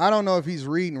reader. I don't know if he's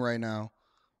reading right now,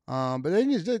 but they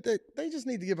just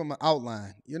need to give him an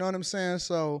outline. You know what I'm saying?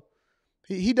 So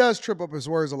He does trip up his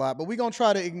words a lot, but we're going to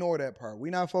try to ignore that part.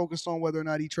 We're not focused on whether or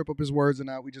not he trip up his words or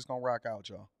not. We just going to rock out,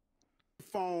 y'all.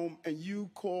 Phone and you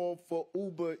call for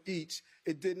Uber Eats,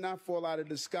 it did not fall out of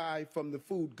the sky from the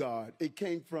food god. It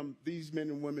came from these men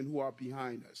and women who are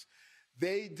behind us.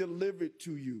 They delivered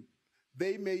to you.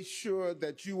 They made sure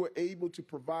that you were able to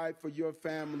provide for your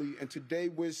family. And today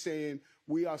we're saying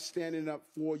we are standing up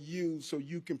for you so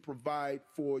you can provide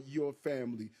for your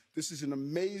family. This is an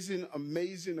amazing,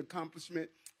 amazing accomplishment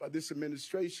by this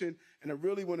administration. And I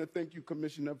really want to thank you,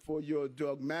 Commissioner, for your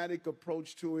dogmatic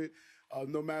approach to it.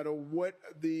 No matter what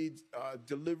the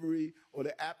delivery or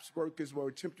the apps workers were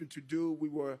attempting to do, we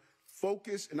were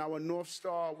focused, and our North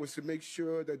Star was to make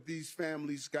sure that these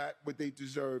families got what they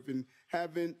deserve. And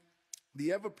having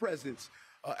the ever-present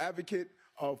advocate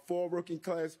for working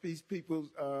class people,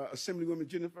 Assemblywoman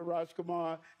Jennifer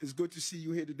Rajkumar, it's good to see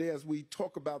you here today as we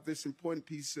talk about this important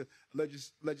piece of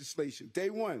legislation. Day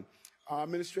one, our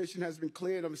administration has been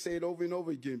clear, and I'm going to say it over and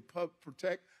over again,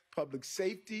 protect public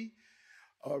safety,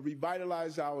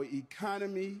 revitalize our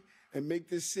economy, and make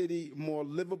this city more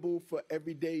livable for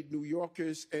everyday New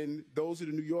Yorkers. And those are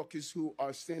the New Yorkers who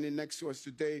are standing next to us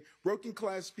today, working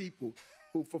class people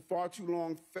who for far too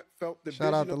long felt the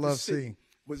vision of the city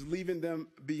was leaving them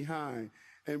behind.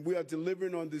 And we are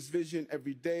delivering on this vision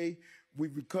every day.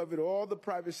 We've recovered all the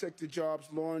private sector jobs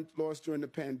lost during the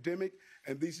pandemic,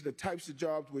 and these are the types of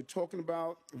jobs we're talking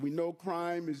about. We know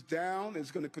crime is down.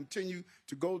 It's going to continue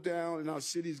to go down, and our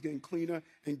city is getting cleaner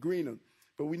and greener.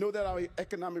 But we know that our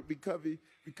economic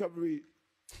recovery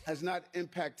has not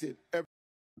impacted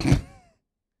everyone.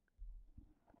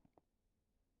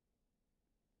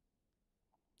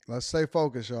 Let's stay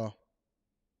focused, y'all.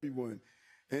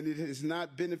 And it has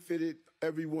not benefited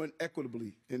everyone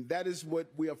equitably. And that is what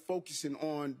we are focusing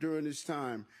on during this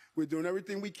time. We're doing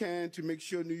everything we can to make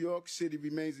sure New York City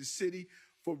remains a city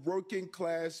for working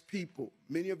class people.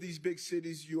 Many of these big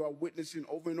cities you are witnessing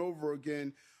over and over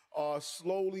again are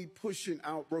slowly pushing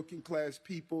out working class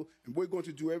people. And we're going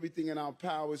to do everything in our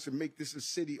powers to make this a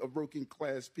city of working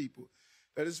class people.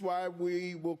 That is why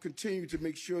we will continue to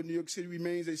make sure New York City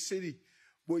remains a city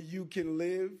where you can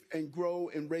live and grow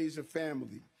and raise a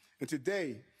family. And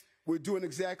today, we're doing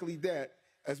exactly that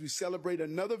as we celebrate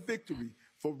another victory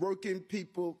for working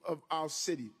people of our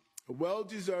city. A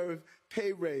well-deserved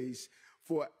pay raise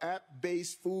for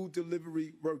app-based food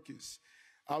delivery workers.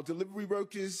 Our delivery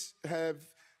workers have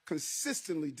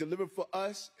consistently delivered for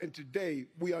us, and today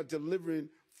we are delivering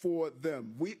for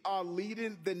them. We are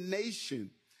leading the nation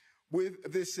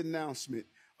with this announcement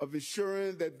of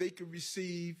ensuring that they can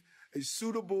receive a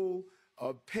suitable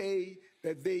pay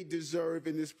that they deserve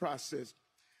in this process.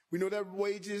 We know that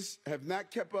wages have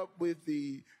not kept up with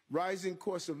the rising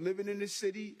cost of living in the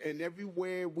city, and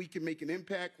everywhere we can make an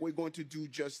impact, we're going to do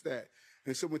just that.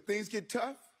 And so when things get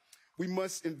tough, we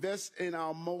must invest in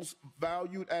our most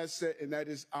valued asset, and that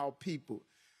is our people.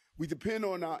 We depend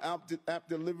on our app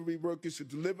delivery workers to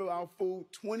deliver our food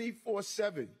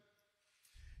 24/7.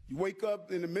 You wake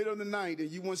up in the middle of the night and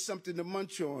you want something to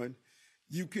munch on,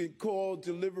 you can call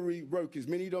delivery workers.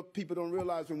 Many people don't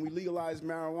realize when we legalize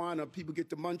marijuana, people get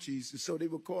the munchies, and so they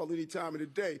will call any time of the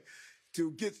day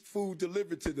to get food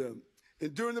delivered to them.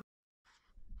 And during the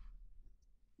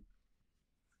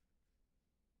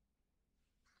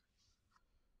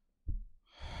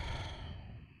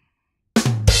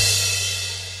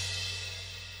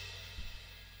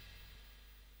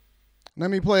Let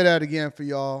me play that again for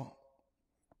y'all.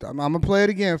 I'm going to play it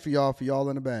again for y'all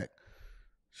in the back.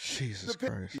 Jesus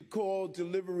Christ. Call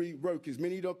delivery workers.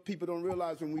 Many people don't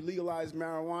realize when we legalize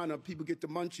marijuana, people get the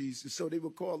munchies, and so they will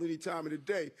call any time of the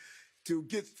day to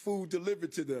get food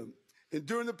delivered to them. And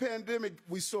during the pandemic,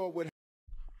 we saw what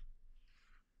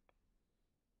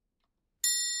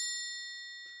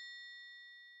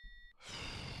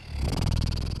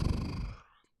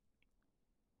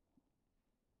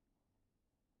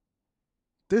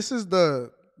This is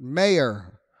the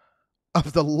mayor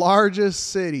of the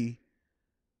largest city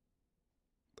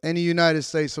in the United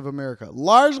States of America,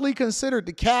 largely considered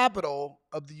the capital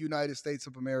of the United States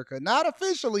of America, not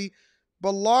officially,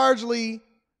 but largely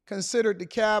considered the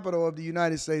capital of the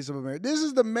United States of America. This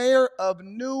is the mayor of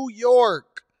New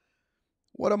York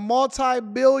with a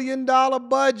multi-billion-dollar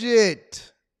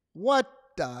budget. What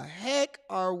the heck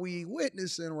are we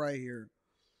witnessing right here?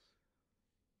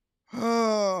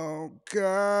 Oh,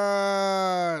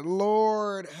 God,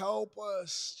 Lord, help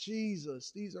us,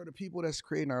 Jesus. These are the people that's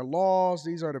creating our laws.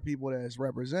 These are the people that's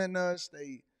representing us.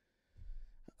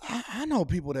 I know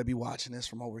people that be watching this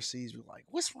from overseas be like,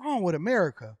 what's wrong with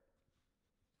America?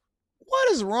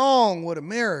 What is wrong with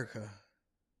America?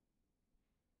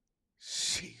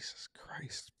 Jesus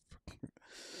Christ.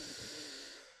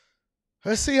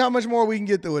 Let's see how much more we can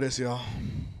get through this, y'all.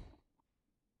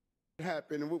 What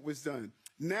happened and what was done.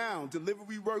 Now,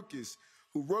 delivery workers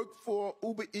who work for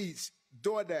Uber Eats,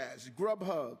 DoorDash,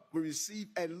 Grubhub will receive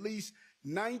at least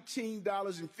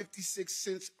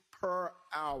 $19.56 per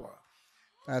hour.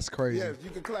 That's crazy. Yes,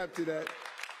 you can clap to that.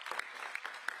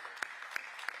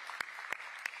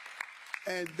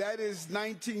 And that is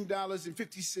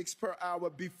 $19.56 per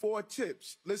hour before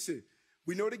tips. Listen,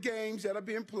 we know the games that are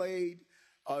being played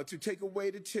to take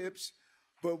away the tips,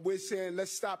 but we're saying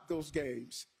let's stop those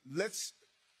games. Let's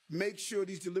make sure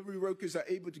these delivery workers are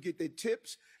able to get their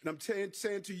tips. And I'm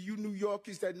saying to you, New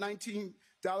Yorkers, that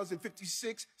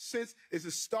 $19.56 is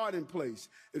a starting place.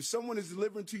 If someone is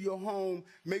delivering to your home,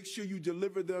 make sure you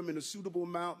deliver them in a suitable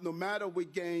amount, no matter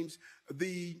what games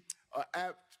the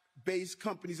app-based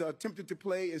companies are attempting to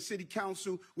play. And City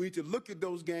Council, we need to look at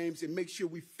those games and make sure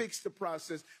we fix the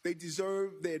process. They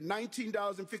deserve their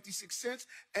 $19.56,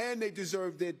 and they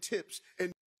deserve their tips.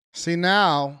 And see,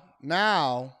 now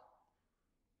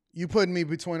you putting me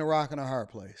between a rock and a hard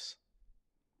place.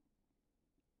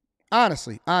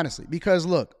 Honestly, because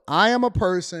look, I am a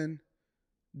person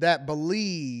that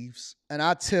believes, and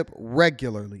I tip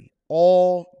regularly,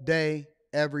 all day,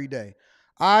 every day.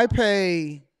 I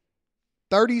pay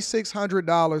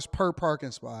 $3,600 per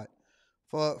parking spot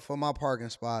for my parking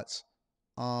spots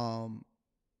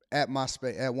at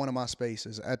one of my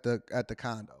spaces at the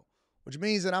condo, which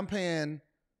means that I'm paying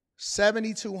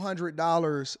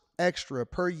 $7,200 extra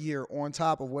per year on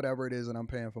top of whatever it is that I'm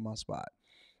paying for my spot.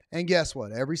 And guess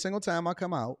what? Every single time I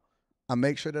come out, I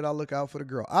make sure that I look out for the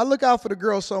girl. I look out for the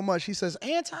girl so much. She says,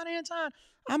 Anton,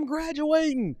 I'm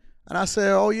graduating. And I say,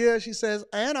 oh yeah. She says,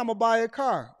 and I'm going to buy a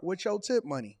car with your tip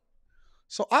money.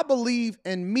 So I believe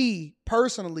in me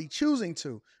personally choosing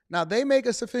to. Now, they make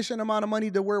a sufficient amount of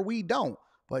money to where we don't.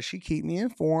 But she keep me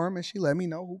informed, and she let me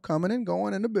know who coming and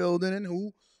going in the building and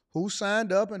who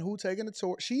signed up and who taking the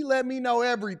tour. She let me know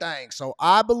everything. So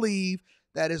I believe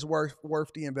that is worth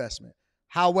the investment.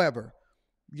 However,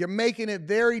 you're making it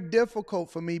very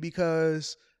difficult for me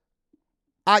because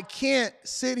I can't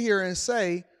sit here and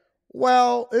say,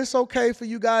 well, it's okay for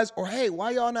you guys, or hey,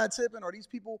 why y'all not tipping? Or these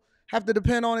people have to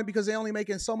depend on it because they only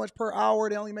making so much per hour.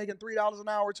 They only making $3 an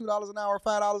hour, $2 an hour,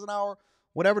 $5 an hour,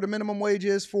 whatever the minimum wage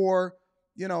is for,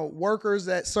 workers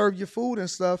that serve your food and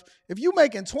stuff. If you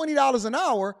making $20 an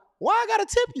hour, why I gotta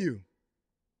tip you?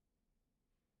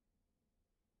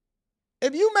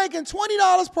 If you making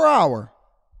 $20 per hour,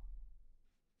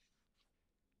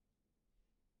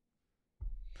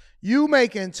 you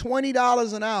making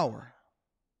 $20 an hour,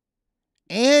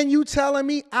 and you telling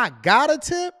me I got a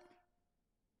tip?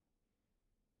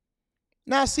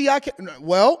 Now, see, I can't.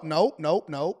 Well, nope.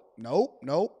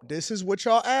 This is what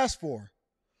y'all asked for.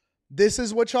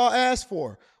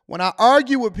 When I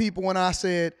argue with people, when I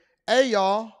said, hey,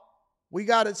 y'all, we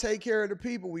got to take care of the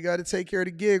people. We got to take care of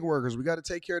the gig workers. We got to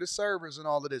take care of the servers and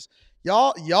all of this.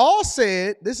 Y'all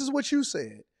said, this is what you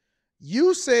said.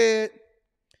 You said,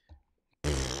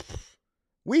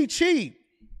 we cheap.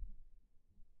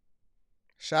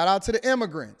 Shout out to the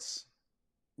immigrants.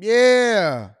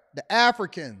 Yeah, the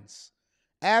Africans.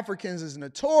 Africans is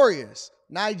notorious.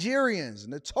 Nigerians,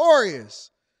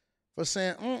 notorious for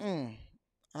saying,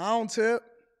 I don't tip.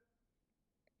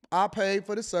 I pay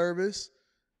for the service.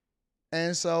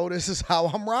 And so this is how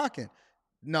I'm rocking.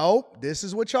 Nope, this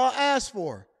is what y'all asked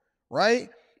for, right?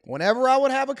 Whenever I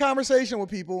would have a conversation with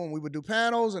people and we would do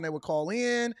panels and they would call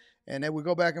in and they would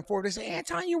go back and forth, they say,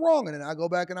 Anton, you're wrong. And then I go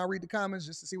back and I read the comments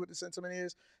just to see what the sentiment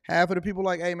is. Half of the people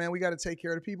like, hey, man, we got to take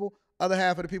care of the people. Other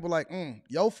half of the people like,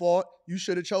 your fault. You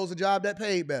should have chose a job that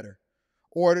paid better.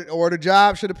 Or the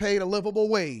job should have paid a livable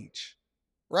wage.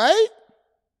 Right?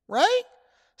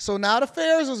 So now the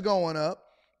fares is going up.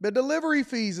 The delivery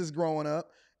fees is growing up.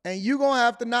 And you going to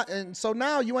have to not, and so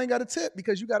now you ain't got a tip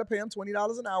because you got to pay them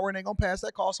 $20 an hour and they're going to pass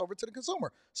that cost over to the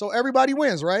consumer. So everybody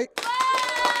wins, right?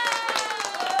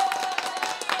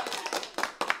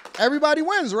 Everybody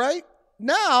wins, right?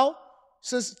 Now,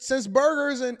 since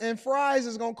burgers and fries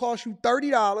is going to cost you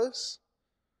 $30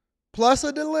 plus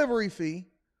a delivery fee,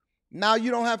 now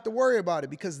you don't have to worry about it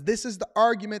because this is the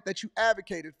argument that you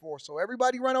advocated for. So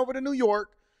everybody run over to New York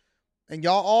and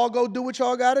y'all all go do what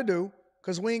y'all got to do.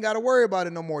 Because we ain't got to worry about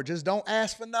it no more. Just don't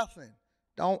ask for nothing.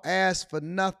 Don't ask for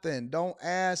nothing. Don't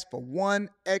ask for one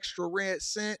extra red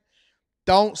cent.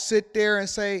 Don't sit there and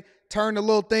say, turn the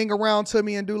little thing around to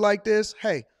me and do like this.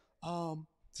 Hey, so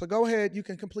go ahead. You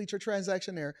can complete your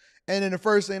transaction there. And then the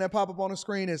first thing that pop up on the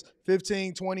screen is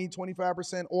 15, 20,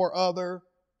 25% or other.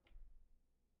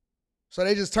 So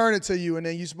they just turn it to you and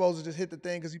then you're supposed to just hit the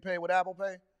thing because you pay with Apple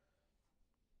Pay.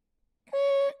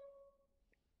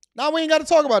 Now we ain't got to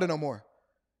talk about it no more.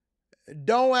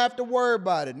 Don't have to worry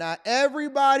about it. Now,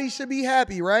 everybody should be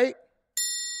happy, right?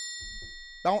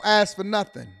 Don't ask for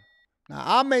nothing. Now,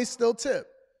 I may still tip,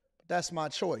 but that's my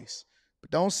choice. But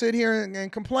don't sit here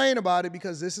and complain about it,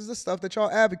 because this is the stuff that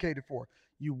y'all advocated for.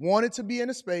 You wanted to be in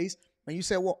a space, and you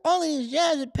said, well, all these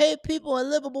jobs that pay people a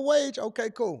livable wage. Okay,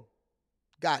 cool.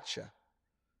 Gotcha.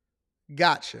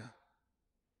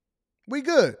 We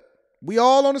good. We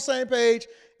all on the same page.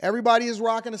 Everybody is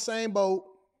rocking the same boat.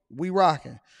 We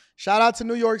rocking. Shout out to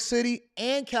New York City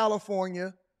and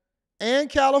California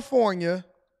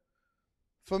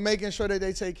for making sure that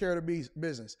they take care of the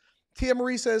business. Tia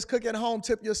Marie says, cook at home,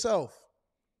 tip yourself.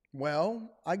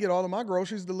 Well, I get all of my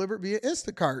groceries delivered via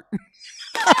Instacart.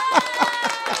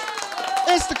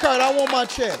 Instacart, I want my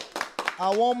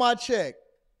check.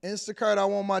 Instacart, I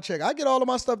want my check. I get all of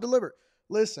my stuff delivered.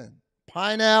 Listen,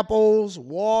 pineapples,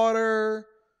 water.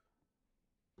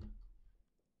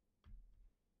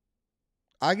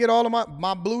 I get all of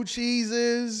my blue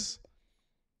cheeses,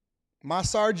 my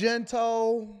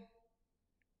Sargento,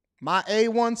 my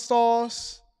A1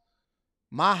 sauce,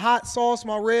 my hot sauce,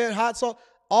 my red hot sauce.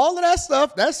 All of that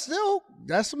stuff, that's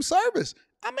some service.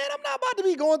 I mean, I'm not about to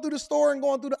be going through the store and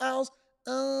going through the aisles.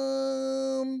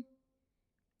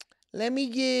 Let me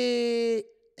get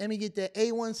that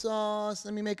A1 sauce.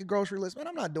 Let me make a grocery list. Man,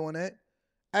 I'm not doing that.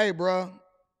 Hey, bro.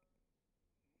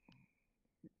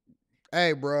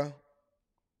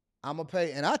 I'm going to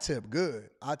pay, and I tip good.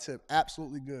 I tip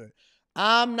absolutely good.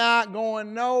 I'm not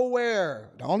going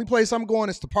nowhere. The only place I'm going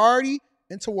is to party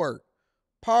and to work.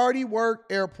 Party, work,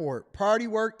 airport. Party,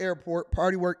 work, airport.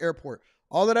 Party, work, airport.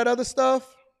 All of that other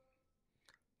stuff,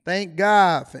 thank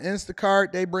God for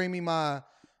Instacart. They bring me I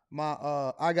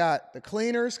got the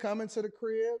cleaners coming to the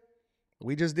crib.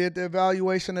 We just did the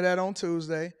evaluation of that on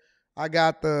Tuesday. I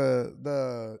got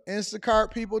the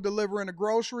Instacart people delivering the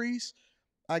groceries.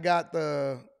 I got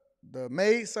the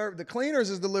maid service. The cleaners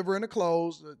is delivering the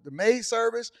clothes. The maid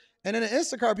service. And then the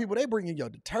Instacart people, they bring you your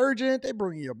detergent. They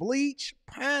bring you your bleach,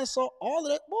 pine salt, all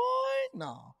of that. Boy,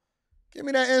 no. Give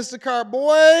me that Instacart,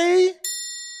 boy.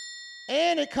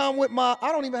 And it come with I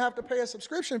don't even have to pay a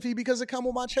subscription fee because it come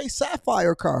with my Chase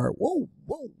Sapphire card. Whoa.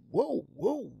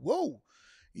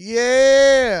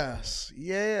 Yes.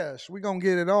 We're going to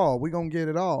get it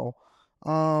all.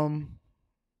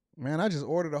 Man, I just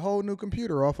ordered a whole new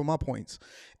computer off of my points.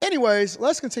 Anyways,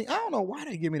 let's continue. I don't know why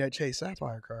they give me that Chase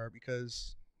Sapphire card,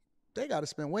 because they got to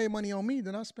spend way money on me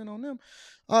than I spend on them.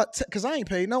 Because I ain't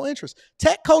paid no interest.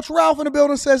 Tech Coach Ralph in the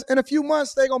building says in a few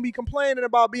months they're going to be complaining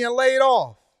about being laid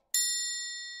off.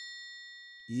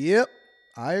 Yep,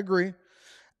 I agree.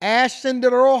 Ashton de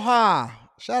Roja.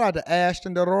 Shout out to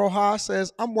Ashton de Roja.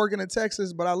 Says, I'm working in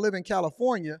Texas, but I live in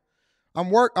California. I'm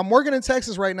working in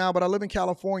Texas right now, but I live in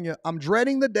California. I'm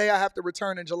dreading the day I have to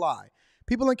return in July.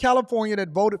 People in California that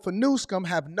voted for Newsom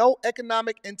have no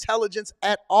economic intelligence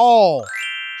at all.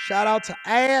 Shout out to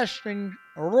Ashton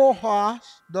Rojas,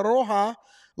 de Roja.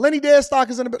 Lenny Deadstock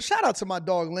is in the building. Shout out to my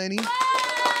dog, Lenny.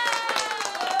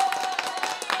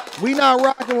 We not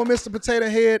rocking with Mr. Potato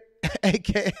Head,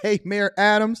 a.k.a. Mayor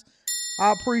Adams.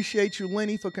 I appreciate you,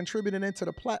 Lenny, for contributing into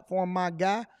the platform, my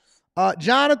guy.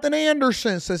 Jonathan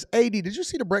Anderson says, AD, did you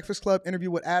see the Breakfast Club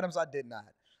interview with Adams? I did not.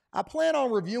 I plan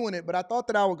on reviewing it, but I thought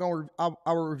that I would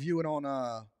review it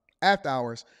on After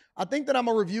Hours. I think that I'm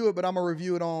going to review it, but I'm going to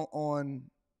review it on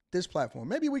this platform.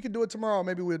 Maybe we could do it tomorrow.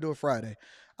 Maybe we'll do it Friday.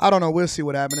 I don't know. We'll see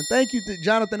what happens. And thank you to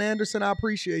Jonathan Anderson. I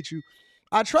appreciate you.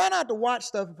 I try not to watch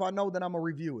stuff if I know that I'm going to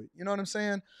review it. You know what I'm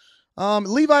saying?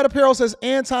 Levite Apparel says,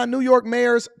 Anton, New York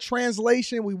Mayor's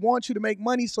translation. We want you to make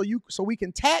money so we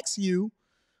can tax you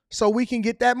so we can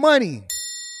get that money.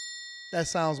 That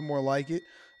sounds more like it.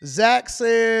 Zach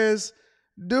says,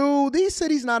 do these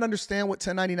cities not understand what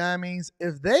 1099 means?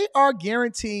 If they are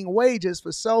guaranteeing wages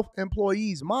for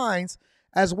self-employees, mines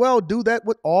as well do that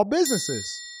with all businesses.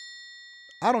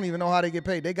 I don't even know how they get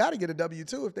paid. They got to get a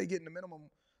W-2 if they get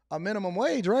a minimum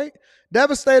wage, right?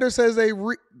 Devastator says they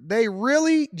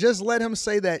really just let him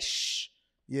say that. Shh.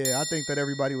 Yeah, I think that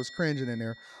everybody was cringing in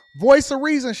there. Voice of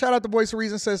Reason, shout out to Voice of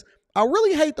Reason, says, I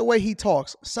really hate the way he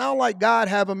talks. Sound like God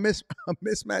have a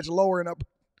mismatch lower and up.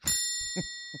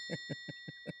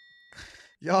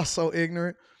 Y'all so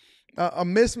ignorant. A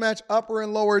mismatch upper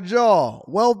and lower jaw.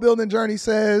 Wealth Building Journey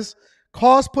says,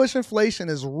 cost push inflation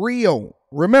is real.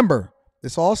 Remember,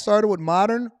 this all started with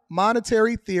modern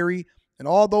monetary theory, and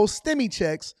all those stimmy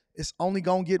checks, it's only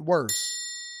going to get worse.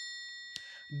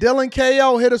 Dylan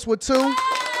KO hit us with 2.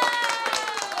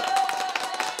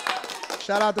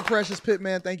 Shout out to Precious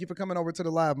Pitman. Thank you for coming over to the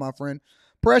live, my friend.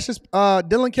 Precious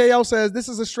Dylan KO says this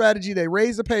is a strategy. They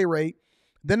raise the pay rate.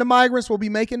 Then the migrants will be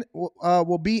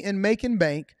in making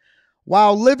bank.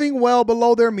 while living well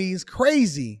below their means.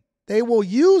 Crazy. They will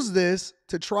use this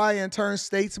to try and turn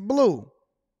states blue.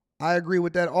 I agree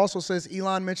with that. Also says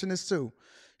Elon mentioned this too.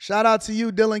 Shout out to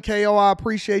you, Dylan KO. I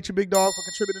appreciate you, big dog, for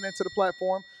contributing into the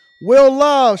platform. Will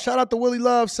Love, shout out to Willie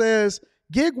Love, says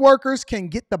gig workers can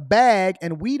get the bag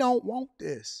and we don't want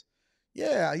this.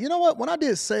 Yeah, you know what? When I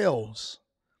did sales,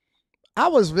 I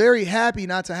was very happy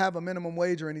not to have a minimum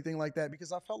wage or anything like that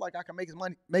because I felt like I could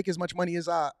make as much money as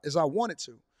I wanted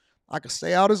to. I could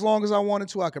stay out as long as I wanted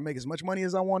to. I could make as much money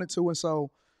as I wanted to. And so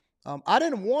I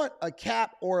didn't want a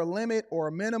cap or a limit or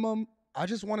a minimum. I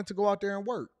just wanted to go out there and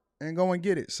work and go and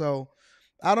get it. So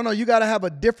I don't know. You got to have a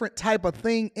different type of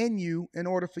thing in you in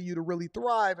order for you to really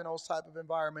thrive in those type of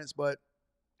environments. But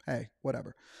hey,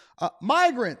 whatever.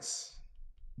 Migrants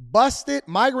busted.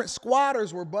 Migrant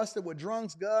squatters were busted with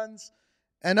drunks, guns,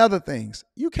 and other things.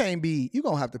 You're going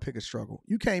to have to pick a struggle.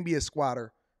 You can't be a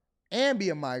squatter and be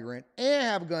a migrant and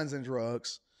have guns and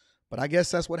drugs. But I guess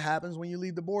that's what happens when you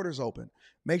leave the borders open.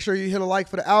 Make sure you hit a like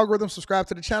for the algorithm, subscribe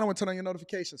to the channel, and turn on your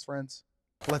notifications, friends.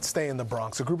 Let's stay in the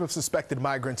Bronx. A group of suspected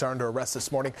migrants are under arrest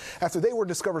this morning after they were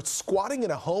discovered squatting in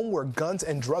a home where guns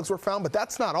and drugs were found. But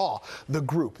that's not all. The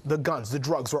group, the guns, the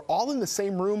drugs were all in the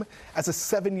same room as a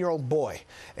 7-year-old boy.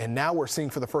 And now we're seeing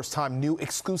for the first time new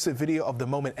exclusive video of the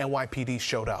moment NYPD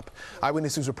showed up.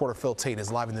 Eyewitness News reporter Phil Tate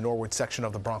is live in the Norwood section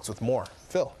of the Bronx with more.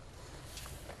 Phil.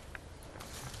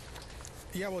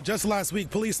 Yeah, well, just last week,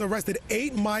 police arrested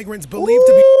 8 migrants believed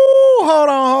to be... Hold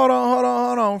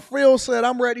on. Phil said,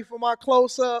 I'm ready for my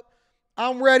close-up.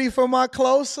 I'm ready for my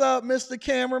close-up, Mr.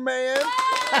 Cameraman.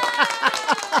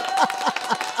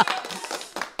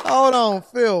 Hold on,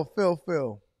 Phil.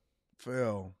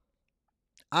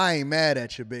 I ain't mad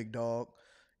at you, big dog.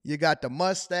 You got the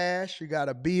mustache. You got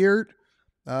a beard.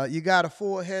 You got a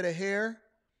full head of hair.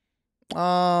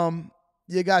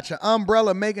 You got your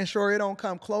umbrella making sure it don't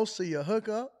come close to your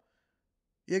hookup.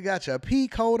 You got your pea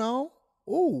coat on.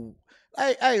 Ooh.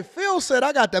 Hey, Phil said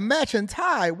I got the matching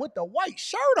tie with the white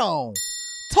shirt on.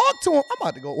 Talk to him. I'm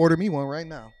about to go order me one right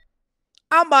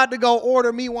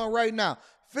now.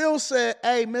 Phil said,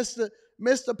 hey, Mr.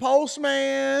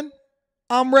 Postman,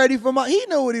 I'm ready for my... He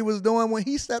knew what he was doing when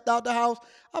he stepped out the house.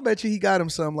 I bet you he got him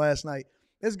some last night.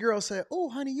 This girl said, oh,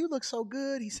 honey, you look so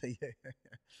good. He said, yeah.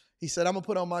 He said, I'm going to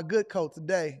put on my good coat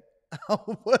today.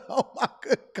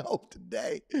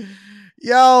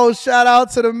 Yo, shout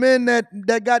out to the men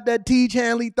that got that Tiege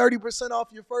Hanley 30% off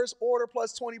your first order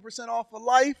plus 20% off for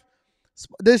life.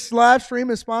 This live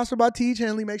stream is sponsored by Tiege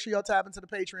Hanley. Make sure y'all tap into the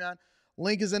Patreon.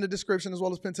 Link is in the description as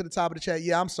well as pinned to the top of the chat.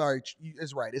 Yeah, I'm sorry.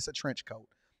 It's right. It's a trench coat.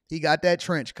 He got that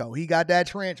trench coat. He got that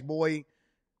trench, boy.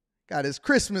 Got his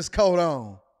Christmas coat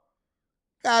on.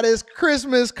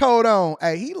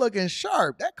 Hey, he looking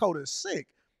sharp. That coat is sick.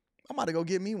 I'm about to go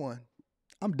get me one.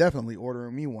 I'm definitely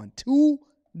ordering me one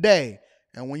today.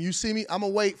 And when you see me, I'm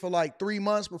going to wait for like 3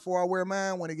 months before I wear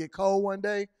mine when it get cold one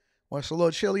day. When it's a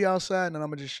little chilly outside, and then I'm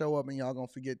going to just show up and y'all going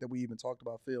to forget that we even talked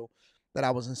about Phil, that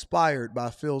I was inspired by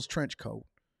Phil's trench coat.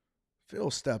 Phil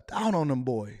stepped out on them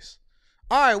boys.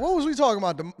 All right, what was we talking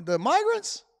about? The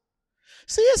migrants?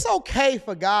 See, it's okay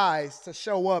for guys to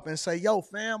show up and say, yo,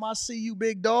 fam, I see you,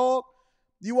 big dog.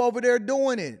 You over there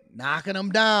doing it, knocking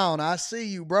them down. I see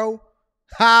you, bro.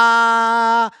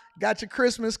 Ha! Got your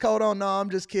Christmas coat on. No, I'm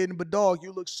just kidding. But, dog,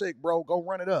 you look sick, bro. Go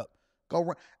run it up.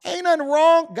 Ain't nothing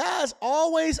wrong. Guys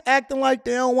always acting like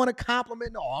they don't want to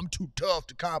compliment. No, I'm too tough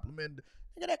to compliment.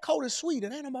 Nigga, that coat is sweet,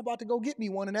 and I'm about to go get me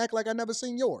one and act like I never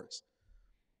seen yours.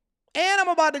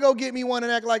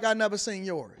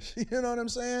 You know what I'm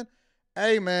saying?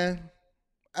 Hey, man.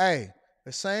 Hey,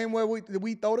 the same way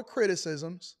we throw the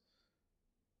criticisms,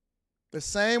 is the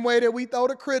same way that we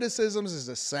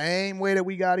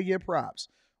got to get props.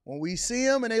 When we see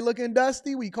them and they looking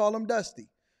dusty, we call them dusty.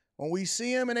 When we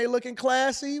see them and they looking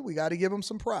classy, we got to give them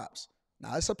some props.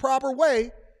 Now, it's a proper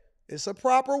way.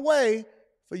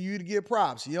 For you to get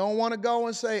props. You don't want to go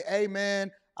and say, hey,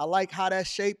 man, I like how that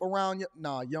shape around you.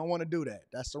 No, you don't want to do that.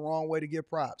 That's the wrong way to get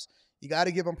props. You got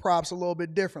to give them props a little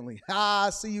bit differently. I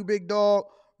see you, big dog.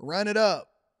 Run it up.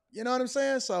 You know what I'm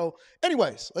saying? So,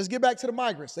 anyways, let's get back to the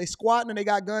migrants. They squatting and they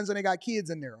got guns and they got kids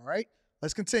in there, all right?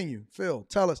 Let's continue. Phil,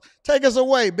 tell us. Take us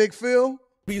away, Big Phil.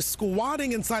 Be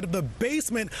squatting inside of the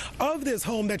basement of this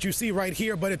home that you see right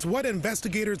here, but it's what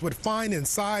investigators would find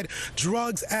inside: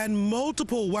 drugs and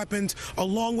multiple weapons,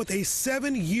 along with a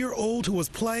 7-year-old who was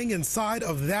playing inside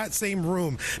of that same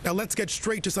room. Now let's get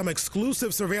straight to some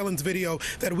exclusive surveillance video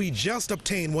that we just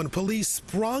obtained when police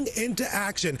sprung into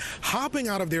action, hopping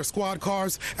out of their squad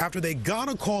cars after they got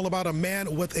a call about a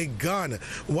man with a gun.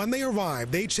 When they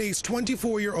arrived, they chased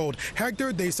 24-year-old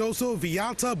Hector de Soso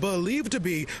Viata, believed to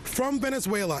be from Venezuela,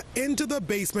 Venezuela into the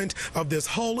basement of this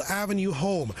Hull Avenue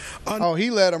home. Oh, he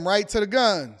led him right to the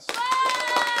guns.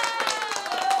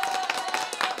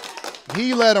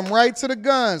 He led him right to the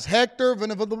guns. Hector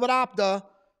Venezuela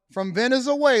from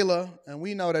Venezuela, and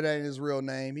we know that ain't his real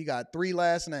name. He got 3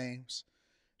 last names.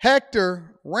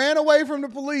 Hector ran away from the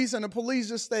police, and the police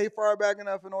just stayed far back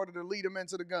enough in order to lead him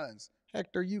into the guns.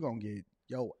 Hector, you gonna get,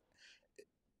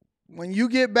 when you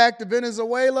get back to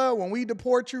Venezuela, when we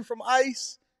deport you from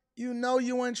ICE, you know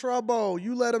you in trouble.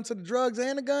 You led them to the drugs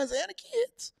and the guns and the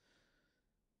kids.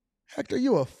 Hector,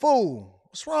 you a fool.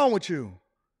 What's wrong with you?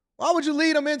 Why would you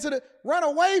lead them run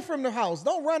away from the house?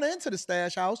 Don't run into the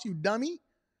stash house, you dummy.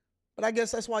 But I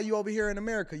guess that's why you over here in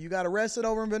America. You got arrested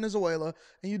over in Venezuela,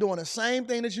 and you doing the same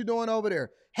thing that you're doing over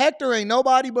there. Hector ain't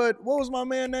nobody but, what was my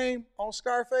man name on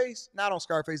Scarface? Not on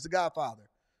Scarface, The Godfather.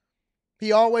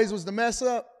 He always was the mess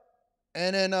up.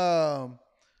 And then Al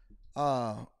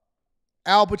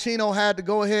Pacino had to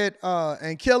go ahead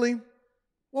and kill him.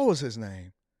 What was his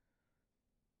name?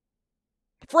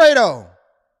 Fredo.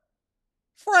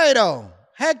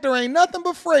 Hector ain't nothing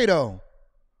but Fredo.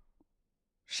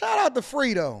 Shout out to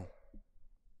Fredo.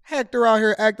 Hector out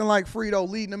here acting like Fredo,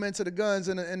 leading them into the guns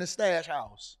in the stash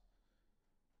house.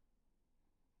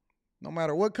 No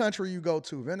matter what country you go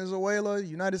to, Venezuela,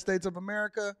 United States of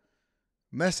America,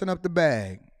 messing up the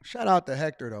bag. Shout out to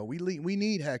Hector, though. We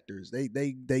need Hectors.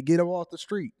 They get him off the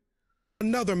street.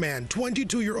 Another man,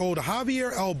 22-year-old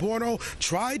Javier Alborno,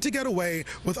 tried to get away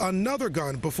with another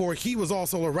gun before he was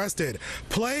also arrested.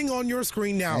 Playing on your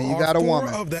screen now are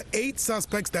 4 of the 8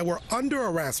 suspects that were under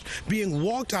arrest being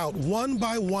walked out one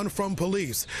by one from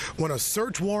police. When a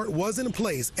search warrant was in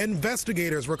place,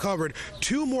 investigators recovered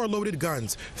 2 more loaded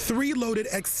guns, 3 loaded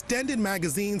extended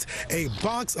magazines, a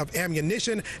box of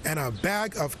ammunition, and a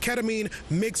bag of ketamine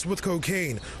mixed with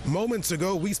cocaine. Moments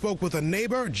ago, we spoke with a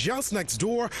neighbor just next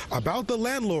door about the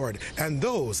landlord and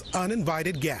those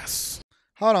uninvited guests.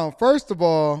 Hold on. First of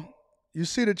all, you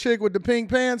see the chick with the pink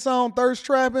pants on, thirst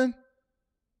trapping,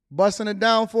 busting it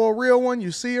down for a real one?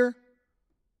 You see her?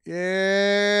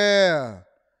 Yeah.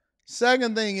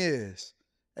 Second thing is,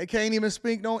 they can't even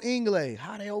speak no English.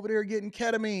 How they over there getting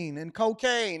ketamine and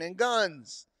cocaine and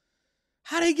guns?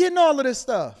 How they getting all of this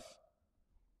stuff?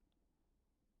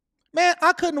 Man,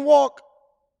 I couldn't walk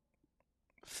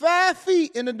 5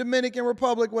 feet in the Dominican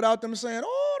Republic without them saying,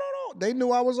 oh, no. They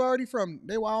knew I was already I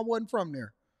wasn't from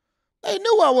there. They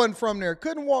knew I wasn't from there.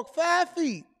 Couldn't walk 5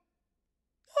 feet.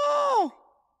 Oh,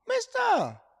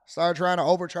 mister. Started trying to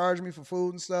overcharge me for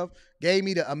food and stuff. Gave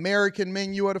me the American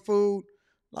menu of the food.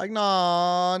 Like,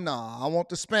 nah, I want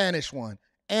the Spanish one.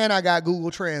 And I got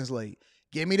Google Translate.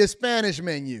 Give me the Spanish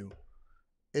menu.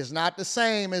 It's not the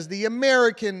same as the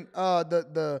American,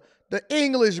 the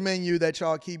English menu that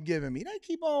y'all keep giving me. They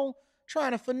keep on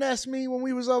trying to finesse me when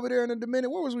we was over there in the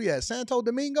Dominican. Where was we at? Santo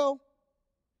Domingo?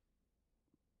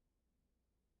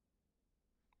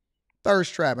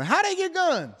 Thirst trapping. How they get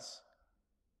guns?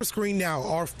 Screen now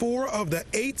are 4 of the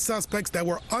 8 suspects that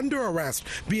were under arrest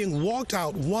being walked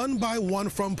out one by one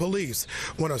from police.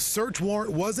 When a search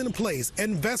warrant was in place,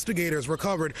 investigators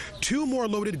recovered 2 more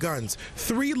loaded guns,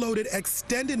 3 loaded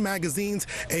extended magazines,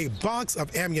 a box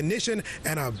of ammunition,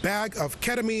 and a bag of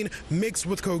ketamine mixed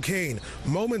with cocaine.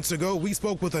 Moments ago, we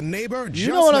spoke with a neighbor just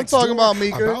you know what I'm next talking door about,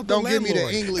 Mika. about Don't the give me the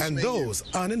landlord English and menu. those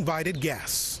uninvited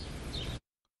guests.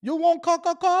 You want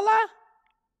Coca-Cola?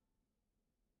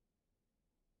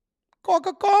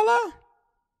 Coca-Cola?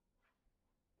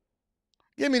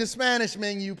 Give me the Spanish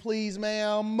menu, please,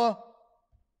 ma'am.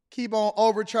 Keep on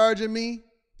overcharging me.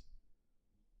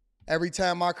 Every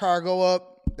time my car go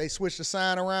up, they switch the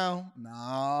sign around.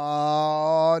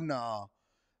 No.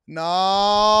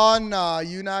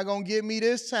 You're not going to get me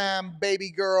this time, baby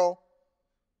girl.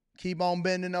 Keep on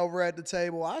bending over at the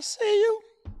table. I see you.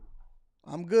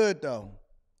 I'm good, though.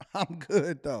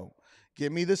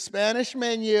 Give me the Spanish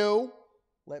menu.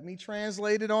 Let me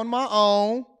translate it on my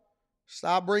own.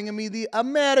 Stop bringing me the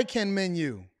American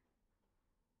menu.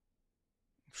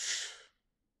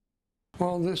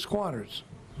 Well, they're squatters,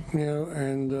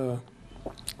 and the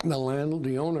landlord,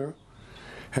 the owner,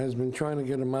 has been trying to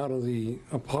get them out of the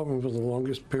apartment for the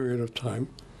longest period of time.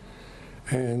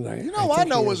 And I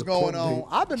know what's going on.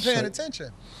 I've been paying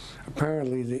attention.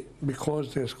 Apparently,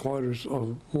 because they're squatters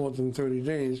of more than 30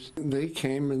 days, they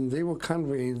came and they were kind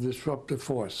of a disruptive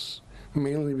force.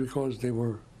 Mainly because there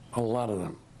were a lot of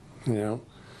them,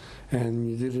 and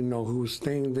you didn't know who was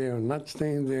staying there or not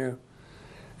staying there.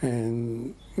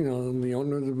 And, the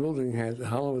owner of the building had a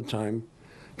hell of a time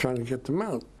trying to get them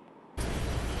out.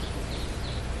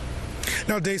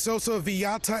 Now, De Sosa,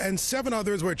 Villata, and 7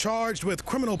 others were charged with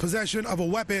criminal possession of a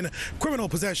weapon, criminal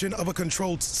possession of a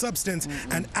controlled substance,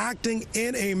 and acting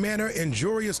in a manner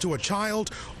injurious to a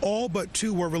child. All but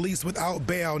 2 were released without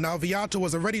bail. Now, Villata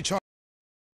was already charged.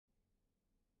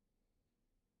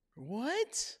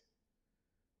 What?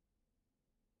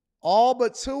 All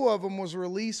but 2 of them was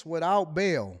released without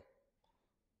bail.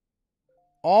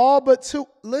 All but 2.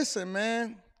 Listen,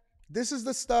 man, this is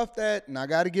the stuff that, and I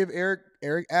got to give Eric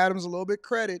Adams a little bit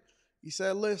credit. He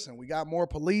said, listen, we got more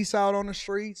police out on the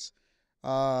streets,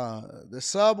 the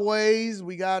subways,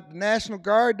 we got the National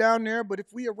Guard down there, but if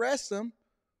we arrest them,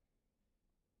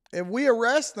 it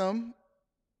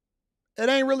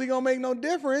ain't really going to make no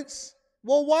difference.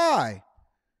 Well, why?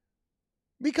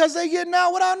 Because they getting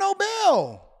out without no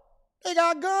bail. They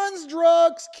got guns,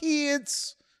 drugs,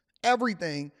 kids,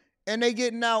 everything. And they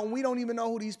getting out, and we don't even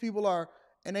know who these people are.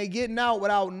 And they getting out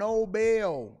without no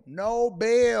bail. No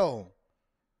bail.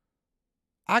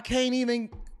 I can't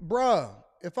even, bruh,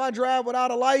 if I drive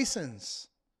without a license,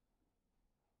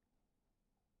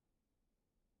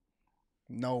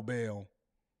 no bail. What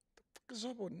the fuck is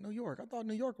up with New York? I thought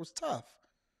New York was tough.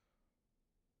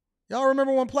 Y'all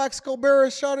remember when Plaxico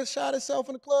Barrett shot himself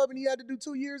in the club and he had to do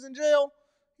 2 years in jail?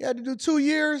 He had to do 2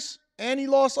 years and he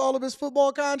lost all of his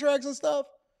football contracts and stuff.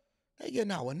 They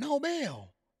getting out with no bail.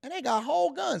 And they got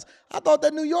whole guns. I thought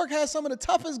that New York had some of the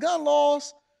toughest gun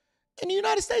laws in the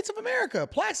United States of America.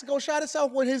 Plaxico shot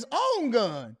himself with his own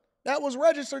gun that was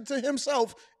registered to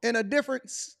himself in a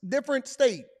different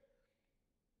state.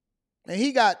 And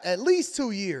he got at least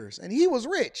 2 years. And he was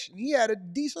rich. And he had a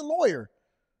decent lawyer.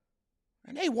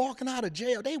 And they walking out of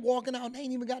jail. They walking out and they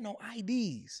ain't even got no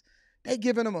IDs. They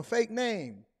giving them a fake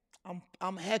name.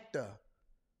 I'm Hector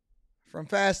from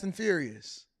Fast and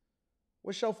Furious.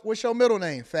 What's your middle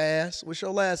name? Fast. What's your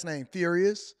last name?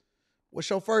 Furious. What's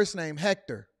your first name?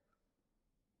 Hector.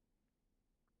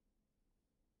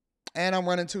 And I'm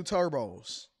running 2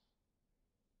 turbos.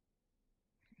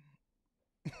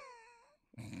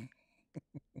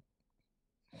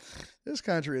 This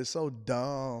country is so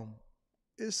dumb.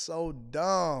 It's so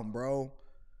dumb, bro.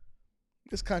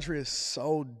 This country is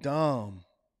so dumb.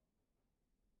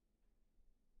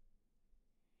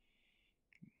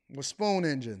 With spoon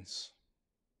engines.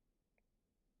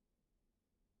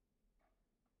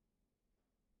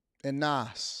 And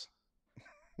Nas.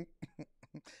 That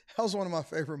was one of my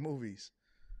favorite movies.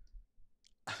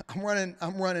 I'm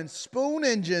running spoon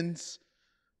engines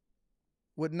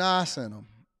with Nas in them.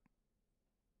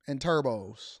 And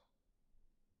turbos.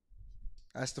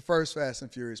 That's the first Fast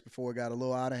and Furious before it got a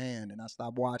little out of hand, and I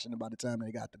stopped watching it by the time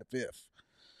they got to the 5th.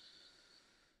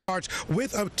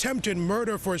 With attempted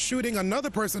murder for shooting another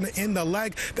person in the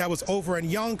leg. That was over in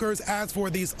Yonkers. As for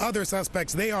these other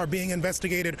suspects, they are being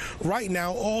investigated right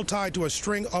now, all tied to a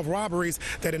string of robberies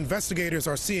that investigators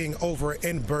are seeing over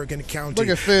in Bergen County. Look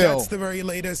at Phil. That's the very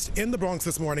latest in the Bronx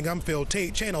this morning. I'm Phil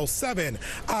Tate, Channel 7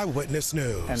 Eyewitness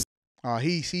News.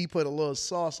 He put a little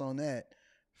sauce on that.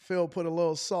 Phil put a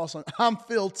little sauce on. I'm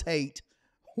Phil Tate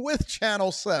with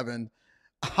Channel 7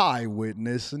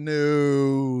 Eyewitness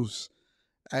News.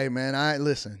 Hey, man,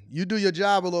 listen, you do your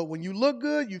job a little. When you look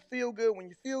good, you feel good. When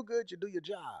you feel good, you do your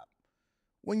job.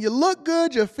 When you look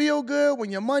good, you feel good.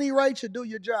 When your money right, you do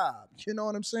your job. You know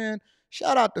what I'm saying?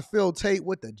 Shout out to Phil Tate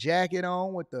with the jacket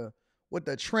on, with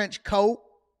the trench coat.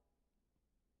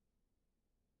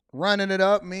 Running it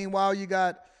up. Meanwhile, you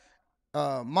got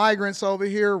migrants over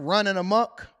here running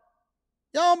amok.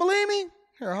 Y'all don't believe me?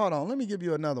 Here, hold on. Let me give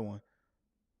you another one.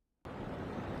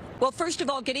 Well, first of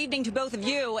all, good evening to both of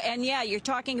you. And yeah, you're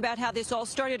talking about how this all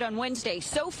started on Wednesday.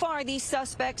 So far, these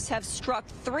suspects have struck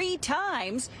 3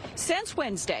 times since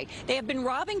Wednesday. They have been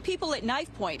robbing people at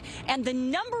knife point. And the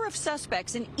number of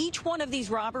suspects in each one of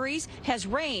these robberies has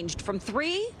ranged from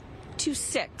 3 to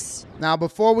 6. Now,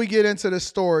 before we get into the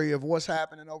story of what's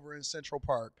happening over in Central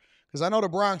Park, because I know the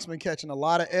Bronx been catching a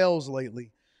lot of L's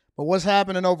lately, but what's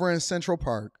happening over in Central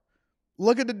Park?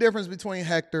 Look at the difference between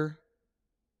Hector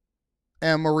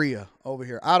and Maria over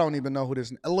here. I don't even know who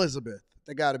this is. Elizabeth.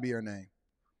 That got to be her name.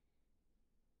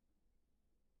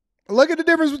 Look at the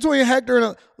difference between Hector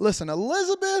and... Listen,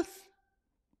 Elizabeth,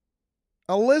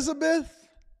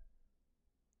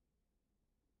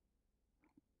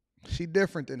 she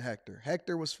different than Hector.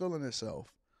 Hector was feeling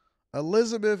herself.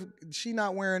 Elizabeth, she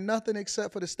not wearing nothing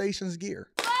except for the station's gear.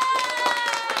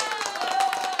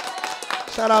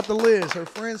 Shout out to Liz. Her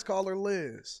friends call her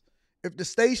Liz. If the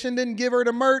station didn't give her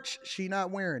the merch, she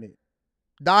not wearing it.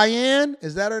 Diane,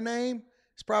 is that her name?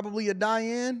 It's probably a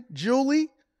Diane. Julie,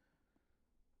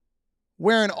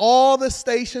 wearing all the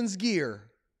station's gear,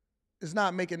 is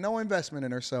not making no investment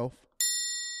in herself.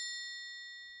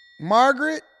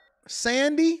 Margaret,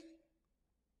 Sandy,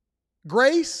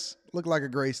 Grace, look like a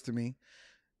Grace to me.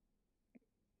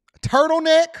 A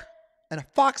turtleneck and a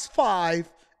Fox 5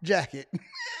 jacket.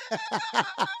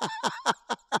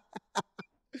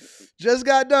 Just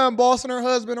got done bossing her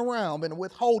husband around and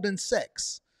withholding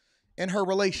sex in her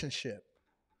relationship.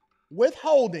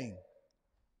 Withholding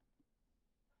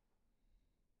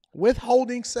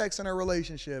sex in her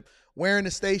relationship, wearing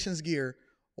the station's gear,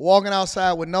 walking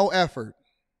outside with no effort.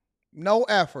 No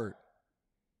effort.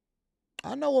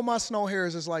 I know what my snow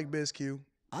hairs is like, BizQ.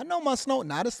 I know my snow,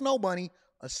 not a snow bunny,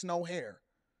 a snow hare.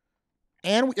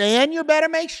 And you better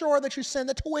make sure that you send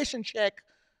the tuition check.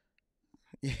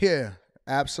 Yeah,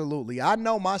 absolutely. I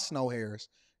know my snow hairs.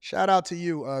 Shout out to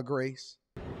you, Grace.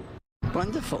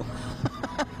 Wonderful.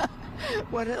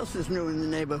 What else is new in the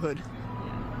neighborhood?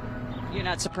 You're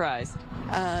not surprised?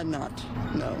 Not.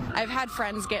 No. I've had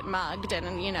friends get mugged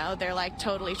and, you know, they're like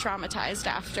totally traumatized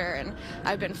after. And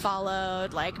I've been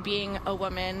followed, like being a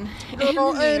woman.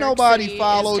 Girl, ain't nobody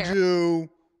followed you.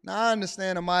 Now, I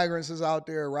understand the migrants is out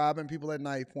there robbing people at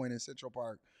knife point in Central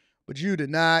Park. But you did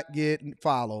not get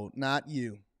followed. Not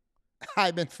you.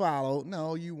 I've been followed.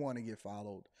 No, you want to get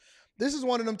followed. This is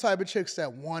one of them type of chicks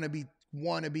that want to be,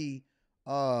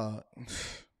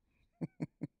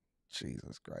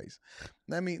 Jesus Christ.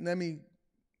 Let me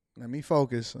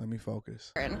focus.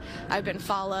 And I've been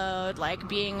followed, like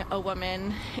being a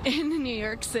woman in New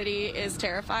York City is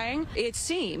terrifying. It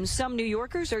seems some New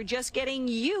Yorkers are just getting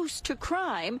used to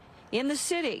crime in the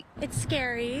city. It's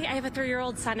scary. I have a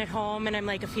 3-year-old son at home and I'm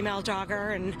like a female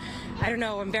jogger and I don't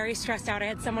know, I'm very stressed out. I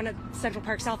had someone at Central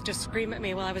Park South just scream at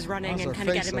me while I was running and kind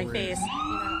of get in my face.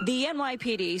 The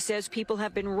NYPD says people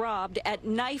have been robbed at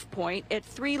knife point at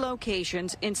 3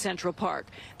 locations in Central Park.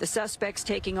 The suspects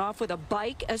taking off with a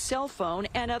bike, a cell phone,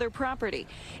 and other property.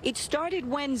 It started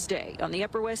Wednesday on the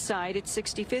Upper West Side at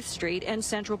 65th Street and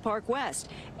Central Park West.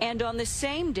 And on the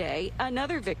same day,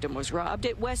 another victim was robbed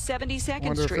at West 72nd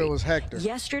Wonder Street. if it was Hector.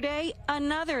 Yesterday,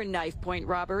 another knife point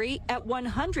robbery at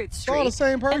 100th Street all the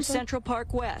same person? and Central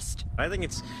Park West. I think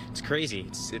it's crazy.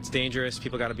 It's dangerous.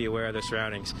 People got to be aware of their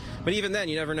surroundings. But even then,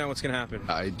 you never know what's going to happen.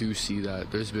 I do see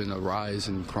that there's been a rise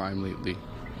in crime lately.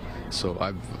 So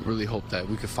I really hope that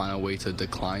we could find a way to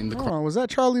decline the crime. Hold on, was that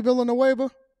Charlie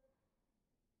Villanueva?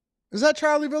 Is that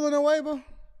Charlie Villanueva?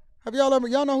 Have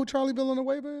y'all know who Charlie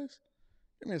Villanueva is?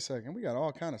 Give me a second. We got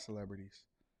all kind of celebrities.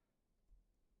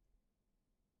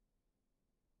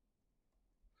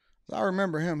 I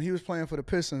remember him. He was playing for the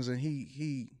Pistons, and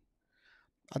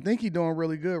I think he's doing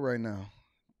really good right now.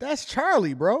 That's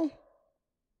Charlie, bro.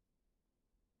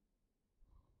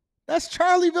 That's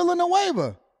Charlie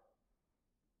Villanueva.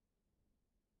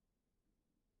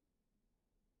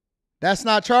 That's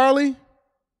not Charlie?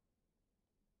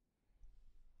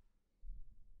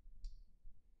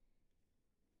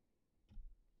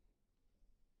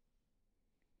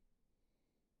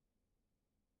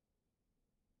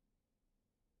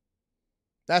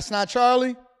 That's not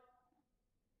Charlie?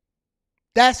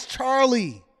 That's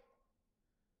Charlie.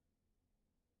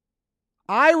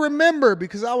 I remember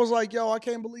because I was like, yo, I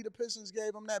can't believe the Pistons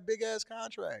gave him that big ass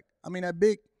contract. I mean, that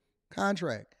big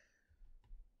contract.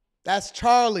 That's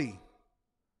Charlie.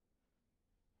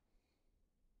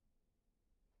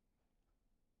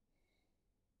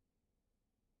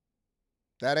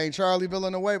 That ain't Charlie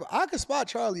Villanueva. I could spot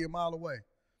Charlie a mile away.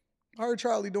 I heard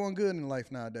Charlie doing good in life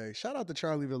nowadays. Shout out to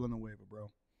Charlie Villanueva, bro.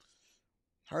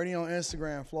 Heard he on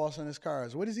Instagram flossing his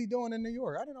cars. What is he doing in New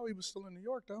York? I didn't know he was still in New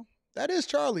York, though. That is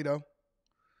Charlie, though.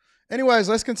 Anyways,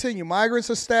 let's continue. Migrants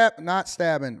are not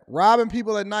stabbing, robbing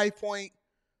people at knife point.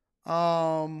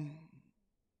 Robbing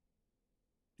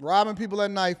people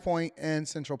at knife point and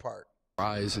Central Park.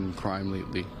 Rise in crime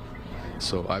lately.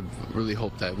 So I really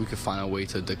hope that we could find a way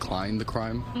to decline the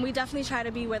crime. We definitely try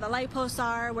to be where the light posts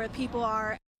are, where people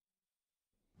are.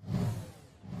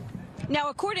 Now,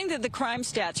 according to the crime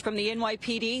stats from the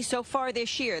NYPD, so far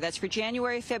this year, that's for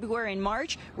January, February, and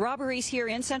March, robberies here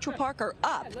in Central Park are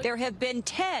up. There have been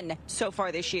 10 so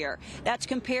far this year. That's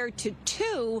compared to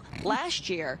 2 last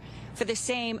year for the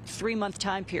same 3-month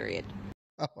time period.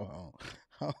 Oh.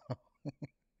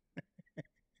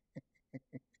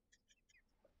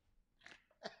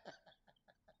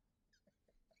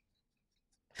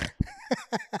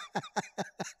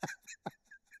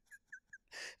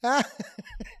 I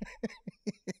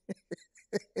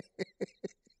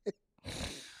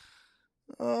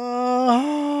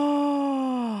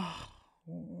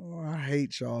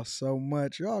hate y'all so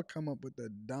much. Y'all come up with the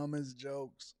dumbest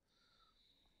jokes.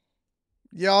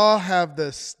 Y'all have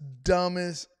the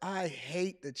dumbest. I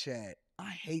hate the chat. I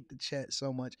hate the chat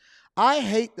so much. I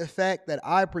hate the fact that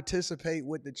I participate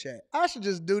with the chat. I should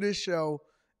just do this show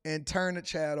and turn the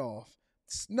chat off.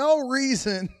 It's no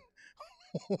reason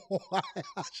why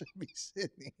I should be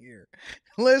sitting here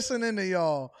listening to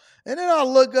y'all. And then I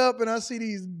look up and I see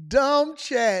these dumb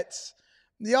chats.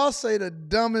 Y'all say the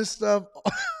dumbest stuff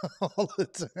all the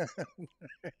time.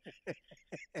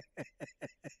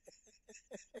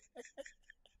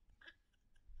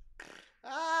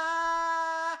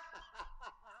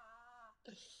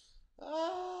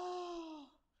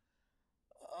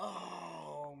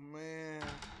 Oh, man.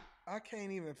 I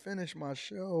can't even finish my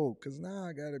show because now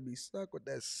I got to be stuck with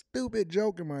that stupid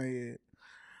joke in my head.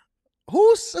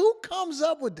 Who comes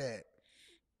up with that?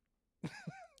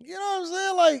 You know what I'm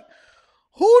saying? Like,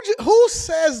 who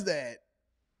says that?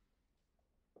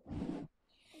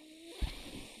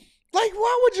 Like,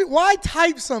 why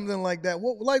type something like that?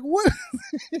 What?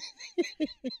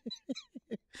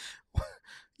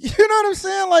 You know what I'm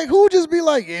saying? Like, who just be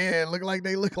like, yeah, look like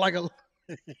they look like a.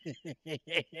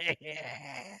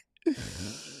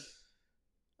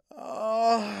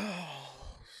 Oh,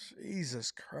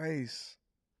 Jesus Christ.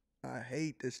 I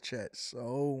hate this chat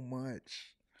so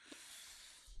much.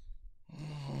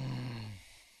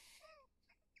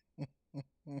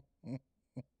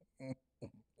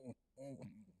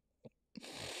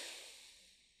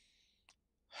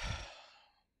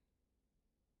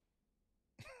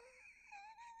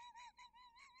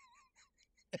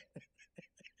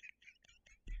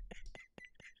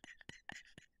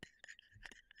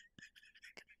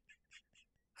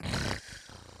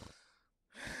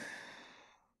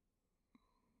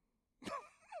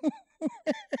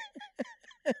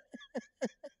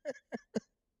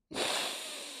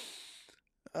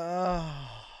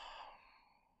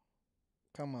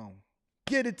 Come on.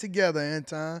 Get it together,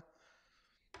 Anton.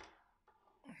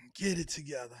 Get it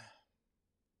together.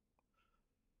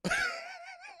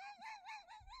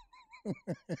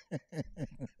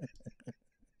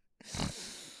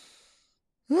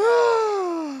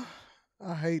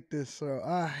 I hate this.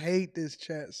 I hate this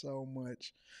chat so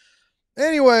much.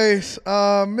 Anyways,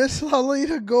 Miss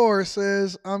Lolita Gore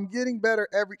says, I'm getting better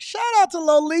every... Shout out to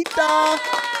Lolita.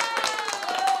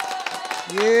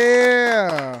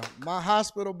 Yeah, my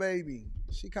hospital baby.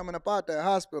 She coming up out that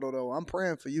hospital, though. I'm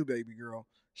praying for you, baby girl.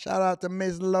 Shout out to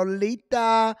Miss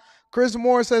Lolita. Chris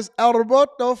Moore says, El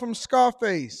Roboto from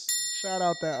Scarface. Shout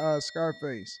out that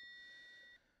Scarface.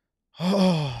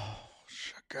 Oh,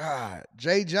 God.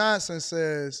 Jay Johnson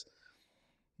says,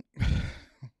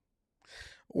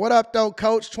 what up, though,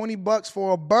 coach? $20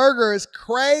 for a burger is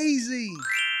crazy.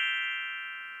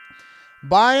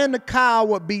 Buying the cow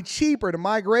would be cheaper. The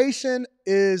migration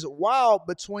is wild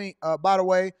between, by the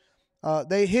way,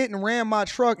 they hit and ran my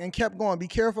truck and kept going. Be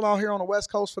careful out here on the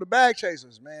West Coast for the bag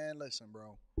chasers. Man, listen,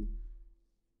 bro.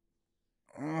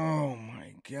 Oh,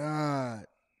 my God.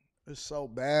 It's so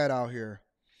bad out here.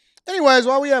 Anyways,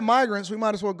 while we have migrants, we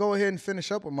might as well go ahead and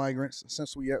finish up with migrants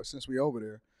since we over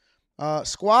there.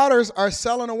 Squatters are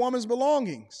selling a woman's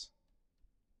belongings.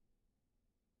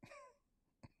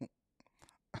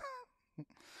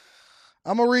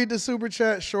 I'm going to read the super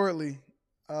chat shortly.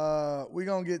 We're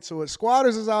going to get to it.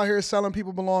 Squatters is out here selling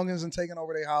people belongings and taking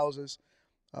over their houses.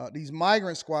 These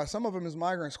migrant squatters, some of them is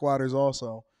migrant squatters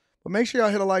also. But make sure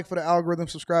y'all hit a like for the algorithm,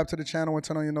 subscribe to the channel, and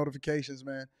turn on your notifications,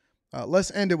 man.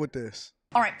 Let's end it with this.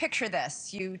 All right, picture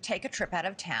this. You take a trip out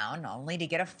of town only to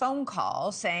get a phone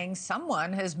call saying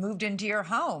someone has moved into your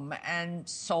home and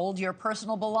sold your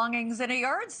personal belongings in a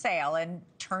yard sale and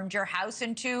turned your house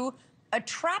into a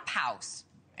trap house,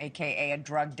 a.k.a. a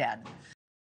drug den.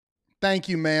 Thank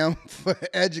you, ma'am, for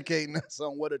educating us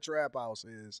on what a trap house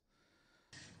is.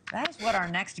 That is what our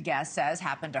next guest says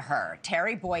happened to her.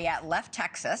 Terry Boyette left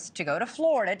Texas to go to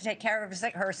Florida to take care of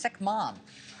her sick mom.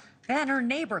 Then her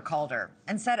neighbor called her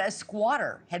and said a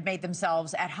squatter had made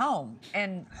themselves at home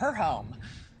in her home.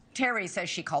 Terry says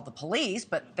she called the police,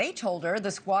 but they told her the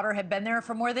squatter had been there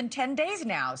for more than 10 days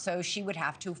now, so she would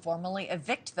have to formally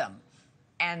evict them.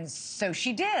 And so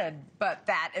she did, but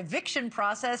that eviction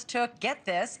process took, get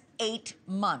this, 8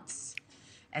 months.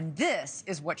 And this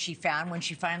is what she found when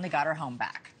she finally got her home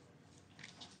back.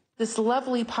 This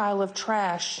lovely pile of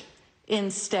trash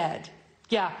instead.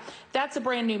 Yeah, that's a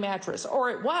brand new mattress, or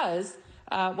it was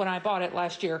when I bought it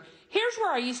last year. Here's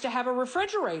where I used to have a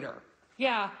refrigerator.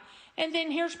 Yeah, and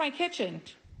then here's my kitchen,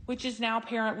 which is now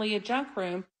apparently a junk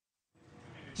room.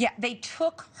 Yeah, they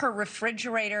took her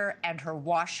refrigerator and her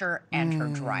washer and her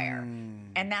dryer.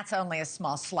 And that's only a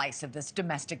small slice of this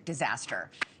domestic disaster.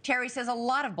 Terry says a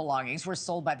lot of belongings were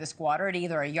sold by the squatter at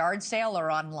either a yard sale or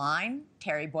online.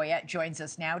 Terry Boyette joins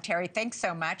us now. Terry, thanks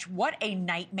so much. What a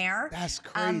nightmare. That's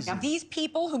crazy. Now, these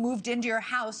people who moved into your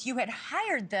house, you had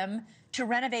hired them to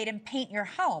renovate and paint your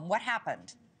home. What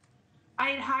happened?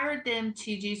 I had hired them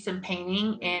to do some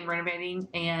painting and renovating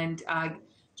and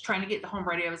trying to get the home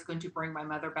ready. I was going to bring my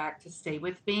mother back to stay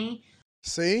with me.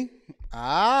 See?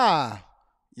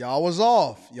 Y'all was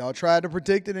off. Y'all tried to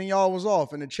predict it and y'all was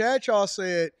off. In the chat, y'all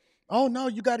said, oh, no,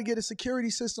 you got to get a security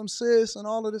system, sis, and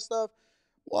all of this stuff.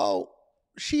 Well,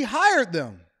 she hired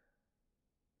them.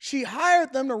 She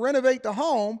hired them to renovate the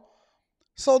home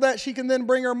so that she can then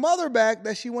bring her mother back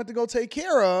that she went to go take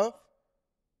care of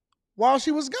while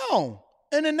she was gone.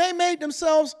 And then they made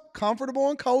themselves comfortable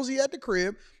and cozy at the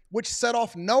crib, which set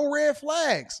off no red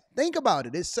flags. Think about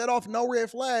it. It set off no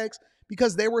red flags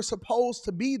because they were supposed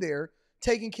to be there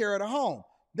taking care of the home.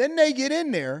 Then they get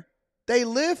in there. They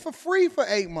live for free for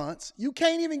 8 months. You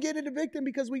can't even get it evicted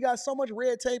because we got so much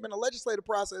red tape in the legislative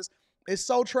process. It's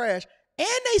so trash. And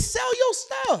they sell your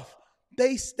stuff.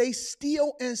 They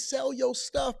steal and sell your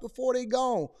stuff before they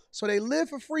go. So they live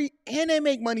for free and they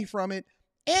make money from it.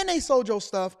 And they sold your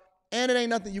stuff. And it ain't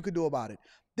nothing you could do about it.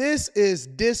 This is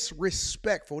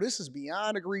disrespectful. This is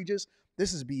beyond egregious.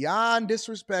 This is beyond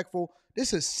disrespectful.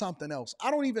 This is something else.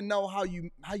 I don't even know how you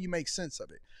make sense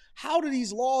of it. How do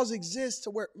these laws exist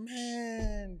to where,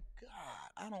 man,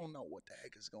 God, I don't know what the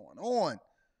heck is going on.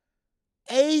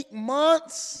 8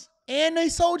 months and they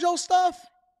sold your stuff?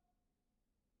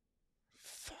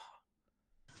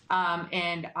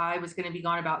 And I was going to be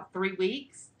gone about 3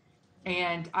 weeks.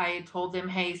 And I had told them,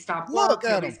 hey, stop work.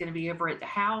 Nobody's going to be over at the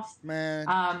house. Man.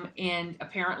 And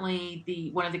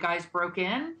apparently one of the guys broke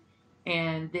in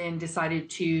and then decided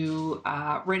to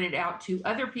rent it out to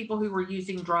other people who were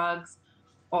using drugs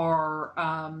or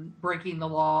breaking the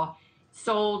law.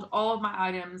 Sold all of my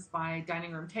items, my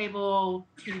dining room table,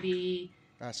 TV,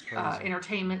 that's crazy.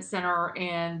 Entertainment center,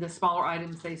 and the smaller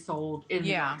items they sold in the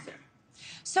yard center.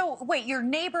 So, wait, your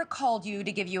neighbor called you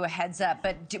to give you a heads up,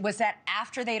 but was that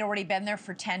after they'd already been there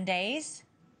for 10 days?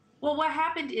 Well, what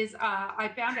happened is I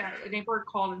found out a neighbor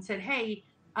called and said, hey,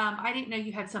 I didn't know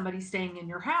you had somebody staying in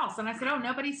your house. And I said, oh,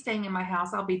 nobody's staying in my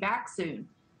house. I'll be back soon.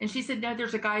 And she said, no,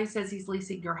 there's a guy who says he's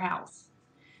leasing your house.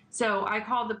 So I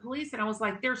called the police and I was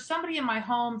like, there's somebody in my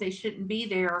home. They shouldn't be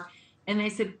there. And they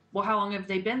said, well, how long have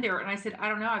they been there? And I said, I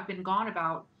don't know. I've been gone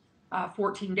about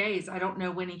 14 days. I don't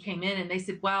know when he came in. And they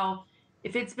said, well,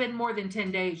 if it's been more than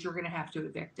 10 days, you're going to have to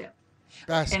evict him.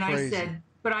 That's and crazy. I said,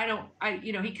 but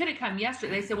he could have come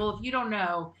yesterday. They said, well, if you don't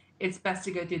know, it's best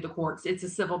to go through the courts. It's a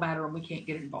civil matter and we can't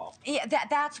get involved. Yeah,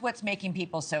 that's what's making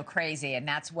people so crazy. And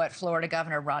that's what Florida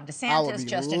Governor Ron DeSantis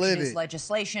just introduced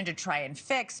legislation to try and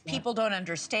fix. Yeah. People don't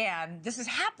understand. This is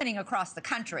happening across the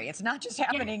country. It's not just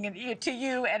happening to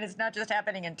you, and it's not just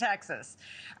happening in Texas.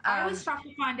 I was shocked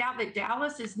to find out that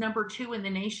Dallas is #2 in the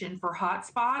nation for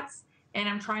hotspots. And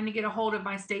I'm trying to get a hold of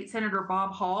my state senator,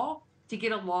 Bob Hall, to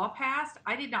get a law passed.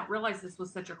 I did not realize this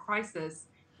was such a crisis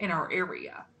in our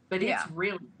area, but it's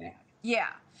really bad. Yeah.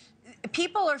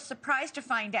 People are surprised to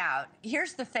find out.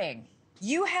 Here's the thing.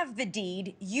 You have the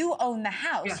deed. You own the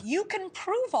house. Yeah. You can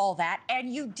prove all that,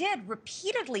 and you did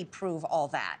repeatedly prove all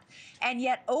that. And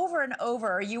yet, over and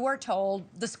over, you are told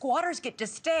the squatters get to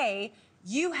stay.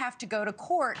 You have to go to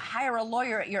court, hire a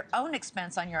lawyer at your own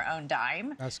expense on your own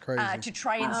dime. That's crazy. To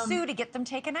try and sue to get them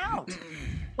taken out.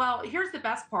 Well, here's the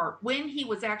best part. When he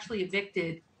was actually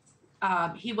evicted,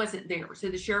 he wasn't there. So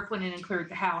the sheriff went in and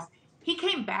cleared the house. He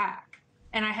came back,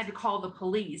 and I had to call the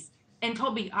police and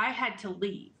told me I had to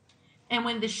leave. And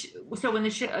when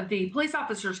the police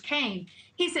officers came,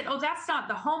 he said, oh, that's not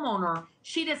the homeowner.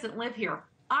 She doesn't live here.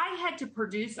 I had to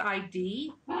produce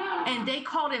ID, and they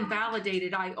called and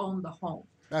validated I owned the home.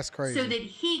 That's crazy. So that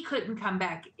he couldn't come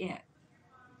back in.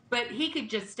 But he could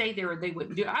just stay there and they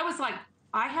wouldn't do it. I was like,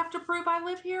 I have to prove I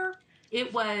live here?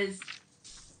 It was,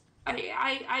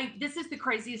 this is the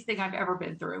craziest thing I've ever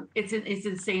been through. It's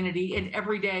insanity, and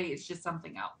every day it's just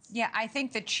something else. Yeah, I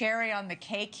think the cherry on the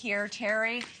cake here,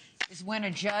 Terry, is when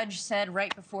a judge said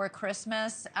right before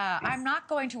Christmas, I'm not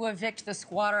going to evict the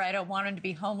squatter. I don't want him to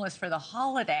be homeless for the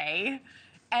holiday.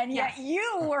 And yet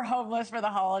you were homeless for the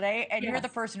holiday, and you're the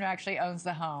person who actually owns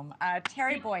the home.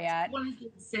 Terry Boyette. He wanted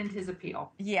to send his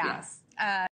appeal. Yeah.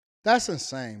 Yes. That's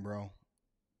insane, bro.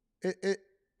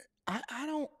 I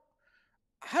don't,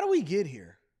 how do we get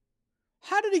here?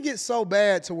 How did it get so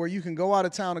bad to where you can go out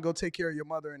of town and go take care of your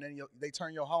mother, and then they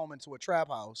turn your home into a trap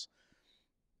house?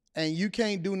 and you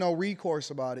can't do no recourse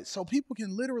about it. So people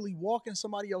can literally walk in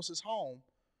somebody else's home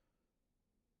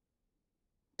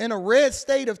in a red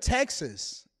state of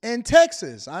Texas. In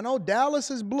Texas, I know Dallas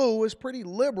is blue, it's pretty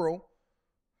liberal.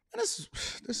 And this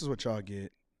is what y'all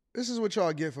get. This is what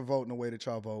y'all get for voting the way that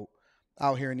y'all vote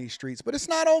out here in these streets. But it's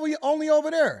not only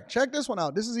over there. Check this one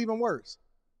out. This is even worse.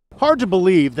 Hard to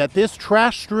believe that this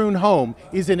trash-strewn home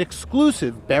is in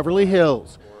exclusive Beverly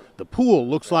Hills. The pool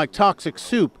looks like toxic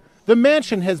soup. The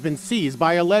mansion has been seized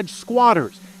by alleged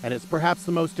squatters, and it's perhaps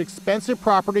the most expensive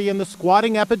property in the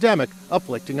squatting epidemic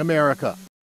afflicting America.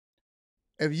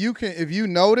 If you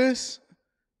notice,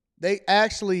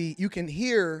 you can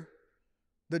hear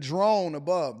the drone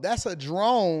above. That's a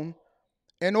drone.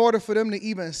 In order for them to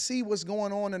even see what's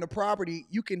going on in the property,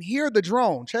 you can hear the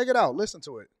drone. Check it out. Listen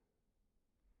to it.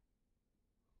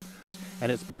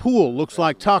 And its pool looks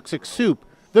like toxic soup.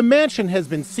 The mansion has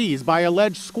been seized by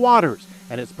alleged squatters,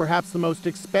 and it's perhaps the most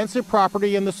expensive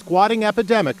property in the squatting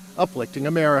epidemic afflicting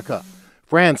America.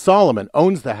 Fran Solomon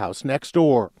owns the house next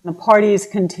door. The parties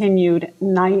continued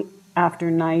night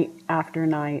after night after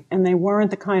night, and they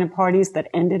weren't the kind of parties that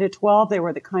ended at 12. They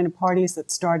were the kind of parties that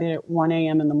started at 1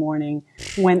 a.m. in the morning,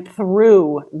 went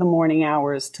through the morning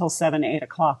hours till 7, 8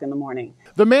 o'clock in the morning.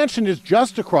 The mansion is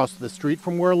just across the street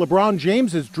from where LeBron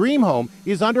James's dream home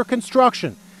is under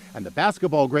construction, and the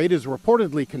basketball great is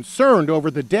reportedly concerned over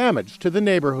the damage to the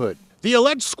neighborhood. The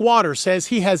alleged squatter says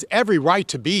he has every right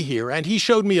to be here, and he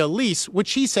showed me a lease,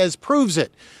 which he says proves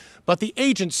it. But the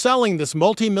agent selling this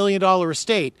multi-million-dollar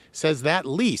estate says that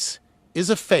lease is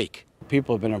a fake.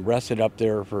 People have been arrested up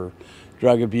there for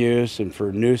drug abuse and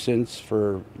for nuisance,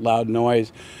 for loud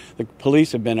noise. The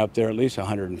police have been up there at least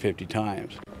 150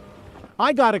 times.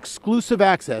 I got exclusive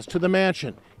access to the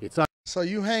mansion. So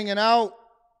you hanging out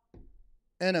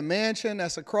in a mansion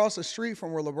that's across the street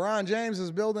from where LeBron James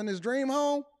is building his dream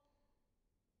home?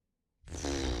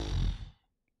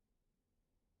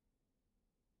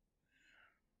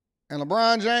 And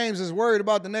LeBron James is worried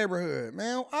about the neighborhood.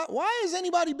 Man, why is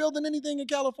anybody building anything in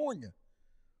California?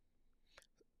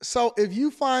 So if you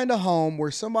find a home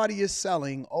where somebody is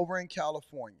selling over in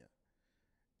California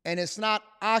and it's not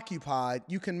occupied,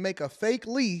 you can make a fake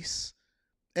lease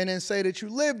and then say that you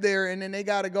live there, and then they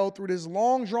got to go through this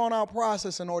long, drawn-out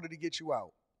process in order to get you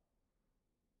out.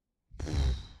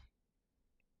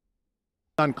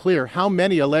 Unclear how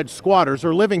many alleged squatters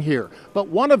are living here, but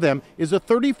one of them is a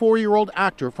 34-year-old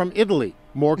actor from Italy,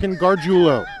 Morgan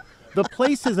Gargiulo. The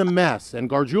place is a mess, and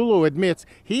Gargiulo admits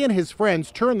he and his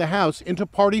friends turned the house into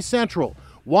party central.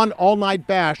 One all-night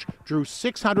bash drew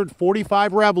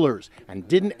 645 revelers and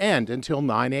didn't end until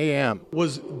 9 a.m.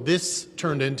 Was this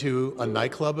turned into a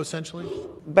nightclub, essentially?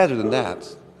 Better than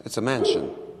that. It's a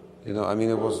mansion. You know, I mean,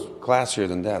 it was classier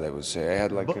than that, I would say. I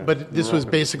had like. But this was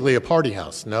basically a party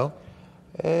house, no?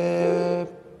 At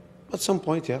some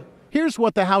point, yeah. Here's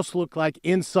what the house looked like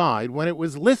inside when it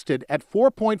was listed at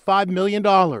 $4.5 million.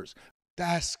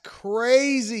 That's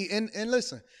crazy. And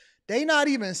listen, they not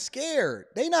even scared.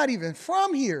 They not even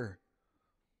from here.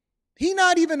 He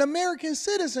not even American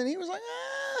citizen. He was like,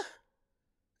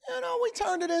 we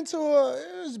turned it into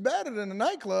it was better than a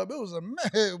nightclub. It was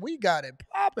we got it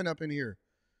popping up in here.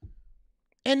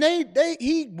 And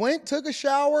he went, took a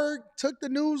shower, took the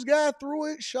news guy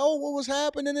through it, showed what was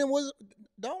happening, and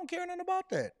don't care nothing about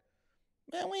that.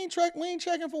 Man, we ain't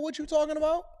checking for what you talking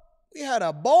about. We had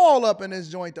a ball up in this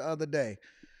joint the other day.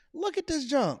 Look at this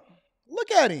junk.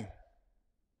 Look at him.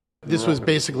 This was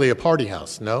basically a party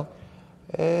house, no?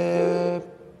 At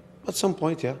some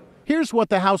point, yeah. Here's what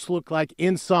the house looked like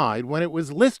inside when it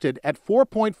was listed at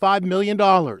 $4.5 million,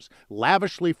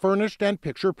 lavishly furnished and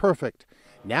picture perfect.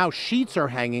 Now sheets are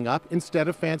hanging up instead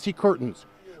of fancy curtains.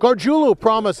 Gargiulo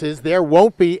promises there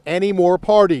won't be any more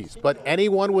parties, but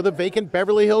anyone with a vacant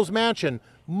Beverly Hills mansion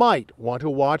might want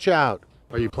to watch out.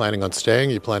 Are you planning on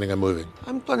staying? Are you planning on moving?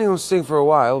 I'm planning on staying for a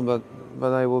while, but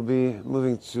I will be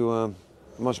moving to a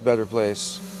much better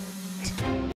place.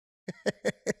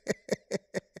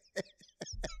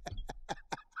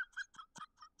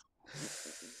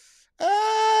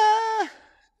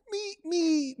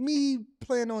 Me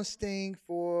plan on staying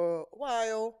for a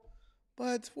while,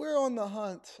 but we're on the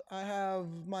hunt. I have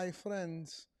my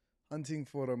friends hunting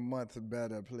for a much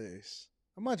better place.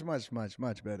 A much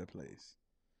better place.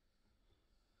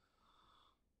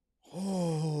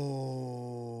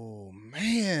 Oh,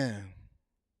 man.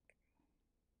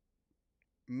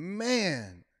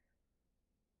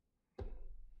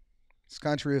 This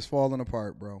country is falling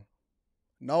apart, bro.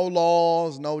 No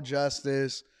laws, no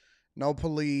justice. No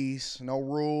police, no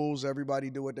rules. Everybody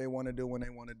do what they want to do when they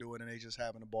want to do it, and they just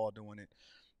having a ball doing it.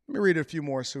 Let me read a few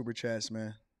more super chats,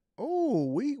 man. Oh,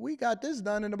 we got this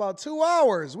done in about 2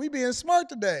 hours. We being smart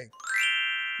today.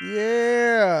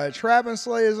 Yeah. Trap and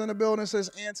Slay is in the building. Says,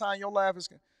 Anton, your laugh is...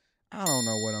 I don't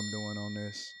know what I'm doing on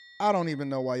this. I don't even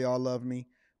know why y'all love me.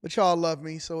 But y'all love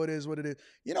me, so it is what it is.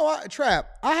 You know what, Trap,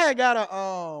 I had got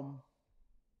a...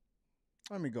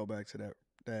 Let me go back to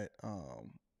that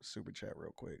super chat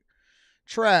real quick.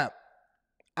 Trap,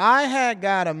 I had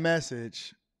got a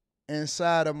message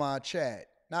inside of my chat.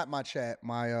 Not my chat,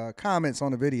 my comments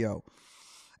on the video.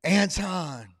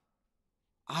 Anton,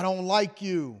 I don't like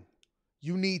you.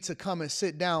 You need to come and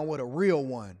sit down with a real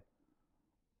one.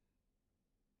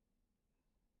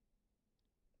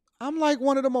 I'm like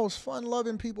one of the most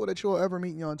fun-loving people that you'll ever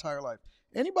meet in your entire life.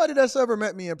 Anybody that's ever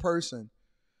met me in person,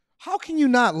 how can you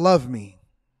not love me?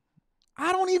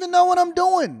 I don't even know what I'm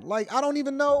doing. Like, I don't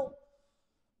even know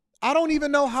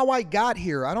how I got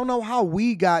here. I don't know how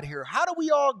we got here. How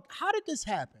did this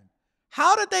happen?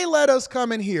 How did they let us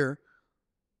come in here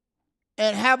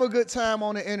and have a good time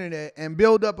on the internet and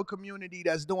build up a community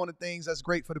that's doing the things that's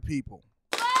great for the people?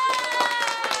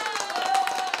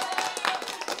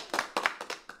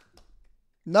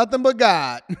 Nothing but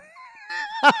God.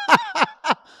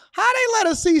 How they let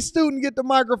a C student get the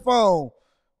microphone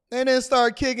and then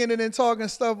start kicking it and talking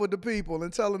stuff with the people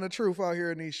and telling the truth out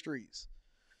here in these streets?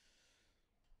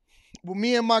 Well,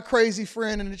 me and my crazy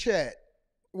friend in the chat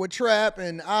with Trap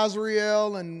and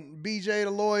Azriel and BJ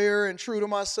the lawyer and True to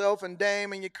Myself and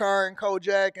Dame and Yakar and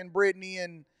Kojak and Brittany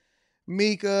and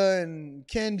Mika and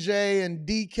Ken J and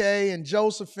DK and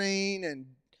Josephine and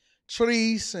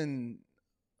Treese and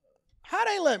how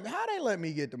they let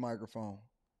me get the microphone?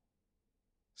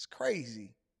 It's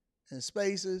crazy. And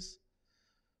Spaces.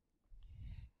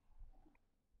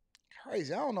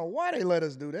 Crazy. I don't know why they let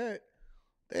us do that.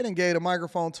 They done gave the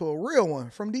microphone to a real one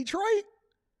from Detroit,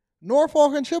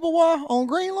 Norfolk and Chippewa on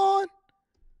Green Lawn,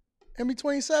 in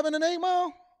between 7 and 8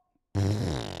 Mile.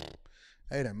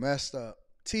 They done messed up.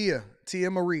 Tia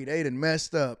Marie, they done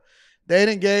messed up. They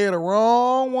done gave the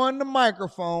wrong one the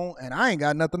microphone, and I ain't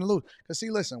got nothing to lose. Because see,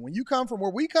 listen, when you come from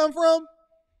where we come from,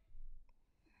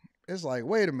 it's like,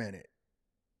 wait a minute.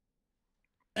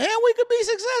 And we could be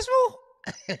successful?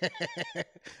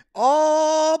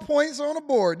 All points on the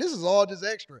board. This is all just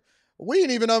extra. We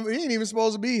ain't even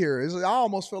supposed to be here. I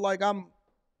almost feel like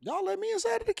y'all let me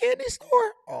inside of the candy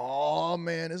store? Oh,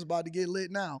 man, it's about to get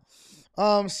lit now.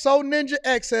 So Ninja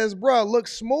X says, bruh, look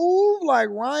smooth like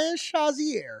Ryan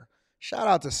Shazier. Shout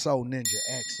out to So Ninja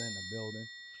X in the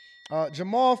building.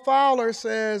 Jamal Fowler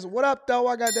says, what up, though?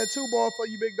 I got that 2-ball for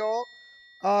you, big dog.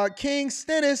 King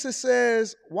Stennis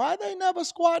says, why they never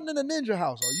squatting in a ninja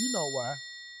house? Oh, you know why.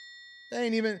 They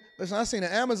ain't even, listen, I seen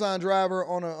an Amazon driver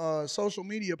on a social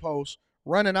media post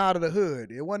running out of the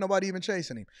hood. It wasn't nobody even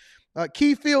chasing him.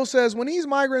 Keith Field says, when these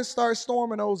migrants start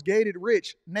storming those gated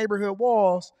rich neighborhood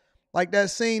walls, like that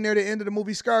scene near the end of the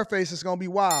movie Scarface, it's going to be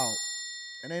wild.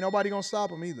 And ain't nobody going to stop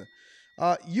them either.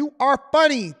 You are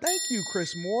funny. Thank you,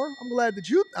 Chris Moore. I'm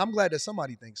glad that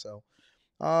somebody thinks so.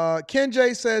 Ken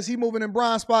J says he moving in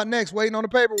Bronze Spot next, waiting on the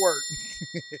paperwork.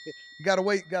 You gotta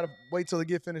wait till it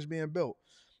get finished being built.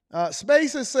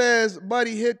 Spaces says,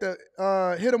 buddy, hit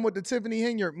him with the Tiffany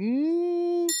Henyard.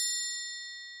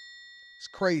 It's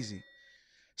crazy.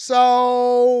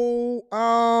 So,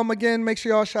 again, make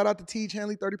sure y'all shout out to Tiege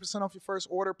Hanley, 30% off your first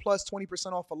order, plus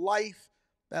 20% off for life.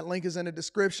 That link is in the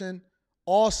description.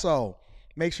 Also,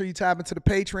 make sure you tap into the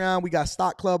Patreon. We got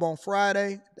Stock Club on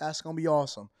Friday. That's going to be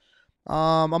awesome.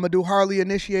 I'm going to do Harley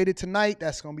Initiated tonight.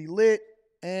 That's going to be lit.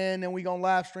 And then we're going to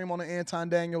live stream on the Anton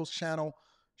Daniels channel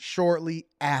shortly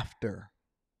after.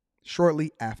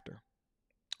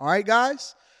 All right,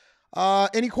 guys?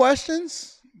 Any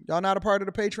questions? Y'all not a part of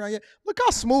the Patreon yet? Look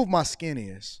how smooth my skin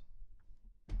is.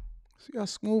 See how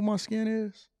smooth my skin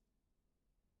is?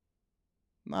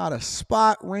 Not a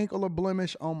spot, wrinkle, or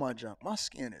blemish on my junk. My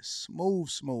skin is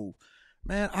smooth.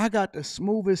 Man, I got the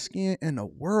smoothest skin in the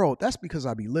world. That's because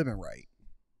I be living right.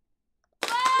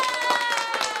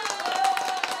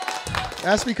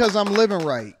 That's because I'm living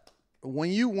right. When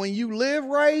you live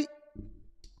right,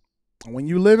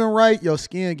 your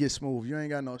skin gets smooth. You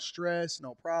ain't got no stress,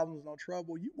 no problems, no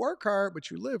trouble. You work hard, but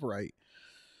you live right.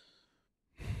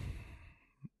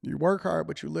 You work hard,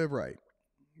 but you live right.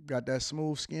 Got that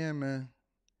smooth skin, man.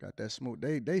 Got that smooth.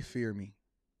 They fear me.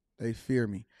 They fear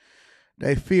me.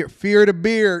 They fear the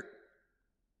beard.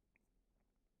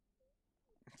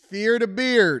 Fear the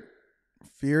beard.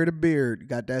 Fear the beard.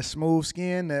 Got that smooth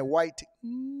skin, that white.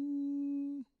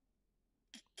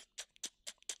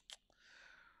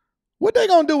 What they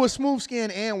gonna do with smooth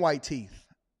skin and white teeth?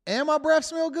 And my breath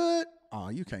smell good? Oh,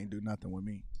 you can't do nothing with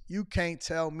me. You can't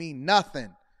tell me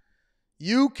nothing.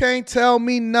 You can't tell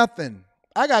me nothing.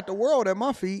 I got the world at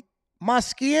my feet. My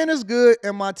skin is good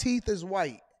and my teeth is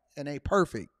white and they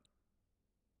perfect.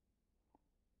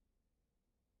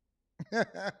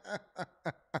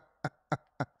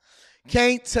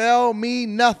 Can't tell me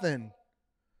nothing.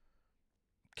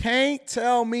 Can't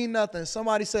tell me nothing.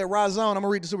 Somebody said, Razone, I'm going to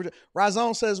read the super chat.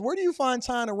 Razone says, where do you find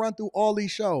time to run through all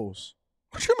these shows?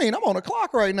 What you mean? I'm on the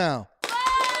clock right now.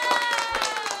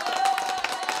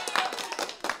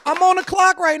 I'm on the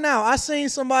clock right now. I seen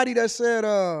somebody that said,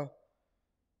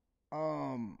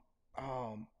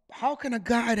 how can a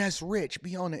guy that's rich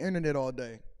be on the internet all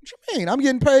day? What you mean? I'm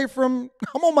getting paid I'm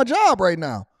on my job right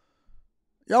now.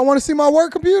 Y'all want to see my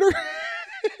work computer?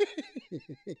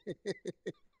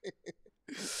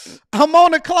 I'm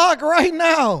on the clock right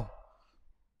now.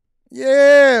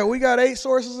 Yeah, we got 8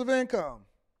 sources of income.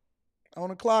 On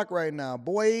the clock right now.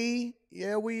 Boy,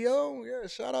 yeah, we are. Yeah,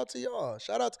 shout out to y'all.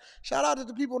 Shout out to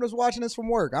the people that's watching this from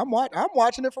work. I'm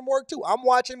watching it from work too. I'm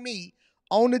watching me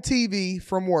on the TV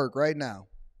from work right now.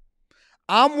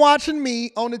 I'm watching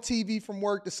me on the TV from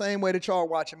work the same way that y'all are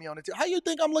watching me on the TV. How you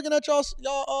think I'm looking at y'all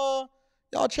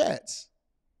chats?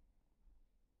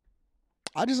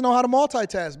 I just know how to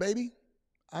multitask, baby.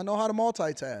 I know how to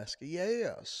multitask.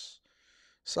 Yes.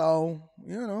 So,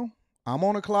 I'm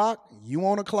on the clock. You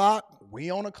on the clock. We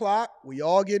on the clock. We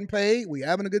all getting paid. We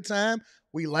having a good time.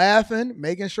 We laughing,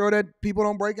 making sure that people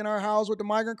don't break in our house with the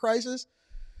migrant crisis.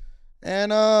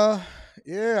 And, I'll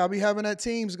be having that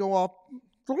Teams go off.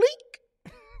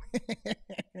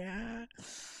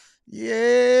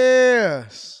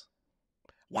 Yes.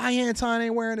 Why Anton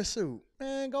ain't wearing a suit?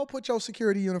 Man, go put your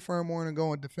security uniform on and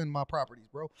go and defend my properties,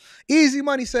 bro. Easy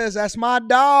Money says, that's my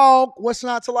dog. What's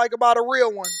not to like about a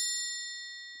real one?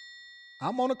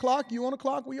 I'm on the clock. You on the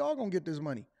clock. We all going to get this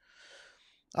money.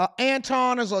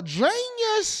 Anton is a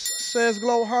genius, says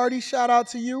Glow Hardy. Shout out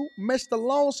to you. Mr.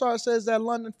 Lone Star says that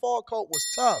London fall coat was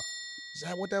tough. Is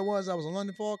that what that was? That was a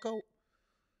London fall coat?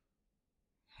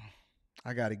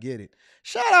 I got to get it.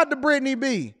 Shout out to Brittany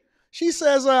B. She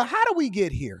says, how do we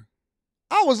get here?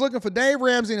 I was looking for Dave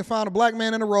Ramsey and found a black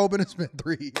man in a robe, and it's been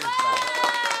 3 years.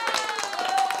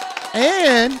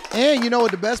 And you know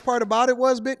what the best part about it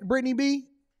was, Brittany B?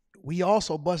 We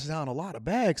also bust down a lot of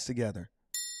bags together.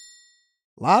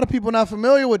 A lot of people not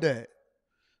familiar with that.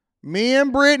 Me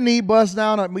and Brittany bust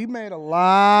down. We made a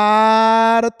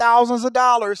lot of thousands of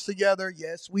dollars together.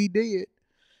 Yes, we did.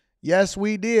 Yes,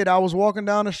 we did. I was walking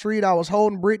down the street. I was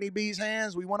holding Brittany B's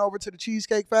hands. We went over to the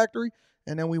Cheesecake Factory,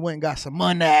 and then we went and got some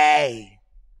money.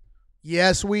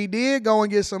 Yes, we did go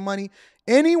and get some money.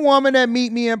 Any woman that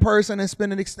meet me in person and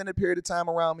spend an extended period of time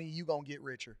around me, you going to get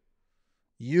richer.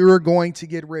 You're going to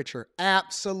get richer.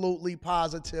 Absolutely,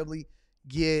 positively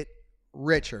get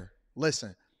richer.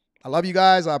 Listen, I love you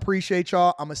guys. I appreciate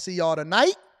y'all. I'm going to see y'all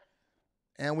tonight,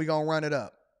 and we're going to run it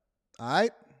up. All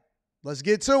right? Let's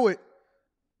get to it.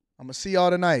 I'm going to see y'all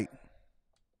tonight.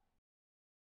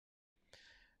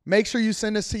 Make sure you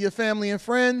send this to your family and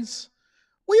friends.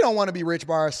 We don't want to be rich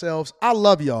by ourselves. I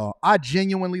love y'all. I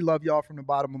genuinely love y'all from the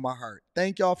bottom of my heart.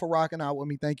 Thank y'all for rocking out with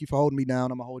me. Thank you for holding me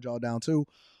down. I'm going to hold y'all down too.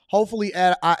 Hopefully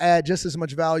I add just as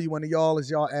much value into y'all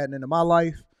as y'all adding into my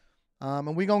life.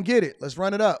 And we going to get it. Let's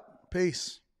run it up.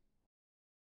 Peace.